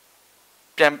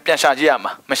ပြန်ရှာကြည့်ရ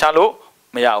မှာမရှာလို့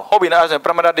မရဘူးဟုတ်ပြီနော်အဲ့ဒါဆိုပ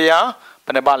ရမတ္တတရားဘ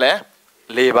ယ်နှပါလဲ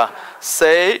၄ပါး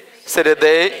စိတ်စေတ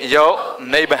သိက်ယုတ်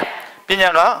နိဗ္ဗာန်ပညာ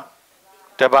က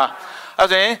တစ်ပါးအဲ့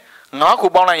ဆိုရင်၅ခု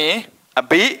ပေါင်းလိုက်ရင်အ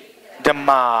ဘိဓမ္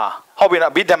မာဟုတ်ပြီ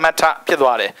နော်အဘိဓမ္မထဖြစ်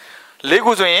သွားတယ်၄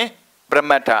ခုဆိုရင်ပရ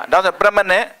မတ္ထဒါဆိုပရမတ်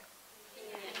နဲ့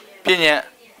ပညာ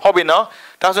ဟုတ်ပြီနော်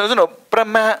ဒါဆိုရင်ပရ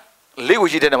မတ်၄ခု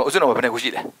ရှိတဲ့နေရာမှာဥစဉ်တော့ဘယ်နှခုရှိ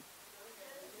လဲ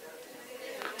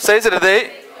စိတ်စေတသိက်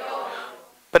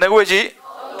ဘယ်နှခုရှိ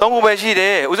၃ခုပဲရှိတ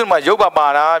ယ်ဥစဉ်မှာရုပ်ပါ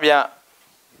တာဗျ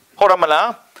ဟုတ်တယ်မလား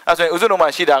အဲ့ဆိုရင်ဥစဉ်တော့မှာ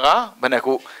ရှိတာကဘယ်နှ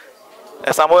ခု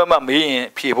စာမောမမေးရင်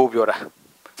ဖြေဖို့ပြောတာ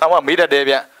စာမောမေးတတ်တယ်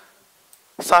ဗျ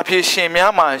စာဖြေရှင်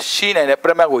များမှာရှိနိုင်တဲ့ပ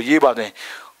ရမတ်ကိုရေးပါဆိုရင်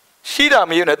ရှိတာ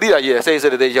မရေးနဲ့သိတာရေးစိတ်စိ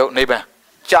တ်တဲ့ရုပ်နိဗ္ဗာန်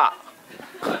ကြ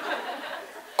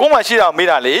ကိုမှရှိတာမေး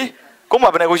တာလေကိုမှ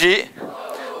ဘယ်နှခုရှိ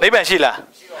နိဗ္ဗာန်ရှိလား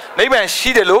နိဗ္ဗာန်ရှိ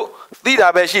တယ်လို့သိတာ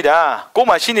ပဲရှိတာကို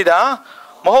မှရှိနေတာ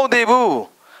မဟုတ်သေးဘူး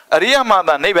အရိယမ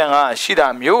သာနိဗ္ဗာန်ကရှိတာ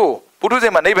မျိုးပုထုဇ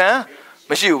ဉ်မှာနိဗ္ဗာန်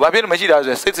မရှိဘူးဘာဖြစ်လို့မရှိတာ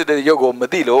ဆိုရင်စိတ်စိတ်တဲ့ရုပ်ကိုမ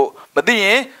သိလို့မသိရ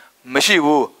င်မရှိ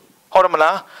ဘူးဟုတ်တယ်မ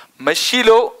လားမရှိ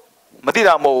လို့မသိ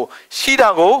တာမဟုတ်ရှိတာ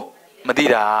ကိုမသိ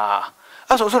တာ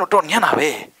အဲ့ဆိုတော့ညံ့တာပဲ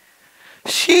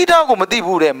ရှိတာကိုမသိ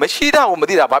ဘူးတဲ့မရှိတာကိုမ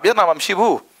သိတာဘာပြဿနာမှမရှိ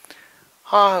ဘူး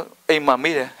ဟာအိမ်မှာ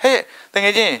မေးတယ်ဟဲ့တက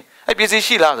ယ်ချင်းအဲ့ပစ္စည်း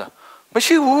ရှိလားဆိုမ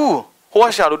ရှိဘူးဟိုက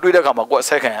ရှာလို့တွေးတဲ့အခါမှာကိုယ်အ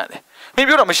ဆက်ခံရတယ်မင်း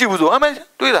ပြောတာမရှိဘူးဆိုအမေ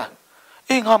တွေးတာ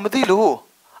အေးငါမသိလို့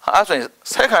အဲ့ဆိုရင်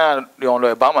ဆက်ခံရအောင်လွ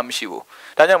ယ်ဘာမှမရှိဘူး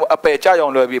ဒါကြောင့်အပယ်ကြရော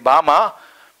င်လွယ်ပြီးဘာမှ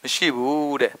မရှိ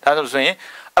ဘူးတဲ့ဒါဆိုရင်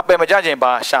အပယ်မကြခြင်း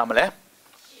ဘာရှာမလဲ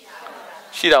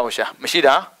ရှိတာကိုရှာမရှိ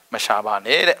တာမရှာပါ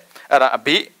နဲ့တဲ့အဲ့ဒါအ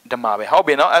ဘိဓမ္မပဲဟုတ်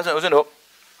ပြီနော်အဲ့ဆိုဦးဇင်းတို့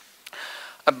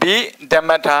အဘိဓမ္မ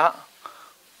တာ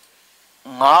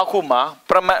၅ခုမှာ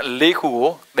ပရမတ်၄ခုကို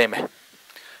သင်မယ်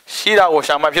ရှိတာကို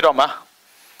ရှာမှဖြစ်တော့မှာ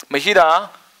မရှိတာ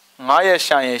9ရက်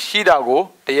ရှာရင်ရှိတာကို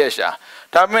1ရက်ရှာ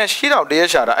ဒါပေမဲ့ရှိတာ1ရက်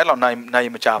ရှာတာအဲ့လောက်နို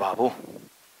င်မကြပါဘူး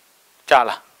ကြ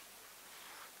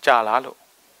လားလို့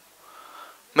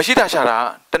မရှိတာရှာတာ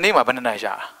တနေ့မှာဘယ်နှစ်နိုင်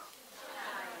ရှာ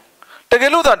တက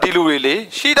ယ်လို့သာဒီလူတွေလေ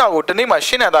ရှိတာကိုတနေ့မှာ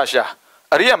ရှင်းနေတာရှာ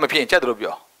အရိယာမဖြစ်ရင်ကြက်တယ်လို့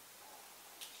ပြော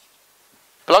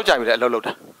ဘယ်လောက်ကြာပြီလဲအလုပ်လုပ်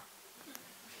တာ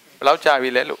ဘယ်လောက်ကြာပြီ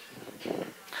လဲ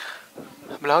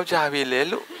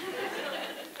လို့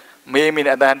မေးမိ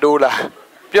နေအတန်တိုးလာ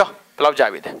ပြောဘယ်လောက်ကြာ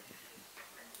ပြီလဲ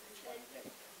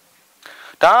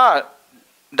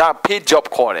ဒါ pay job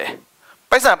ခေါ်တယ်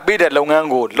ပိုက်ဆံပေးတဲ့လုပ်ငန်း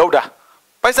ကိုလုပ်တာ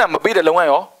ပိုက်ဆံမပေးတဲ့လုပ်ငန်း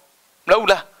ရောမလုပ်ဘူး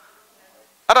လား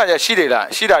အဲ့ဒါကြရှိတယ်လား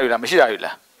ရှိတာယူလားမရှိတာယူ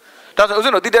လားဒါဆိုဦးဇ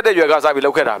င်းတို့တိတက်တဲ့ရွယ်ကစားပြီး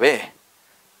လုပ်ခဲ့တာပဲ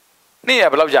နေ့ရ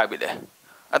ဘယ်လောက်ကြာပြီလဲ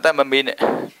အသက်မမေးနဲ့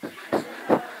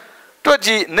တွက်ကြ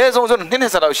ည့်နေဆုံး2နှ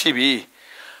စ်ဆက်လောက်ရှိပြီ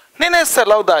2နှစ်ဆက်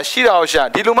လောက်သာရှိတာအောင်ရှာ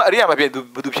ဒီလိုမှအရိယာမဖြစ်ဘ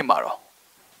ယ်သူဖြစ်မှာတော့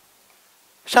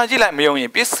ရှာကြည့်လိုက်မယုံရ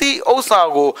င်ပစ္စည်းဥစ္စာ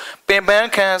ကိုပင်ပန်း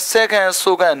ခံဆဲခံ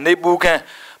ဆိုခံနေပူခံ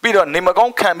ပြီးတော့နေမကော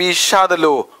င်းခံပြီးရှာသ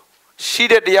လိုရှိ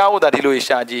တဲ့တရားဟုတ်တာဒီလို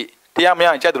ရှာကြည့်တရားမရရ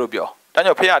င်ကြက်တယ်လို့ပြောဒါ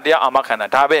ကြောင့်ဖေရတရားအာမခံတာ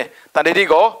ဒါပဲတန်တေတိ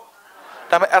ကော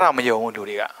ဒါပေမဲ့အဲ့ဒါမယုံဘူးလူ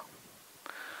တွေက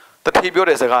တတိပြော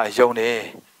တဲ့စကားယုံတယ်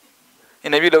အ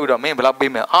င်တာဗျူးလုပ်ပြီးတော့မင်းဘယ်လောက်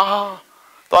ပေးမယ်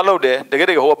သွားလုပ်တယ်တကယ်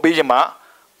ဟိုပေးချင်မှ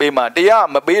ပေးမှတရား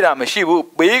မပေးတာမရှိဘူး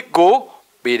ပေးကို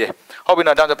ပေးတယ်ဟုတ်ပြီ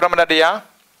နော်ဒါဆိုပရမတ္တတရား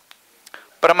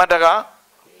ပရမတ္တက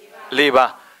၄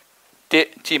ပါးတစ်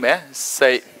ကြည့်မယ်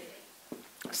စိ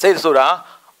တ်ဆိုတာ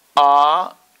အာ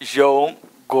ယုံ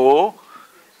ကို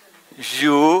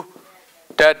ယူ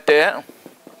တတ်တဲ့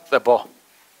သဘော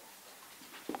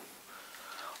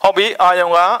ဟုတ်ပြီအာယုံ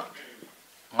က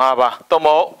5ပါးသို့မ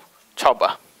ဟုတ်6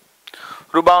ပါး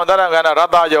ရူပံသရဏကန္နရ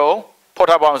တယုံဖော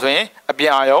ထပေါင်းဆိုရင်အပြ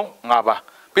င်အာယုံ5ပါး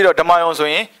ပြီးတော့ဓမ္မယုံဆို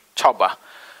ရင်6ပါး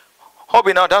ဟုတ်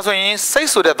ပြီနော်ဒါဆိုရင်စိတ်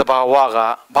ဆိုတဲ့သဘာဝက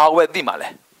ဘာဝဲသိမှာလဲ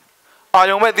အာ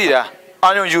ယုံပဲသိတာအာ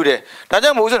ယုံယူတယ်ဒါကြော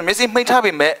င့်မို့ဆိုမျက်စိမှိတ်ထား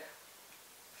ပေမဲ့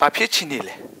ဘာဖြစ်ချင်နေ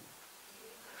လဲ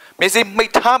မျက်စိမှိ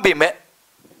တ်ထားပေမဲ့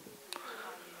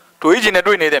တွေးချင်နဲ့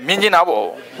တွေးနေတဲ့မြင်ချင်တာပေါ့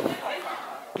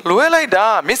လွဲလိုက်တာ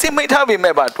မျက်စိမှိတ်ထားပေ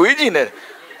မဲ့ဘာတွေးချင်နေ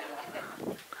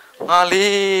ငါ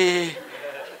လေး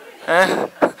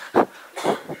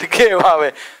တကယ်ပါပဲ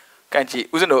ကန်ကြည့်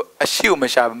ဦးဇင်းတို့အရှိကိုမ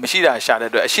ရှိတာရှာတဲ့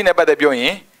အတွက်အရှိနဲ့ပတ်သက်ပြောရ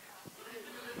င်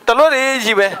တလွတ်လေး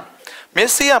ကြီးပဲမျက်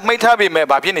စိကမှိတ်ထားပေမဲ့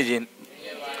ဘာဖြစ်နေချင်း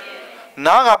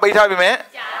နားကပိတ်ထားပေမဲ့ဘယ်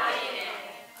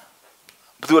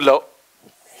သူလို့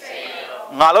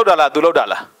ငါလောက်တာလားသူလောက်တာ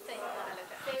လား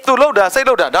သူလောက်တာစိတ်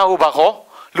လောက်တာဒါဟုတ်ပါခေါ်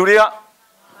လူတွေက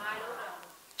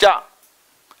ကြ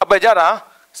အပယ်ကြတာ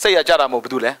စိတ်ရကြတာမဟုတ်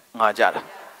ဘူးသူလဲငါကြတာ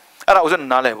အဲ့ဒါဦးဇင်း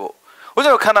နားလဲဖို့ဦးဇ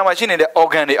င်းခန္ဓာမှာရှိနေတဲ့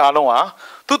organ တွေအားလုံးဟာ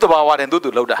သူ့တဘာဝတည်းသူ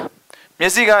လောက်တာမျ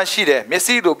က်စိကရှိတယ်မျက်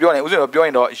စိလို့ပြောရင်ဦးဇင်းပြောရ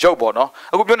င်တော့ရုပ်ပေါ့နော်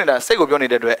အခုပြောနေတာစိတ်ကိုပြောနေ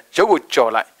တဲ့အတွက်ရုပ်ကို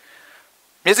ကြော်လိုက်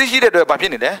မျက်စိရှိတဲ့အတွက်ဘာဖြ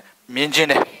စ်နေလဲမြင်ချင်း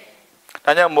တယ်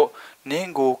ဒါကြောင့်မို့န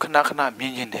င်းကိုခဏမြ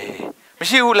င်ချင်းတယ်မ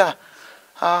ရှိဘူးလား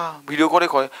ဗီဒီယိုကော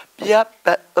လေးခေါ်ပြပ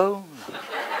တ်အောင်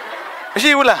မ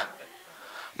ရှိဘူးလား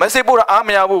မက်ဆေ့ပို့တာအားမ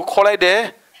ရဘူးခေါ်လိုက်တယ်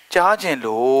ကြားခြင်း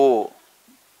လို့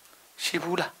ရှိ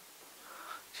ဘူးလား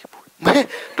ရှိဘူးမဲ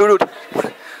တို့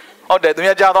ဟုတ်တယ်သူ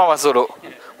များကြားသွားမှာဆိုလို့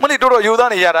မလေးတို့ယူ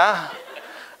သားနေရတာ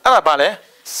အဲ့ဒါပါလေ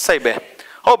စိတ်ပဲ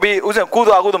ဟုတ်ပြီဦးစင်ကု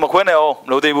သိုလ်အကုသိုလ်မခွဲနဲ့အောင်မ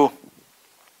လို့သေးဘူး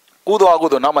ကုသိုလ်အကု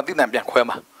သိုလ်နောက်မှတိတန်ပြန်ခွဲ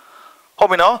မှာဟုတ်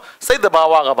ပြီနော်စိတ်တဘာ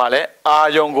ဝကပါလေအာ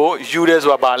ယုံကိုယူတယ်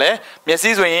ဆိုတာပါလေမျက်စိ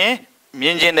ဆိုရင်မြ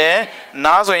င်ခြင်းတယ်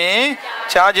နားဆိုရင်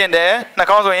ချားခြင်းတယ်နှာ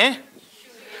ခေါင်းဆိုရင်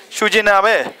ရှူခြင်းတာ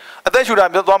ပဲအသက်ရှူတာ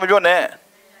သွားမပြောနဲ့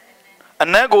အ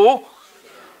နက်ကို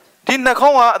ဒီ ဒီနှာခေါ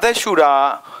င်းကအသက်ရှူတာ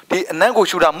ဒီအနံ့ကို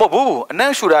ရှူတာမဟုတ်ဘူးအ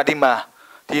နံ့ရှူတာဒီမှာ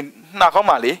ဒီနှာခေါင်း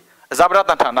မှာလေအဇာပရ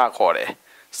တန်ဌာနခေါ်တယ်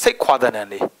စိတ်ခွာတဲ့နံ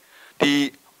လေဒီ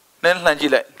နဲ့လှမ်းကြ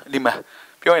ည့်လိုက်ဒီမှာ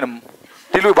ပြောရင်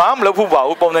ဒီလိုဘာမှမလုပ်ဘူးပါ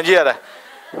ဘူးပုံစံကြည့်ရတယ်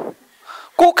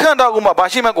ကိုခန့်တော့ကမှဘာ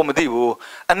ရှိမှကိုမသိဘူး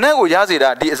အနံ့ကိုရစေတာ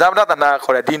ဒီအဇာပရတန်ဌာန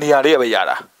ခေါ်တဲ့ဒီနေရာလေးပဲရ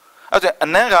တာအဲ့ဒါအ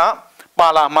နံ့ကပါ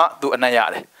လာမှသူအနံ့ရ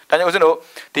တယ်ဒါကြောင့်ဦးဇင်းတို့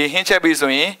ဒီဟင်းချက်ပြီးဆို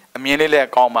ရင်အမြင်လေးလည်း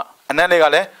ကောင်းမှအနံ့လေးက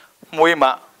လည်းမွေးမှ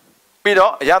ပြီး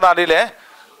တော့အရသာလေးလည်း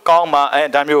ကောင်းမှ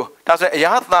ဒါမျိုးဒါဆိုရင်အရ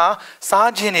သာ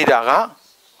စားခြင်းနေတာက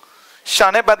ရှာ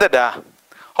နဲ့ပတ်သက်တာ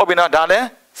ဟုတ်ပြီနော်ဒါလည်း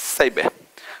စိတ်ပဲ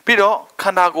ပြီးတော့ခ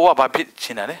န္ဓာကိုယ်ကဘာဖြစ်ခြ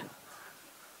င်းလဲ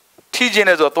ထိခြင်း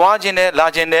လဲဆိုတော့သွားခြင်းနဲ့လာ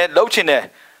ခြင်းနဲ့လှုပ်ခြင်းနဲ့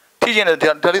ထိခြင်းနဲ့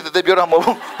ဒါလေးသက်ပြောတာမဟုတ်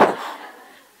ဘူး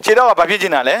ခြေတော့ကဘာဖြစ်ခြ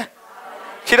င်းလဲ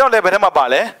ခြေတော့လည်းဘယ်ထဲမှာပါ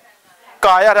လဲ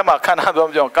ကာယထဲမှာခန္ဓာပြော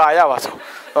ပြောကာယပါဆို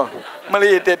မ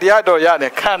လေးတရားတော်ရတ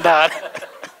ယ်ခန္ဓာ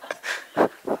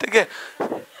တကယ်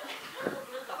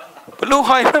ဘလို့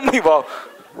ဟိုင်းမသိပါ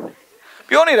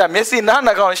ပြောနေတာမျက်စိနား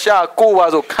နှာခေါင်းရှာကိုပါ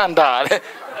ဆိုခန္ဓာလေ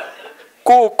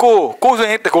ကိုဆို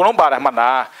ရင်တကုံလုံးပါတာမှတ်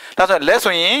လားဒါဆိုရင်လက်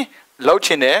ဆိုရင်လှုပ်ချ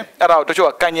င်တယ်အဲ့ဒါကိုတချို့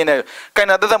ကကန်ကျင်တယ်ကန်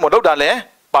တာသက်သက်မလှုပ်တာလဲ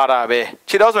ပါတာပဲ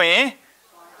ခြေတော့ဆိုရင်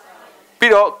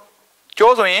ပြီးတော့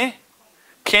ကြောဆိုရင်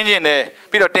ခင်းကျင်တယ်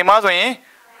ပြီးတော့တင်မဆိုရင်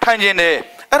ထိုင်ကျင်တယ်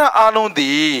အဲ့ဒါအားလုံးဒီ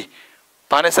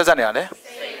ဘာနဲ့ဆက်စပ်နေရလဲ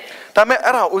ဒါပေမဲ့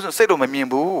အဲ့ဒါကိုစိတ်လို့မမြင်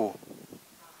ဘူး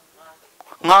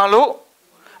ငါလို့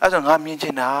အဲ့ဆိုငါမြင်ချ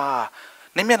င်တာ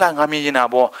နင်းမြက်လာငါမြင်ချင်တာ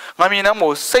ပေါ့ငါမြင်တဲ့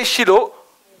မို့စိတ်ရှိလို့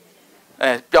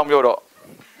ပြောင်းပြောတော့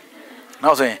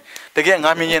နောက်ဆိုရင်တကယ်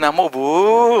ငါမြင်ချင်တာမဟုတ်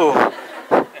ဘူး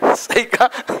စိတ်က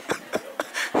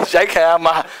ရိုက်ခံရ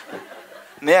မှာ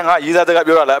နင်းငါရေးစားတက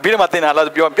ပြောရလားအပြီးတော့မှတင်တာလား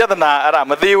ပြောပြဿနာအဲ့ဒါ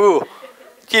မသိဘူး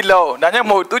ကြည့်လို့ဒါကြောင့်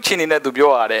မို့သူချင်နေတဲ့သူ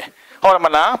ပြောရတယ်ဟုတ်တယ်မ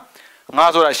လားငါ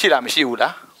ဆိုတာရှိလားမရှိဘူး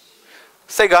လား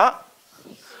စိတ်က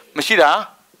မရှိတာ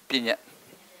ပြညတ်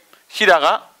ရှိတာက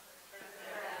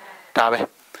ဒါပဲ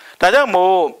ဒါကြောင့်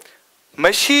မို့မ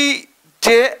ရှိ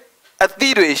တဲ့အသ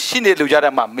ည့်တွေရှိနေလူကြ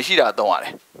တဲ့မှာမရှိတာသုံးရတ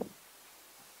ယ်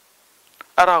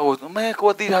အဲ့ဒါကိုမဲကို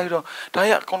အသည့်ထားပြီးတော့ဒါ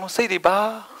ရအကုန်လုံးစိတ်တွေပါ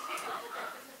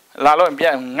လာလို့ပြ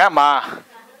န်ငတ်မှာ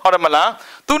ဟုတ်တယ်မလား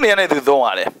သူ့နေရာနဲ့သူသုံးရ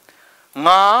တယ်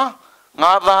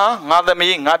ငါသားငါသ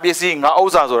မီးငါပစ္စည်းငါဥ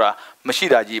စ္စာဆိုတာမရှိ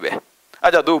တာကြီးပဲ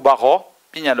အဲ့ကြောင့်သူဘာခေါ်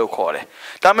ပညာလို့ခေါ်တယ်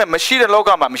ဒါပေမဲ့မရှိတဲ့လောက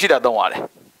မှာမရှိတာသုံးရတယ်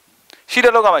ရှိ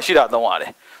တဲ့လောကမှာရှိတာသုံးရတ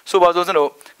ယ်ဆိုပါစို့စတို့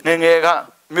ငငယ်က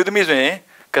မြို့သမီးဆိုရင်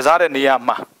ကစားတဲ့နေရာ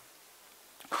မှာ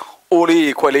အိုး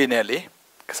လေးခွဲလေးနဲ့လေ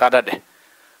ကစားတတ်တယ်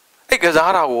အဲ့က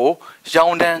စားတာကိုရော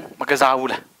င်းတန်းမကစားဘူး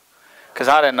လားက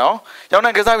စားတယ်နော်ရောင်းတ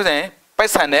န်းကစားပြီးဆိုရင်ပို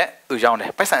က်ဆံနဲ့သူရောင်းတယ်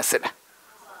ပိုက်ဆံစစ်တယ်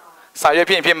စာရွက်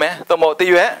ဖြစ်မယ်သို့မဟုတ်တ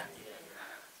ရွက်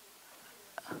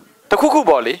တခုခု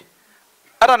ပေါ့လေ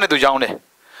အဲ့ဒါနဲ့သူရောင်းတယ်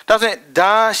ဒါဆိုရင်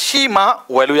ဒါရှိမှ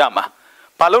ဝယ်လို့ရမှာ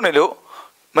ဘာလို့နေလို့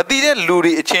မတည်တဲ့လူ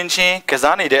တွေအချင်းချင်းက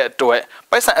စားနေတဲ့အတွက်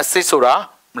ပိုက်ဆံအစစ်ဆိုတာ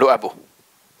မလိုအပ်ဘူး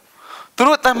သူ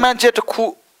တို့တတ်မှတ်ချက်တစ်ခု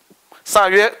စာ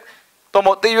ရွက်တော့မ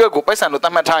တရွက်ကိုပိုက်ဆံလို့တ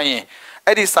တ်မှတ်ထားရင်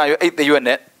အဲ့ဒီစာရွက်အဲ့တရွက်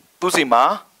နဲ့သူ့စီမှာ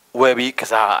ဝယ်ပြီးက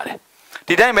စားရတယ်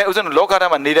ဒီတိုင်းပဲဥစဉ်လောကဓာ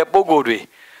တ်မှာနေတဲ့ပုံကိုယ်တွေ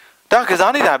ဒါက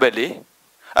စားနေတာပဲလေ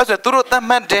အဲ့ဆိုသူတို့တတ်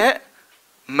မှတ်တဲ့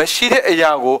မရှိတဲ့အ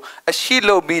ရာကိုအရှိ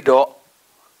လုပ်ပြီးတော့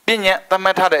ပညာတတ်မှ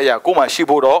တ်ထားတဲ့အရာကိုမှရှိ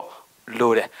ဖို့တော့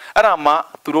လိုတယ်အဲ့ဒါမှ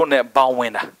သူတို့နဲ့ပေါင်းဝ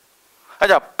င်တာအဲ့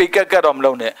ကြောင့်ပေကက်ကက်တော့မ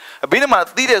လုပ်နဲ့အပြီးတော့မှ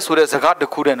သီးတယ်ဆိုတဲ့စကားတ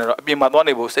စ်ခုတည်းနဲ့တော့အပြင်မှာသွား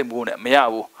နေဖို့စိတ်မူးနဲ့မရ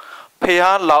ဘူးဖေ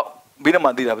ဟားလောက်ပြီးတော့မှ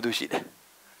သီးတာဘာလို့ရှိတယ်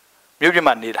မြို့ပြင်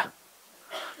မှာနေတာ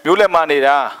မြို့လယ်မှာနေ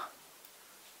တာ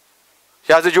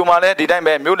ရာဇဂိုမှာလည်းဒီတိုင်း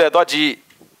ပဲမြို့လယ်သွားကြည့်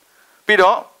ပြီး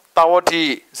တော့တာဝတိ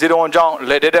ဇေရဝန်ကျောင်း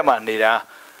လက်တဲ့မှာနေတာ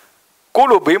ကို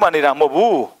လိုဘေးမှာနေတာမဟုတ်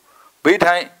ဘူးဘေး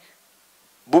ထိုင်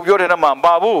ဘူးပြောတဲ့မှာမ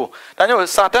ပါဘူးဒါကြော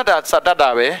င့်စာတတ်တာ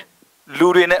ပဲလူ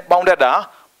တွေနဲ့ပေါင်းတတ်တာ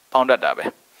ပဲ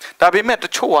ဒါပေမဲ့တ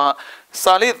ချို့က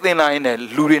စာလေးသင်လာရင်လည်း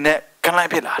လူတွေနဲ့ကန်လို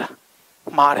က်ဖြစ်လာတာ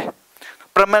မှားတယ်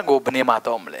ပရမတ်ကိုဘယ်နေမှာ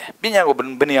တော့မလဲပညာကိုဘ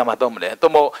ယ်နေရာမှာတော့မလဲ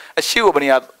သို့မဟုတ်အရှိကိုဘယ်နေ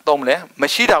ရာတော့မလဲမ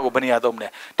ရှိတာကိုဘယ်နေရာတော့မလဲ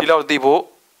ဒီလောက်သိဖို့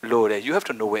လိုတယ် you have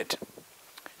to know it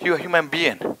you are human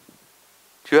being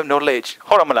you have knowledge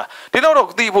ဟုတ်တယ်မလားဒီလောက်တော့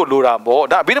သိဖို့လိုတာပေါ့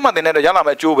ဒါအဘိဓမ္မာသင်တဲ့တော့ရလာမ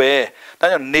ယ့်အကျိုးပဲဒါ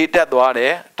ကြောင့်နေတတ်သွားတ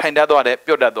ယ်ထိုင်တတ်သွားတယ်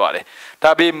ပြုတ်တတ်သွားတယ်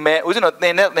ဒါပေမဲ့ဦးဇင်းတို့သ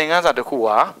င်တဲ့သင်ခန်းစာတစ်ခု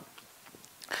ဟာ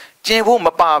ကျင့်ဖို့မ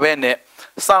ပါဘဲနဲ့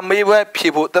စာမေးပွဲဖြေ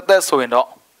ဖို့တက်တက်ဆိုရင်တော့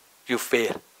you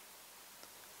fail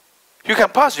you can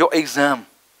pass your exam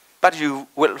but you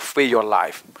will fail your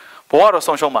life ဘဝတော့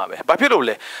ဆုံးရှုံးမှာပဲဘာဖြစ်လို့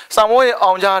လဲစာမေးပွဲ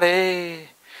အောင်ကြတယ်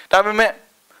ဒါပေမဲ့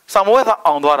စာမေးပွဲသာ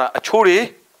အောင်သွားတာအချိုးတွေ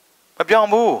မပြောင်း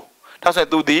ဘူးဒါဆိုရင်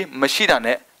သူဒီမရှိတာ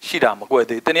နဲ့ရှိတာမကွဲ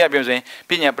သေးဘူးတနည်းပြောရင်ပ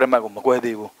ညာပရမတ်ကိုမကွဲ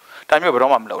သေးဘူးဒါမျိုးဘယ်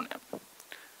တော့မှမလုပ်နဲ့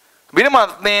ပြီးတော့မှ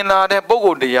သင်လာတဲ့ပုံ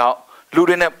ကိုတယောက်လူ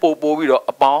တွေနဲ့ပို့ပြီးတော့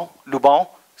အပေါင်းလူပေါင်း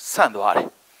ဆန့်သွားတယ်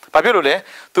ဘာဖြစ်လို့လဲ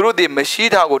သူတို့ဒီမရှိ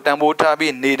တာကိုတန်ဖိုးထား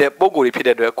ပြီးနေတဲ့ပုံကိုယ်တွေဖြစ်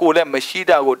တဲ့အတွက်ကိုယ်လည်းမရှိ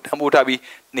တာကိုတန်ဖိုးထားပြီး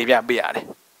နေပြပေးရတယ်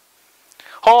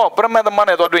ဟောပရမတ်သမ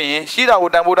နဲ့တော့တွေ့ရင်ရှိတာကို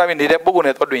တန်ဖိုးထားပြီးနေတဲ့ပုံကိုယ်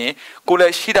နဲ့တော့တွေ့ရင်ကိုယ်လ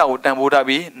ည်းရှိတာကိုတန်ဖိုးထား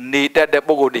ပြီးနေတတ်တဲ့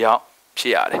ပုံကိုယ်တယောက်ဖြ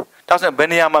စ်ရတယ်ဒါဆိုရင်ဘယ်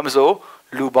နေရာမှာမဆို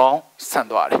လူပေါင်းဆန့်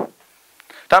သွားတယ်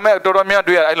ဒါပေမဲ့တော်တော်များ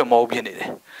တွေ့ရအဲ့လိုမဟုတ်ဖြစ်နေတယ်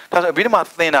ဒါဆိုရင်ပြီးတော့မှ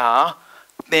သင်တာ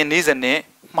သင်နည်းစနစ်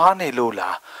မှားနေလို့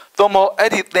လားသို့မဟုတ်အဲ့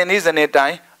ဒီသင်နည်းစနစ်တို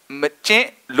င်းမကျင့်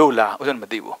လို့လားဥစ္စာမ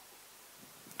သိဘူး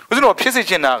ဥစ္စာတော့ဖြစ်စေ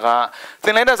ချင်တာကသ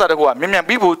င်လိုက်တဲ့စာတကူကမြန်မြန်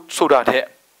ပြီးဖို့ဆိုတာတဲ့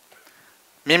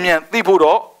မြန်မြန်သိဖို့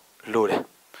တော့လိုတယ်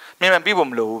မြန်မြန်ပြီးဖို့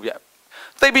မလိုဘူးဗျ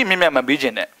သိပြီးမြန်မြန်မပြီးချ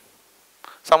င်နဲ့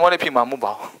ဆောင်းမလေးဖြစ်မှာမဟုတ်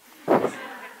ပါဘူး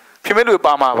ဖြစ်မဲ့လူ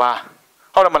ပါမှာပါ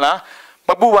ဟုတ်တယ်မလားမ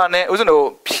ပူပါနဲ့ဥစ္စာတို့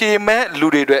ဖြေမဲ့လူ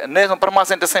တွေအတွက်အနည်းဆုံးပထမ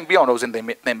ဆင့်တစ်ဆင့်ပြအောင်လို့ဥစ္စာသင်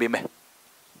ပေးမယ်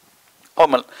ဟု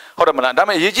တ်တယ်မလားဒါပေ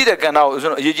မဲ့အရေးကြီးတဲ့ကဏ္ဍကိုဥစ္စာ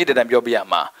တို့အရေးကြီးတဲ့တန်ပြောပြရ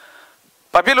မှာ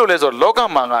ဘာဖြစ်လို့လဲဆိုတော့လောက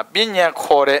မှာကပညာ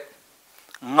ခေါ်တဲ့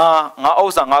ငါဥ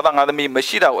စ္စာငါသားငါသမီးမ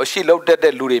ရှိတာကိုအရှိလောက်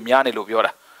တဲ့လူတွေများနေလို့ပြော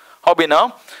တာဟုတ်ပြီနော်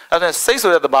အဲ့ဒါစိတ်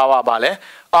ဆိုတဲ့သဘာဝပါလဲ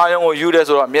အာယုံကိုယူတယ်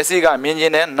ဆိုတော့မျက်စိကမြင်ခြ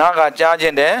င်းတယ်နားကကြားခြ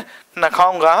င်းတယ်နှာခေါ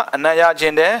င်းကအနံ့ရခြ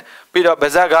င်းတယ်ပြီးတော့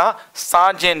ပါးစပ်က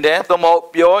စားခြင်းတယ်သို့မဟုတ်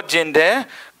ပြောခြင်းတယ်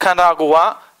ခန္ဓာကိုယ်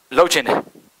ကလှုပ်ခြင်းတယ်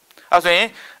အဲ့ဆိုရင်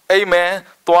အိမ်မယ်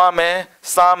သွားမယ်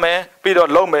စားမယ်ပြီးတော့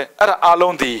လုံမယ်အဲ့ဒါအ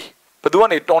လုံးဒီဘယ်သူက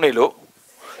နေတွန်းနေလို့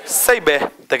စိတ်ပဲ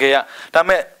တကယ်ကဒါပေ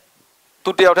မဲ့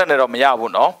သူတယောက်ထက်နဲ့တော့မရ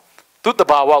ဘူးနော်သူတ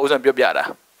ဘာဝဥစ္စာပြောပြတာ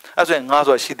အဲ့ဆိုရင်ငါ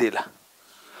ဆိုရှိသေးလား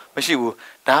မရှိဘူး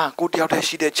ဒါကကိုတယောက်တည်း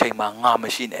ရှိတဲ့ချိန်မှာငါမ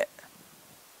ရှိနဲ့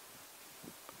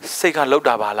စိတ်ကလောက်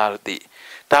တာပါလားလို့သိ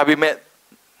ဒါပေမဲ့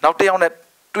နောက်တစ်ယောက်နဲ့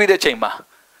တွေ့တဲ့ချိန်မှာ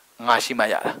ငါရှိမှ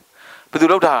ရတာဘယ်သူ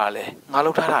လောက်ထားတာလဲငါ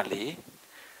လောက်ထားတာလေ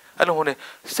အဲ့လိုဟိုနေ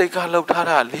စိတ်ကလောက်ထား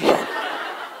တာလေ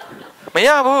မရ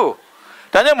ဘူး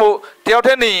ဒါကြောင့်မို့တယောက်တ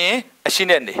ည်းနေရင်အရှိ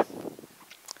နဲ့နေ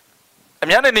အ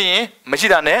များနဲ့နေရင်မရှိ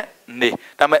တာနဲ့နေ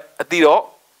ဒါပေမဲ့အတိတော့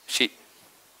ရှိ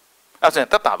အဲ့ဆိုရင်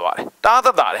တက်တာသွားတယ်တားတ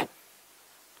က်တာတယ်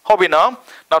ဟုတ်ပြီနော်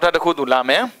နောက်ထပ်တစ်ခုသူလာ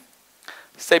မယ်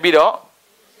စိတ်ပြီးတော့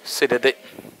စေတသိက်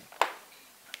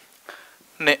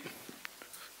နဲ့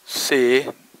စေ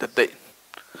တသိက်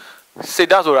စေ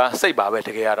တဆိုတာစိတ်ပါပဲတ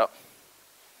ကယ်ကတော့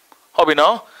ဟုတ်ပြီ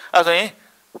နော်အဲ့ဆိုရင်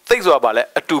သိတ်ဆိုတာပါလဲ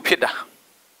အတူဖြစ်တာ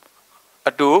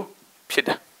အတူဖြစ်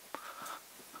တာ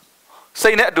စိ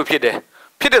တ်နဲ့အတူဖြစ်တယ်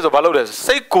ဖြစ်တယ်ဆိုဘာလို့လဲ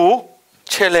စိတ်ကို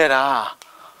ချဲလဲတာ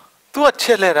तू က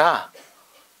ချဲလဲတာ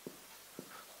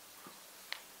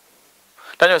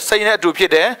ဒါကြောင့်စိတ်နဲ့အတူဖြ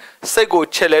စ်တယ်စိတ်ကို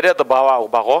ချဲလဲတဲ့သဘာဝကို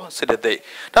ဘာခေါ်စေတသိက်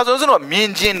ဒါဆိုတော့မြင်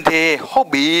ခြင်းတယ်ဟုတ်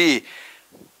ပြီ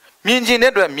မြင်ခြင်း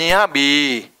တဲ့အတွက်မြင်ရပြီ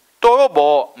တော်တော့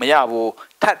ပေါ့မရဘူး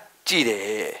ထပ်ကြည့်တ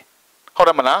ယ်ဟုတ်တ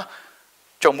ယ်မလား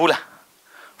ကြုံဘူးလား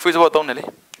Facebook သုံးတယ်လေ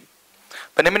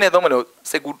ဘယ်နှမိနစ်သုံးမလို့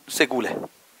စိတ်ကူးလဲ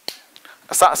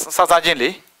အစားချင်းလေ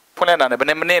ဖွင့်လိုက်တာနဲ့ဘယ်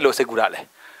နှမိနစ်လို့စိတ်ကူးတာလဲ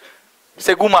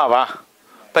စိတ်ကူးမှာပါ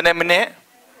ဘယ်နှမိနစ်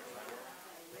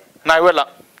နိုင်ဝက်လား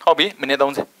ဟုတ်ပြီမိနစ်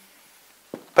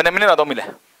30ဘယ်နှမိနစ်လောက်သုံးပြီလဲ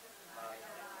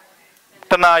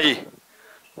တနာရီ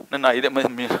နှစ်နာရီတဲ့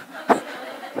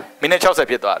မိနစ်60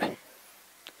ဖြစ်သွားတယ်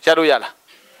ရလို့ရလား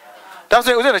ဒါ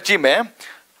ဆိုရင်ဦးဇင်းတို့ကြည့်မယ်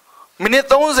မိနစ်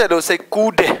30လို့စိတ်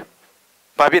ကူးတယ်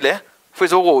ဘာဖြစ်လဲ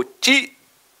Facebook ကိုကြည့်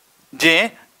ခြင်း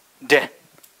တယ်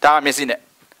ဒါမျက်စိနဲ့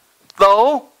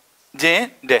သုံးခြင်း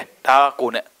တယ်ဒါကကို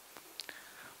ယ်နဲ့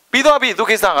ပြီးသွားပြီသူ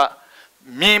ကိစ္စက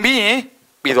မြင်ပြီးရင်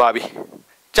ပြီးသွားပြီ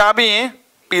ကြားပြီးရင်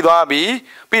ပြီးသွားပြီ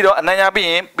ပြီးတော့အနံ့ရပြီး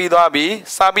ရင်ပြီးသွားပြီ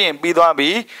စားပြီးရင်ပြီးသွားပြီ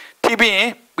ထိပြီးရင်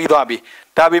ပြီးသွားပြီ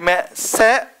ဒါပေမဲ့ဆ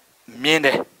က်မြင်တ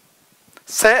ယ်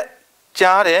ဆက်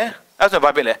ကြားတယ်အဲ့ဆိုဘာ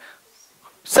ဖြစ်လဲ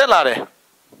ဆက်လာတယ်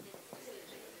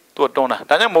သူတွန်းတာ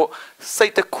ဒါကြောင့်မို့စိ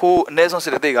တ်တစ်ခုအနည်းဆုံးစိ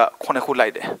တ်တစ်သိက်က9ခုလို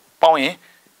က်တယ်ပေါင်းရင်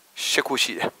10ခု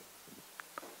ရှိတယ်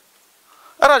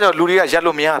အဲ့ဒါကြောင့်လူတွေကရက်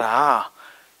လို့မရတာ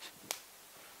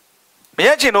မရ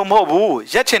က်ချင်လို့မဟုတ်ဘူး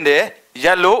ရက်ချင်တယ်ရ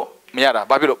က်လို့မရတာ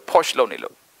ဘာဖြစ်လို့ push လုပ်နေ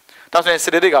လို့ဒါဆိုရင်စိ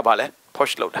တ်တစ်သိက်ကဘာလဲ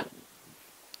push လုပ်တာ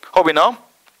ဟုတ်ပြီနော်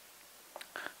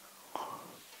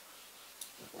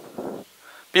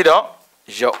ပြီးတော့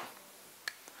ရုပ်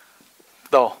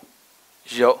တော့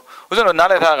ရုပ်ဦးဇင်းတို့နား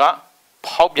လည်ထားက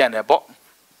ဖောက်ပြန်တယ်ပေါ့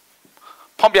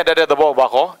ဖောက်ပြန်တဲ့သဘောဘာ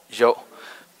ခေါ်ရုပ်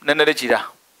နည်းနည်းလေးကြည့်တာ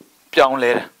ပြောင်း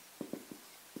လဲတယ်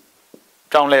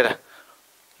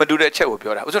မတူတဲ့အချက်ကို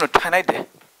ပြောတာဦးဇင်းတို့ထိုင်လိုက်တယ်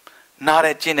နားတ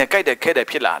ယ်ကျင်တယ်ကြိုက်တယ်ခဲတယ်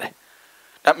ဖြစ်လာတယ်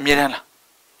ဒါအမြဲတမ်းလား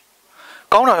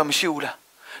ကောင်းတာရောမရှိဘူးလား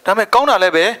ဒါပေမဲ့ကောင်းတာလ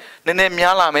ည်းပဲနည်းနည်း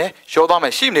များလာမယ်ရောသွားမ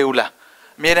ယ်ရှိမနေဘူးလား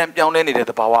အမြဲတမ်းပြောင်းလဲနေတဲ့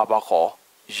သဘာဝဘာခေါ်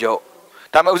ရုပ်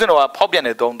ဒါပေမဲ့ဦးဇင်းတို့ကဖောက်ပြန်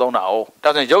တဲ့သုံးတာ哦ဒါ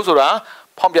ဆိုရင်ရုပ်ဆိုတာ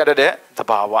ဖောက်ပြန်တဲ့သ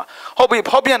ဘာဝဟုတ်ပြီ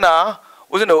ဖောက်ပြန်တာ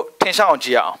ဦးဇင်းတို့ထင်ရှားအောင်ကြ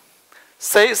ည့်ရအောင်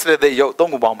စိတ်စရတဲ့ရုပ်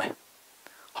သုံးခုပေါင်းမယ်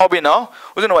ဟုတ်ပြီနော်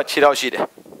ဦးဇင်းတို့ကခြေထောက်ရှိတယ်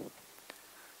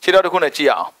ခြေထောက်တစ်ခုနဲ့ကြည့်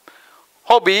ရအောင်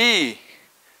ဟုတ်ပြီ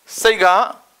စိတ်က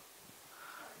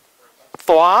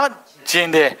သွားခြ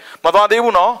င်းတယ်မသွားသေး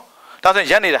ဘူးနော် ဒါဆို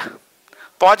ရက်နေတာ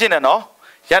သွားခြင်းနဲ့နော်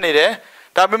ရက်နေတယ်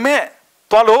ဒါပေမဲ့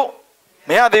သွားလို့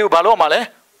မရသေးဘူးဘာလို့မှလဲ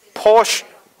push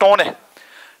တွန်းတယ်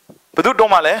ဘယ်သူတွ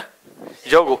န်းမှလဲ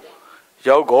ရုပ်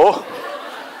ကို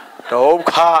ဒုက္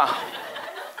ခ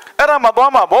အဲ့ဒါမှ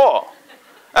သွားမှာပေါ့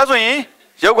အဲ့ဆိုရင်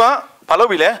ရုပ်ကဘာလုပ်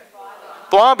ပြီလဲ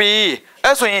သွားပြီ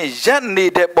အဲ့ဆိုရင်ရက်နေ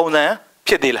တဲ့ပုံစံ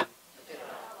ဖြစ်သေးလား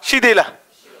ရှိသေးလား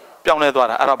ပြောင်းလဲသွား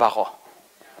တာအဲ့ဒါဘာခေါ်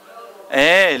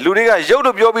လူတွေကရုပ်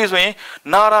လို့ပြောပြီးဆိုရင်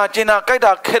နာတာကျင်တာကြိုက်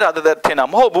တာခဲတာတဲ့ထင်တာ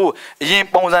မဟုတ်ဘူးအရင်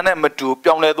ပုံစံနဲ့မတူ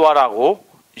ပြောင်းလဲသွားတာကို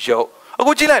ရုပ်အ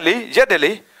ခုကြည့်လိုက်လေရက်တယ်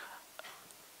လေ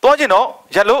သွားကျင်တော့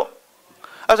ရက်လို့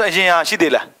အဲ့ဆိုအရင်ဟာရှိ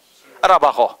သေးလားအဲ့ဒါဘာ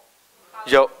ခေါ်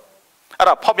ရုပ်အဲ့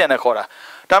ဒါဖောက်ပြန်တဲ့ခေါ်တာ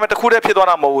ဒါပေမဲ့တစ်ခုတည်းဖြစ်သွား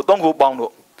တာမဟုတ်ဘူးသုံးခုပေါင်း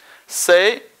လို့စိ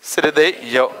တ်စေတသိက်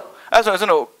ရုပ်အဲ့ဆိုရင်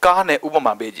တို့ကားနဲ့ဥပ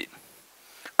မာပေးကြည့်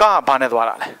ကားကဘာနဲ့သွား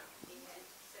တာလဲ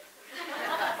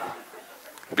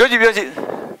ပြောကြည့်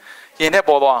ရင်နဲ့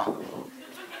ပေါ်သွား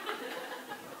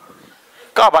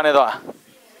ကားဘာနဲ့သွား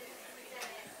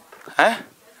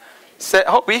ဆက်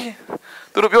ဟုတ်ပြီ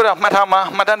သူတို့ပြောတာမှတ်ထားမှာ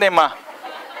မှတ်တမ်းတင်မှာ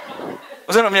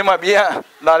ဦးဇင်းတို့မြန်မာပြည်က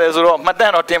လာတယ်ဆိုတော့မှတ်တ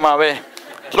မ်းတော့တင်မှာပဲ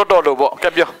လွတ်တော့လို့ပေါ့ကဲ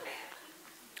ပြော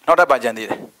နောက်တစ်ပါကြံသေး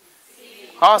တယ်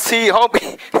စီဟုတ်ပြီ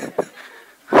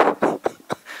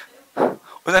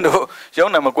ဦးဇင်းတို့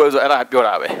ရုံးနာမကွဲဆိုအဲ့ဒါပြော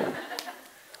တာပဲ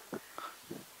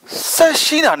ဆက်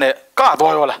ရှိတာနဲ့က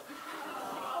သွားရောလား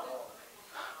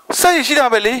ဆက်ရှိတာ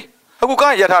ပဲလေအခုက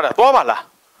ရထားတာသွားပါလား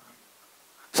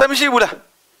ဆက်မရှိဘူးလား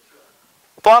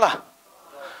သွားလား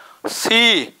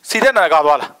စီတဲ့နာက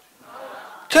သွားလား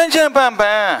ချမ်းပန်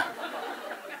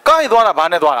ကားသွားတာဘာ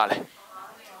နဲ့သွားတာလဲ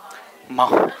မော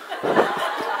င်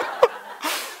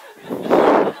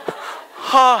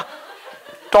ဟာ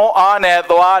တောင်းအားနဲ့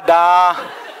သွားတာ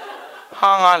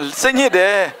ဟာငါစိတ်ညစ်တ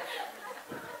ယ်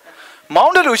မော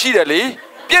င်းတယ်လို့ရှိတယ်လေ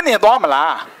ပြည့်နေသွားမ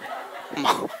လား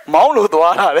မောင်းလို့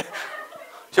သွားတာလေ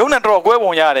ရုံနဲ့တော့ကွဲ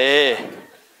ပုံရတယ်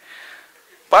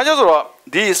ဘာကြောင့်ဆိုတော့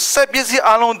ဒီစက်ပစ္စည်း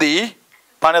အလုံးဒီ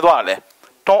ဘာနဲ့သွားလဲ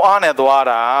တောင်းအားနဲ့သွား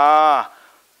တာ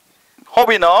ဟုတ်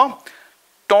ပြီနော်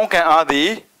တောင်းကန်အားဒီ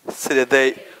စေတသိ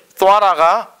က်သွားတာက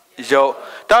ရုပ်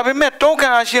ဒါပေမဲ့တောင်းက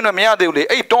န်အားရှင်းလို့မရသေးဘူးလေ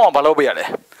အဲ့တောင်းအောင်ဘာလုပ်ပေးရလဲ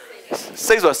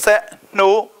စိတ်ဆိုဆက်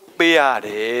နှိုးပေးရတ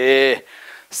ယ်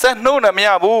ဆက်နှိုးနေမရ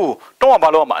ဘူးတောင်းအောင်ဘာ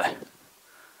လုပ်ရမှာလဲ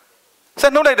ဆ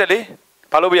က်နှုတ်လိုက်တယ်လေ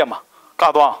ဘာလို့ပြရမှာက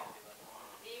သွား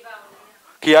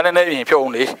ခီရနဲ့ပြင်ဖြုတ်အော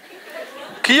င်လေ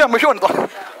ခီရမဖြုတ်နဲ့သွား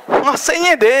ငါစိတ်ည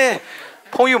စ်တယ်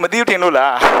ဖုန်းယူမသိဘူးထင်လို့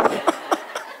လား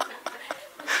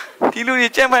ဒီလူ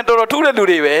ကြီးကြမ်းမှန်တော်တော်ထူးတဲ့လူ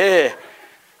တွေပဲ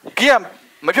ခီရ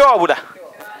မဖြုတ်ရဘူးလား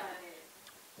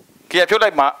ခီရဖြုတ်လို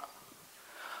က်မှ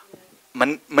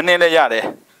မနေနဲ့ရတယ်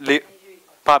လေ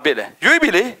ဘာဖြစ်လဲရွေးပြီ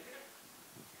လေ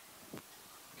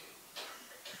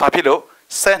ဘာဖြစ်လို့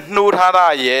ဆက်နှိုးထားတာ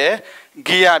ရဲ့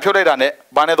ဂီယာဖြုတ်လိုက်တာနဲ့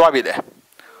ဘာနဲ့သွားပြီလဲ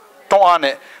တောင်းအား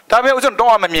နဲ့ဒါပေမဲ့ဦးဇင်းတော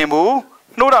င်းအားမမြင်ဘူး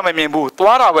နှိုးတာမမြင်ဘူး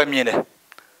သွားတာပဲမြင်တယ်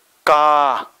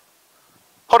ကား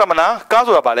ဟုတ်တယ်မလားကား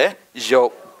ဆိုတာဘာလဲရု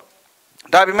ပ်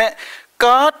ဒါပေမဲ့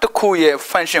ကားတစ်ခုရဲ့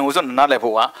function ကိုဦးဇင်းနားလည်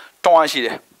ဖို့ကတောင်းအားရှိတ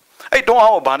ယ်အဲ့တောင်း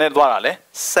အားကိုဘာနဲ့သွားတာလဲ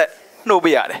ဆက်နှိုး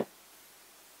ပေးရတယ်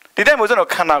ဒီတိုင်းဦးဇင်းတို့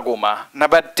ခန္ဓာကိုယ်မှာနံ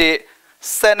ပါတ်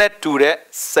1ဆက်နဲ့တူတဲ့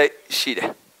စိတ်ရှိတယ်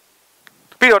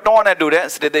ပြီးတော့တောင်းရတဲ့တူတဲ့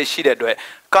စတေသိရှိတဲ့အတွက်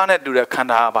ကားနဲ့တူတဲ့ခန္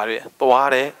ဓာကဘာလဲသွား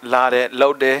တယ်လာတယ်လှု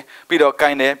ပ်တယ်ပြီးတော့ကို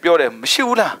င်းတယ်ပြောတယ်မရှိ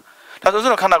ဘူးလားဒါဆို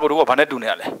ရင်ခန္ဓာကိုယ်တို့ကဘာနဲ့တူနေ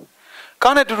ရလဲ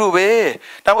ကားနဲ့တူပဲ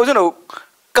ဒါမှမဟုတ်တို့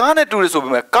ကားနဲ့တူတယ်ဆိုပေ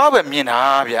မဲ့ကားပဲမြင်တာ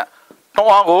ဗျတော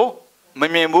င်းအားကိုမ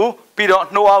မြင်ဘူးပြီးတော့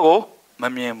နှိုးအားကိုမ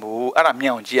မြင်ဘူးအဲ့ဒါမြ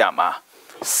င်အောင်ကြည့်ရမှာ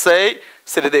စိတ်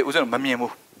စတေသိဦးဇင်းမမြင်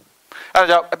ဘူးအဲ့ဒါ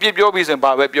ကြောင့်အပြစ်ပြောပြီးဆိုရင်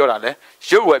ဘာပဲပြောတာလဲ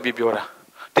ရုပ်ဝဲအပြစ်ပြောတာ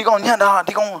ဒီကောင်ညံ့တာ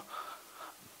ဒီကောင်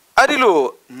အဲ့ဒီလို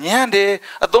ညံ့တယ်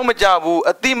အသုံးမကျဘူး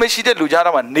အတိမရှိတဲ့လူကြား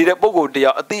တော့မှနေတဲ့ပုံကိုတ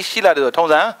ယောက်အတိရှိလာတယ်ဆိုထုံ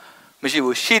စံမရှိ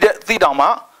ဘူးရှိတဲ့အတိတောင်မှ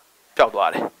ပျောက်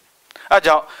သွားတယ်အဲ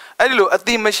ကြောင့်အဲ့ဒီလိုအ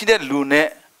တိမရှိတဲ့လူနဲ့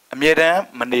အမြဲတမ်း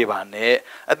မနေပါနဲ့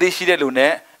အတိရှိတဲ့လူ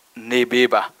နဲ့နေပေး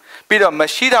ပါပြီးတော့မ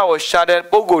ရှိတာကိုရှာတဲ့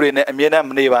ပုံကိုတွေနဲ့အမြဲတမ်း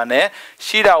မနေပါနဲ့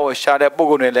ရှိတာကိုရှာတဲ့ပုံ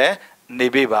ကိုတွေလည်းနေ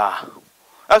ပေးပါ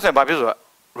အဲ့ဆိုရင်ဘာဖြစ်ဆိုတော့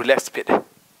relax ဖြစ်တယ်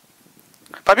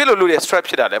ဘာဖြစ်လို့လူတွေ stress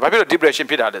ဖြစ်တာလဲဘာဖြစ်လို့ depression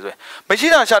ဖြစ်တာလဲဆိုရင်မရှိ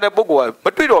တာရှာတဲ့ပုဂ္ဂိုလ်ကမ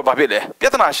တွေ့တော့ဘာဖြစ်လဲပြ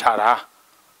ဿနာရှာတာ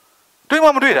တွေ့မှ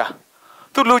မတွေ့တာ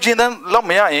तू လူချင်းတန်းလောက်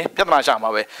မရရင်ပြဿနာရှာမှာ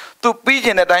ပဲ तू ပြီးခြ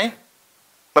င်းတဲ့အတိုင်း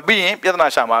မပြီးရင်ပြဿနာ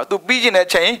ရှာမှာ तू ပြီးခြင်းတဲ့အ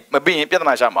ချိန်မပြီးရင်ပြဿ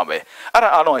နာရှာမှာပဲအဲ့ဒါ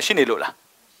အားလုံးရှိနေလို့လား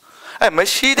အဲ့မ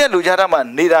ရှိတဲ့လူကြားထဲမှာ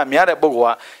နေတာများတဲ့ပုဂ္ဂို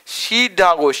လ်ကရှိတာ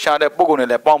ကိုရှာတဲ့ပုဂ္ဂိုလ်နဲ့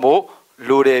လည်းပေါင်းဖို့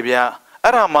လိုတယ်ဗျာ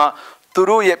အဲ့ဒါမှသူ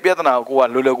တို့ရဲ့ပြဿနာကိုက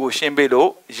လိုလိုကိုရှင်းပေးလို့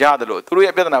ရတယ်လို့သူတို့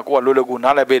ရဲ့ပြဿနာကိုကလိုလိုကို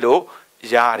နားလည်ပေးလို့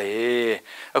ရတယ်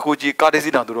အခုကြည့်ကားတစ်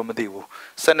စီးတောင်သူတို့မသိဘူး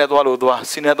ဆက်နဲ့သွားလို့သွား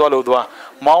စီနဲ့သွားလို့သွား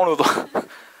မောင်းလို့သွား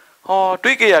ဟော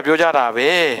တွေးကြရပြောကြတာပဲ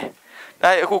ဒါ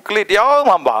အခုကလစ်တယောက်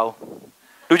မှမပါဘူး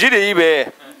လူကြီးတွေကြီးပဲ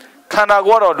က Kana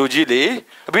go to Lugili,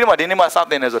 a bit of my dinner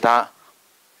something as a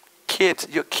kids,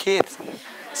 your kids.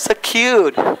 So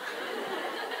cute.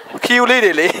 Cute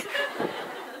lady.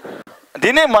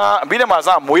 Dinema,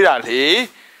 Bidamasa, Muirali.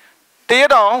 Tear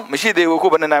down, Michi de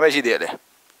Ukuban and Navashi did.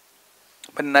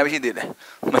 But Navashi did.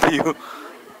 Matthew.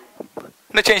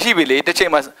 The change she believed, the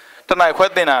change must tonight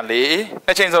quite then Ali,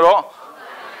 the change the raw.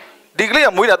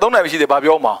 Declare Muira don't have the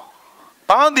Babioma.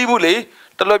 Pound the bully,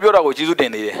 the Labura which is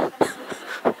in it.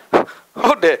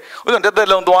 Oh, there, we don't get the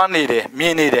long one needed,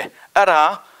 me needed.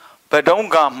 Ara, but don't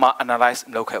gamma analyze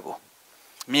local.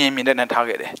 Me and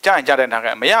target, giant target,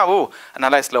 Mayabu,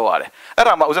 analyze lower.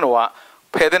 Arama was no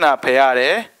pedina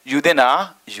peare, you dinner,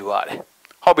 you are.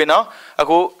 Hobby now, I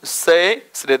go say,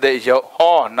 so that you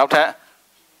horn, not a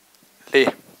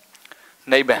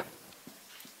neighbor.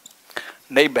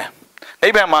 Neighbor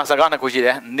Masagana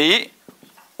Kushida, ni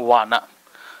wana.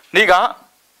 Niga,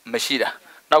 Mashida.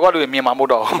 Now what do we mean,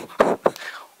 Mamudo?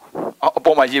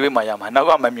 Upon my Jivi Mayama, now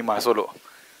I'm my solo.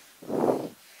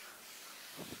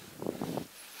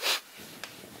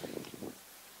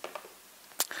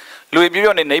 Louis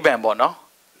Bion in Neighbor Bono,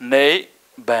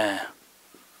 Neighbor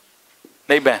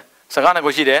Sagana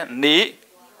Kushida, ni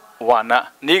wana.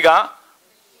 Niga,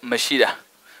 Mashida.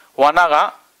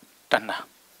 Wanaga, Tana.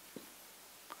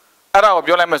 Ara of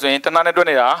your lemons in Tanana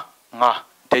Donera, nga,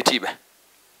 Tetibe.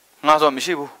 Nazo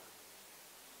Mishibu.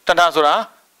 Tanazura,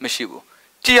 Mishibu.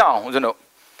 Tia, Uno.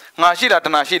 Nashila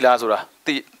Tanashi Lazura,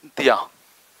 Tia.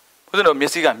 Uno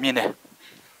Messiga Mine.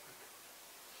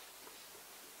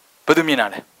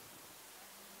 Puduminale.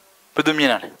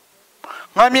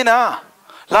 Mamina.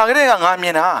 Lagrega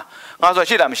Mamina. Nazo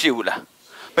Shila Mishula.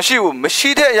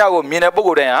 Mashide Yago Mina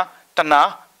Bogudea,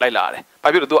 Tana, Lailare.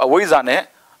 I will do a wizane,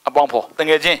 a bompo.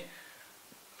 Thank you.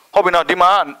 Hoping not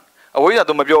demand a way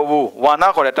to Mabio, one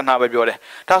hour at another biore.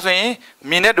 Tassi,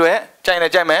 Minedwe, China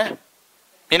Jame,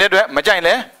 Minedwe,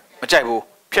 Majane, Majabu,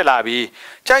 Pilabi,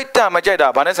 Chaita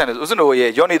Majeda, Banesan, Uzuno,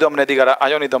 Johnny Dominatigara,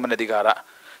 Ioni Dominatigara.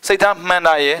 Satan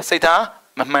Mandaye, Satan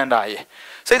Mandaye.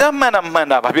 Satan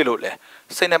Manda, Babilole.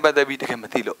 Say never the Vita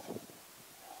Matilo.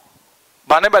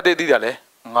 Baneba de Didale,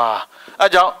 Nga.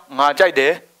 Aja, Nga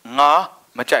Jade, Nga,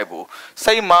 Majabu.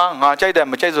 Say ma, Nga Jada,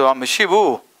 Majazo,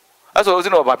 Mashibu. As I was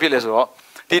in Bapiles,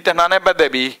 did Tanana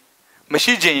Badabi,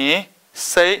 Mashiji,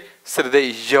 say,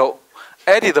 Saturday, Joe,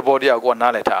 Eddie the body of one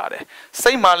naletare.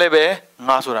 Say Malebe,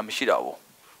 Nasura Mishidao.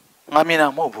 Mamina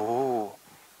Mobu,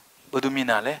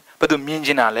 Buduminale,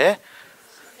 Buduminginale,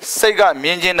 Sega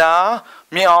Minjina,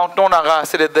 Miao Tonaga,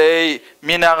 Saturday,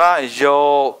 Minaga,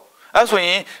 Joe. As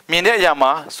we,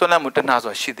 Minayama,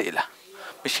 Sonamutanazo Shidela.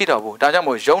 Mishidao,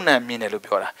 Dajamo, Jona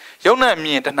Minelupora. Jona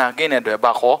mean Tanagin and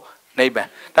Baho. Neighbor.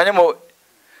 Daniel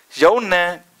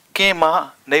Jona came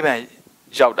neighbor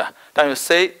Yauda. Daniel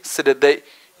say, Saturday,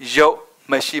 Yo,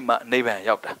 Mashima, neighbor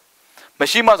Yauda.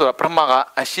 Mashimas or Pramaga,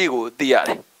 a shigo,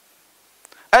 diare.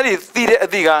 Adi Thida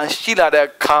Diga, Shila de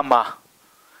Kama,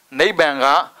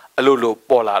 Neibanga, a Lulu,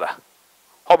 Polara.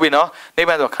 Hobby no,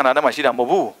 neighbors of Canada, Mashida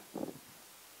Mobu.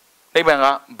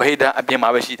 Neibanga, Beda, Abima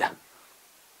Bashida.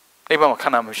 Neighbor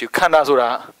Kanamashi,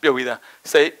 Kanazura, Biovida,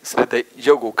 say, Saturday,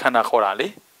 Yogo, Kana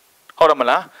Horali.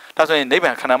 Horamala, that's when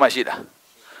neighbor Kanamashida.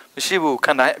 Mishibu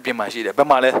Kana Bimashida,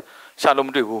 Bamale,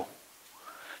 Shalom Dubu.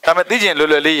 Tamadijan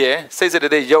Lulalie says that the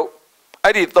day yo.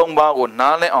 I did Tomba or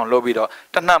Nale on Lobido.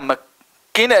 Tanam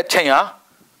Kina Chaya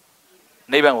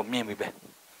neighbor with me.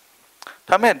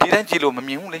 Taman didn't Jilo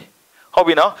Mamuli.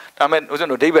 Hobby now, Taman was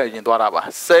no David in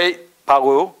Dwaraba. Say,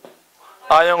 Pago,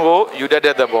 Ayongo, you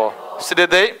did the ball. See the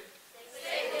day?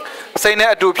 Say,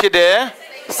 Net do Pide,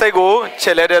 say go,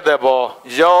 Chelede the ball.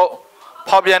 Yo.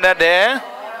 Pobiana there,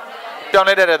 don't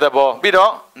let the ball.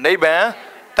 Bido, neighbor,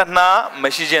 Tana,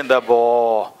 Mashijan the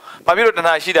ball. Pabilo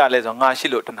Tanashida les on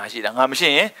Ashilo Tanashida,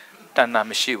 Namashi, Tana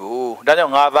Mashibu. Daniel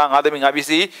Nava, Adaming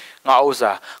Abisi,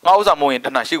 Nauza, Nauza Mo in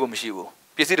Tanashigo Mashibu.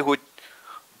 PC who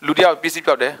Ludia PC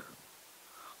powder.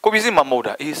 Cobisi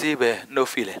Mamoda, easy bear, no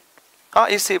feeling. Ah,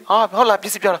 easy, hola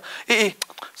PC powder,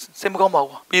 same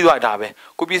gombo, be like Dabe,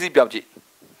 Cobisi Belgi.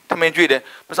 Taman Jude,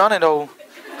 but I know.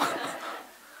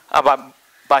 About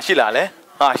Bashila,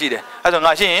 Ashide. As an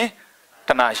Ashi,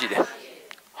 Tanashide.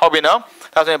 Hobby now,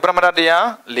 as a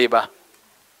Brahmadadia, labor.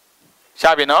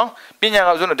 Shabino, Pina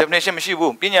was on the definition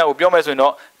Shibu, Pina will be almost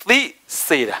no 3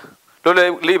 Seda.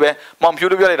 Lole Libe, Mom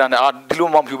Pudu and our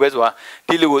Dilu Mom Pubezwa,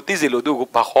 Dilu Tizilu do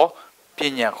Paho,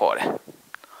 Pina Core.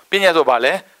 Pina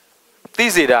Zobale,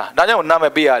 Tizida, Daniel Nama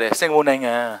Biare, single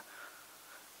nanga.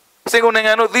 Single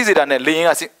nanga no Tizida and laying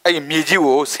us a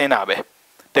Mijiu Senabe.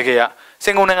 Tekea.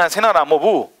 Single Nanga Senara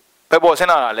Mobu, Pebo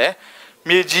Senara,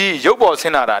 Miji, Yobo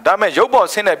Senara, Dame Yobo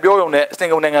Sena Bione,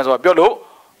 Single Nangas or Biolo,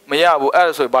 မရဘူးအဲ့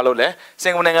ဒါဆိုဘာလို့လဲစ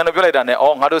င်ကာပူနိုင်ငံတို့ပြောလိုက်တာ ਨੇ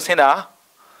အော်ငါတို့ဆင်းတာ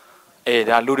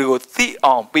ဒါလူတွေကိုသိ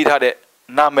အောင်ပေးထားတဲ့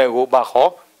နာမည်ကိုဘာ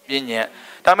ခေါ်ပြဉ္ညာ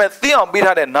ဒါပေမဲ့သိအောင်ပေး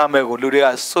ထားတဲ့နာမည်ကိုလူတွေက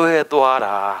ဆွဲသွား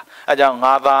တာအဲကြောင့်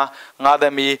ငါသားငါသ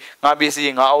မီးငါပစ္စ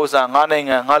ည်းငါဥစ္စာငါနိုင်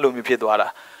ငံငါလူမျိုးဖြစ်သွားတာ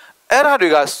အဲ့ဒါတွေ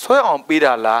ကဆွဲအောင်ပေး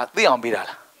တာလားသိအောင်ပေးတာ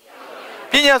လား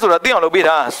ပြဉ္ညာဆိုတာသိအောင်လုပ်ပေး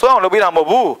တာဆွဲအောင်လုပ်ပေးတာမဟုတ်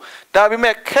ဘူးဒါပေ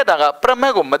မဲ့ခက်တာကပရမ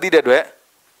တ်ကိုမသိတဲ့အတွက်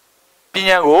ပြဉ္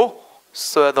ညာကို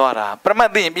ဆွဲသွားတာပရမတ်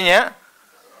သိရင်ပြဉ္ညာ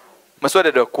မဆွဲ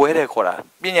တဲ့အတွက်ကွဲတယ်ခေါ်တာ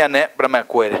ပြဉ္ညာနဲ့ပရမတ်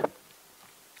ကွဲတယ်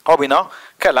ဟုတ်ပြီနော်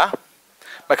ခက်လား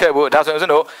မခက်ဘူးဒါဆိုရ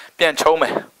င်တို့ပြန်ချုံးမ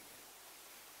ယ်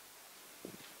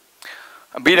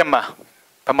အဘိဓမ္မာ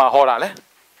ဘယ်မှာဟောတာလဲ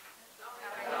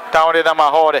တောင်ရတမှာ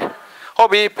ဟောတယ်ဟု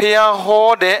တ်ပြီဖះဟော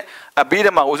တဲ့အဘိဓ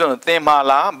မ္မာဦးဆုံးသင်ပါ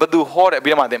လားဘသူဟောတဲ့အ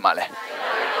ဘိဓမ္မာသင်ပါလဲ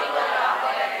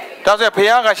ဒါဆိုရင်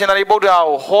ဖះကရှင်သာရိပုတ္တရာ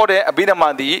ကိုဟောတဲ့အဘိဓမ္မာ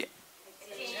သည်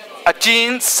အကျ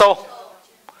ဉ်းဆုံး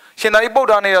ရှင်သာရိပုတ္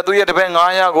တရာနေတော့သူရဲ့တပည့်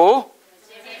900ကို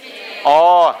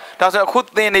ဒါဆိုအခု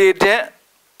သင်နေတဲ့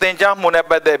သင်ကြားမှုနဲ့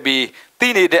ပတ်သက်ပြီးသိ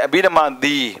နေတဲ့အဘိဓမ္မာသ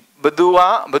ည်ဘသူ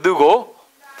ကို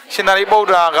ရှင်သာရိပုတ္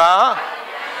တရာက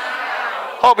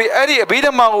ဟုတ်ပြီအဲ့ဒီအဘိဓ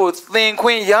မ္မာကိုသင်ခွ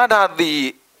င့်ရတာသည်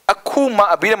အခုမှ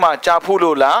အဘိဓမ္မာကြားဖို့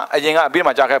လို့လားအရင်ကအဘိဓမ္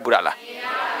မာကြားခဲ့ဘူးလား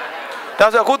ဒါ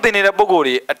ဆိုအခုသင်နေတဲ့ပုဂ္ဂိုလ်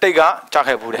တွေအတိတ်ကကြား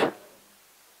ခဲ့ဘူးတယ်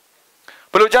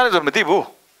ဘယ်လိုကြားလဲဆိုမသိဘူး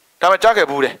ဒါပေမဲ့ကြားခဲ့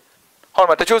ဘူးတယ်ဟုတ်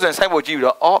မှာတချို့ဆိုရင်စိုက်ဖို့ကြည့်ပြီး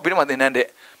တော့အဘိဓမ္မာသင်တန်းတဲ့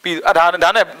ပြီးဒါ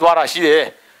နဲ့သွားတာရှိတယ်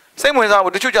စိတ်ဝင်စား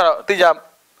ဖို့တချို့ကြတော့သိကြ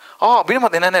အဘိဓမ္မာ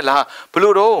သင်တန်းနဲ့လားဘယ်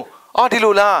လိုတော့ဒီ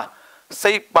လိုလား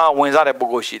စိတ်ပါဝင်စားတဲ့ပု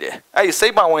ဂ္ဂိုလ်ရှိတယ်အဲ့ဒီစိ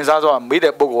တ်ပါဝင်စားဆိုတာမေး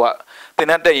တဲ့ပုဂ္ဂိုလ်ကသင်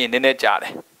တန်းတက်ရင်နည်းနည်းကြားတ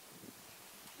ယ်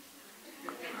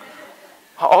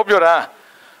ဟုတ်ပြောတာ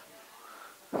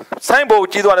ဆိုင်းဘုတ်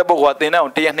ကြီးသွားတဲ့ပုဂ္ဂိုလ်ကသင်တန်း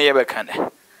ကို1ရက်2ရက်ပဲခံတယ်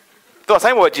သူကဆို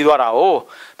င်းဘုတ်ကြီးသွားတာကို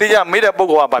သိကြမေးတဲ့ပုဂ္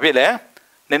ဂိုလ်ကဘာဖြစ်လဲ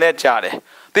နည်းနည်းကြားတယ်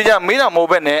သိကြမေးတာမဟုတ်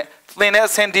ဘဲနဲ့သင်တဲ့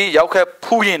အဆင့်ထိရောက်ခဲ့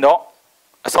ဖူးရင်တော့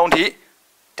အဆုံးထိ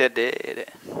တက်တယ်တဲ့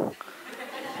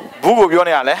ဘူးကိုပြော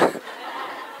နေရလဲ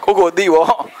ကိုသိဘော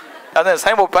ဒါဆို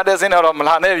ဆိုင်းဘုတ်ပတ်တဲ့စင်းတော့မ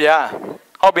လာနဲ့ဗျာ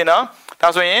ဟုတ်ပြီနော်ဒါ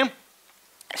ဆိုရင်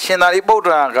ရှင်သာရိပုတ္တ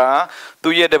ရာကသူ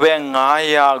ရဲ့တပည့်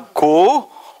900ကို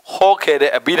ဟောခဲ့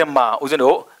တဲ့အဘိဓမ္မာဦးဇင်း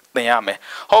တို့သင်ရမယ်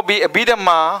ဟုတ်ပြီအဘိဓမ္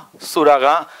မာဆိုတာက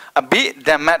အဘိဓ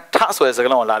မ္မထဆိုတဲ့စ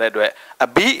ကားလုံးကိုလာတဲ့အတွက်အ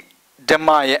ဘိဓမ္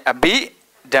မာရဲ့အဘိ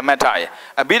ဓမ္မထရဲ့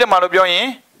အဘိဓမ္မာလို့ပြောရင်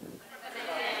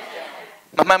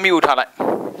မမှန်မိဦးထားလိုက်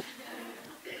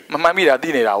မမှန်မိတာသိ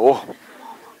နေတာကို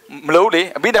မလို့လေ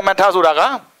အဘိဓမ္မထဆိုတာက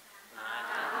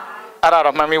အဲ့ဒါ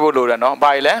တော့မှန်မိဖို့လိုတယ်နော်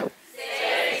ဘာလဲ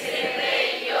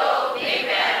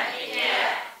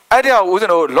အဲ့ဒီဟာဦးဇ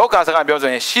င်းတို့လောကစကားပြောဆို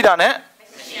ရင်ရှိတာနဲ့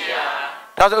မရှိတာ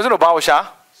ဒါဆိုဦးဇင်းတို့ဘာကိုရှာ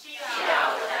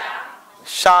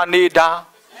ရှာနေတာ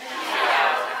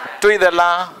တွေ့သ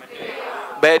လား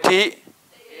ဘယ်ထိ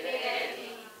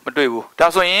မတွေ့ဘူးဒါ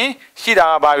ဆိုရင်ရှိတာ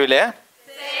ကဘာတွေလဲ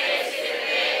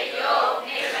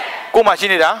ကိုမှရှိ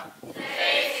နေတာ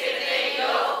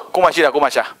ကိုမှရှိတာကိုမှ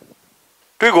ရှာ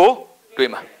တွေ့ကိုတွေ့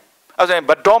မှာအဲ့ဆိုရင်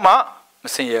ဘတော်မှမ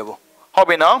စင်ရဘူးဟုတ်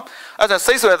ပြီနော်အဲ့ဆို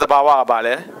စိတ်ဆိုတဲ့သဘာဝကဘာ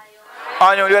လဲအာ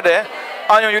ယုံရွက်တယ်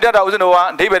အာယုံယူတတ်တာဦးဇင်းတို့က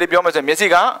အဓိပ္ပာယ်ပြောမယ်ဆိုရင်မျက်စိ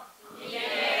က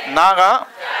နားက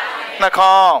နှာ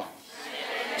ခေါင်း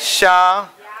ရှာ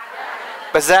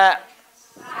ပါးစပ်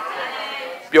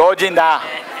ပြောခြင်းတာ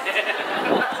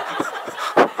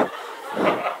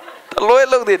တလွဲ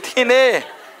လို့ထင်းနေ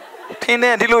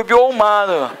ဒီလိုပြောမှ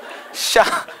ဆို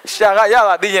ရှာကရ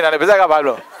တာသိကျင်တာလေပါးစပ်ကဘာ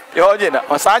လို့ပြောခြင်းတာ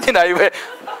စားခြင်းတာကြီးပဲ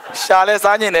ရှာလဲ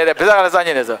စားခြင်းတယ်ပါးစပ်ကလည်းစားခြ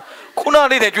င်းတယ်ဆိုခုန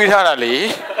လေးနဲ့ကြွေးထားတာလေ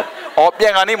ပြ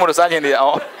န်ကနေမလို့စားခြင်းတယ်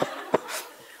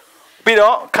ပြီး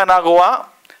တော့ခန္ဓာကိုယ်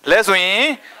ကလဲဆိုရင်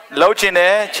လှုပ်ခြင်းတ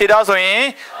ယ်ခြေထောက်ဆိုရင်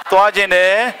သွားခြင်းတ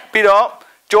ယ်ပြီးတော့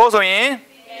ကြောဆိုရင်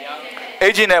အိ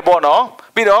တ်ခြင်းတယ်ပေါ့နော်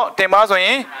ပြီးတော့တင်မဆိုရ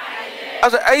င်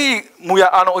အဲ့ဒီမူရ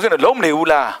အားလုံးအစင်းလုံးမနေဘူး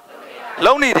လား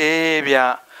လုံးနေတယ်ဗျ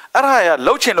အဲ့ဒါက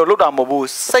လှုပ်ခြင်းလို့လှုပ်တာမဟုတ်ဘူး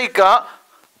စိတ်က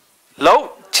လှုပ်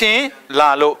ခြင်းလာ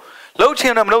လို့လှုပ်ခြ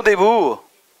င်းတော့မလှုပ်သေးဘူး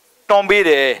တွန်းပေး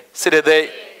တယ်စေတသိက်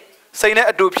စိတ်နဲ့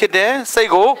အတူဖြစ်တယ်စိတ်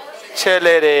ကိုချဲ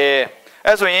လဲတယ်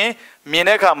အဲ့ဆိုရင်မြင်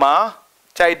တဲ့အခါမှာ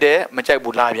ကြိုက်တယ်မကြိုက်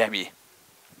ဘူးလာပြန်ပြီ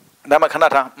ဒါမှခဏ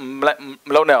ထားမ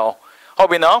လုံးနဲ့အောင်ဟုတ်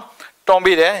ပြီနော်တွန်း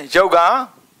ပြီးတယ်ရုပ်က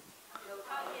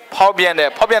ဖောက်ပြန်တယ်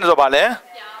ဆိုပါလဲ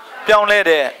ပြောင်းလဲ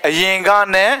တယ်အရင်က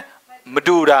နဲ့မ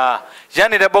တူတာရက်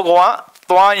နေတဲ့ပုဂ္ဂိုလ်က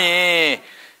သွားရင်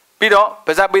ပြီးတော့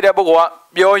ပါးစပ်ပေးတဲ့ပုဂ္ဂိုလ်က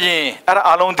ပြောရင်အဲ့ဒါ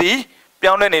အလုံးဒီ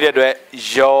ပြောင်းလဲနေတဲ့အတွက်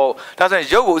ရုပ်ဒါဆိုရင်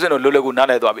ရုပ်ကိုဦးဇင်းတို့လွယ်လွယ်ကူနား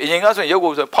လည်သွားပြီအရင်ကဆိုရင်ရုပ်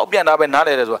ကိုဆိုဖောက်ပြန်တာပဲနားလ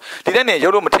ည်တယ်ဆိုတာဒီတဲ့နေရု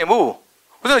ပ်လို့မထင်ဘူး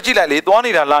ဦးဇင်းတို့ကြည့်လိုက်လေသွား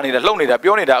နေတာလာနေတာလှုပ်နေတာ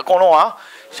ပြောနေတာအကုန်လုံးဟာ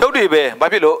ရုပ်တွေပဲဘာ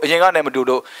ဖြစ်လို့အရင်ကနဲ့မတူ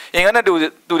လို့အရင်ကနဲ့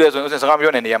တူတယ်ဆိုရင်ဦးဇင်းစကား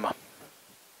ပြောနေနေရမှာ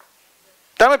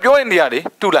ဒါပေမဲ့ပြောနေရလေ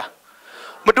တူလား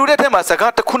မတူတဲ့ထက်မှာစ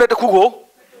ကားတစ်ခုနဲ့တစ်ခုကို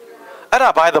အဲ့ဒါ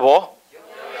ဘာသဘော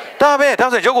ဒါပဲဒါ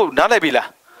ဆိုရင်ရုပ်ကိုနားလည်ပြီလား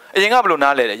အရင်ကဘယ်လို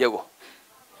နားလည်တယ်ရုပ်ကို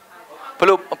ဘ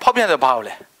Below Popian the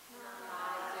Paule.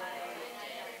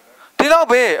 Did I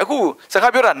be a good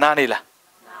Sakabura Nanila?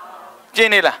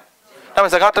 Janila. That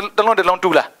was a got the long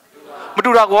tula.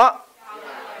 Madura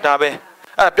Dabe.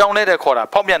 A young lady quarter,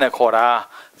 Popian a quarter,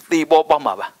 the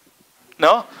Bobama.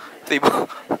 No? The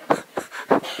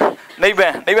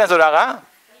Neighbor Soraga?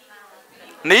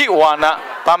 Ni wana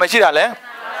Pamashida le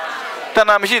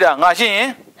Tanamashida,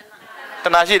 Nashi,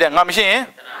 Tanashida, Namashi,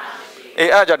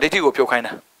 Aja de Tigo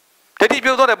Piokaina. The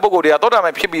Tibio de Bogo, I thought I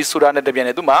might be Sudan at the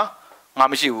Bianeduma,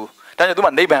 Namashiu,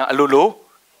 Tanaduma neighbor Lulu,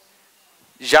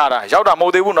 Jara, Jauda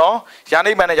Modebuno,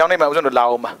 Janiman and Janima was on the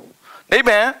Lauma.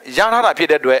 Neighbor, Jana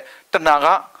appeared that way,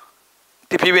 Tanaga,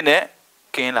 Tipivine,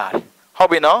 Kenla.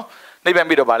 Hobby no, Neighbor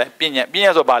Bidobale,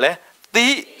 Pinas of Bale,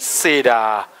 the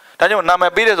Seda. Tanjo Nama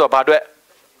Bidas or Padre.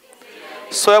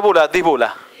 Soabula,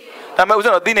 Dibula.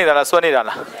 Tamazon of Dinila,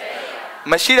 Sonidala.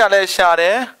 Machida le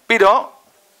share, Pido,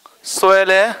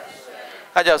 Soele,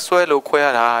 I just swallow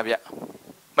Querabia.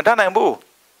 Matana and Boo.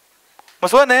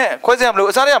 Masone, Quasiam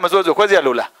Lusaria, Mazozo, Quasia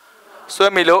Lula.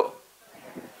 Swemilo,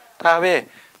 Tave,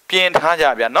 Pien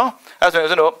Hajabia, no? As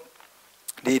you know,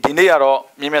 the Dinero,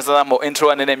 Mimasamo, intro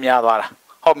and Nemiavara.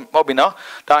 Hobby no?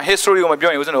 The history of my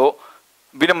joint was no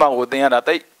Bidama would think that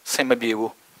they same a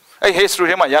view. A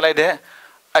history of my yale.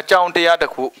 A town de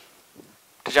Adaku,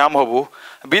 Jamhobu,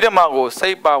 Bidamago,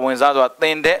 Saipa, when Zaza,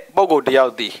 then de Bogo de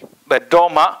Aldi, but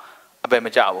Doma, a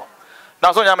Bemajao.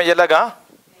 Now so Yamelaga,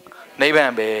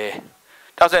 neighbor be.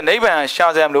 That's a neighbor and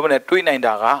Shazam Lumen at 29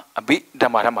 a bit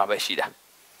Damarama Bashida.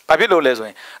 Pabilo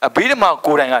Leswin, a Bidama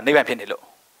Kuranga, neighbor Penilo.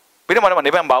 Bidama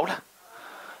neighbor Baula.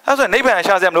 That's a neighbor and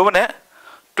Shazam Lumen,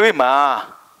 Twima.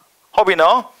 Hobby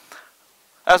no?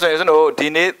 As you know,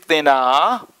 Dine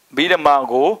Thena.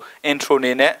 Bidamago, intro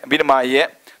nene, Bidama ye,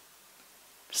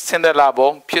 send a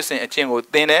labo, piercing a chingo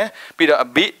thinne, Bido a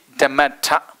bit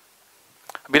demata.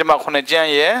 Bidama Conajan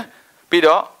ye,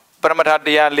 Bido, Paramata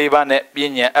dia Libane,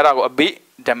 Binya, Arago a bit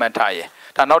demataye.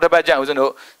 Not a bad jam was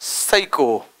no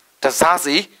Seiko,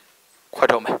 Tazazi,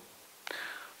 Quatome.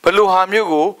 Peluha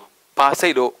Mugu,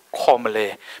 Pasedo,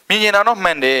 Comle, Miniana no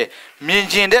Mende,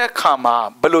 Minjinde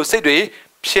Kama, Belu Sidri,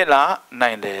 Pshela,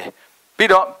 9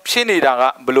 Bido,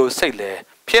 Pinidaga, below Sailor,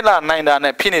 Pina 9 and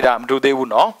Pinidam, do they would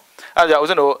know? As I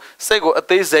was no, say go at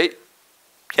they say,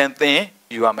 Pian thing,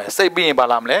 you are say being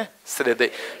balamle, said they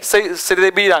say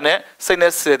they be on it, say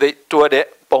they to a day,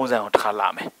 bones and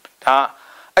talame. Ah,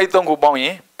 I don't go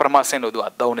bony, Pramaseno do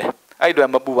a done. I do a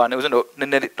mabuan, it was no,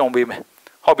 don't be me.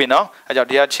 Hobby now, I got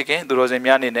dear chicken, the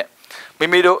Rosemian in it.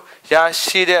 Mimido, ya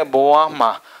shida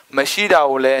boama, Mashida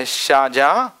ole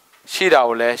shaja. Shida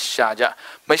ole shaja.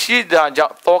 Mashida ja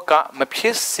thoka,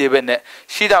 Mapis Sibene,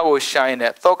 Shida will shine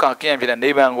it, Thoka came to the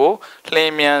neighbor,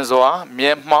 Claimian Zoa,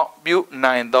 Mia Mount Butte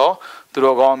 9 door,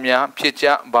 Drogomia,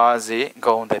 Picha, Bazi,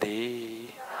 Gondari.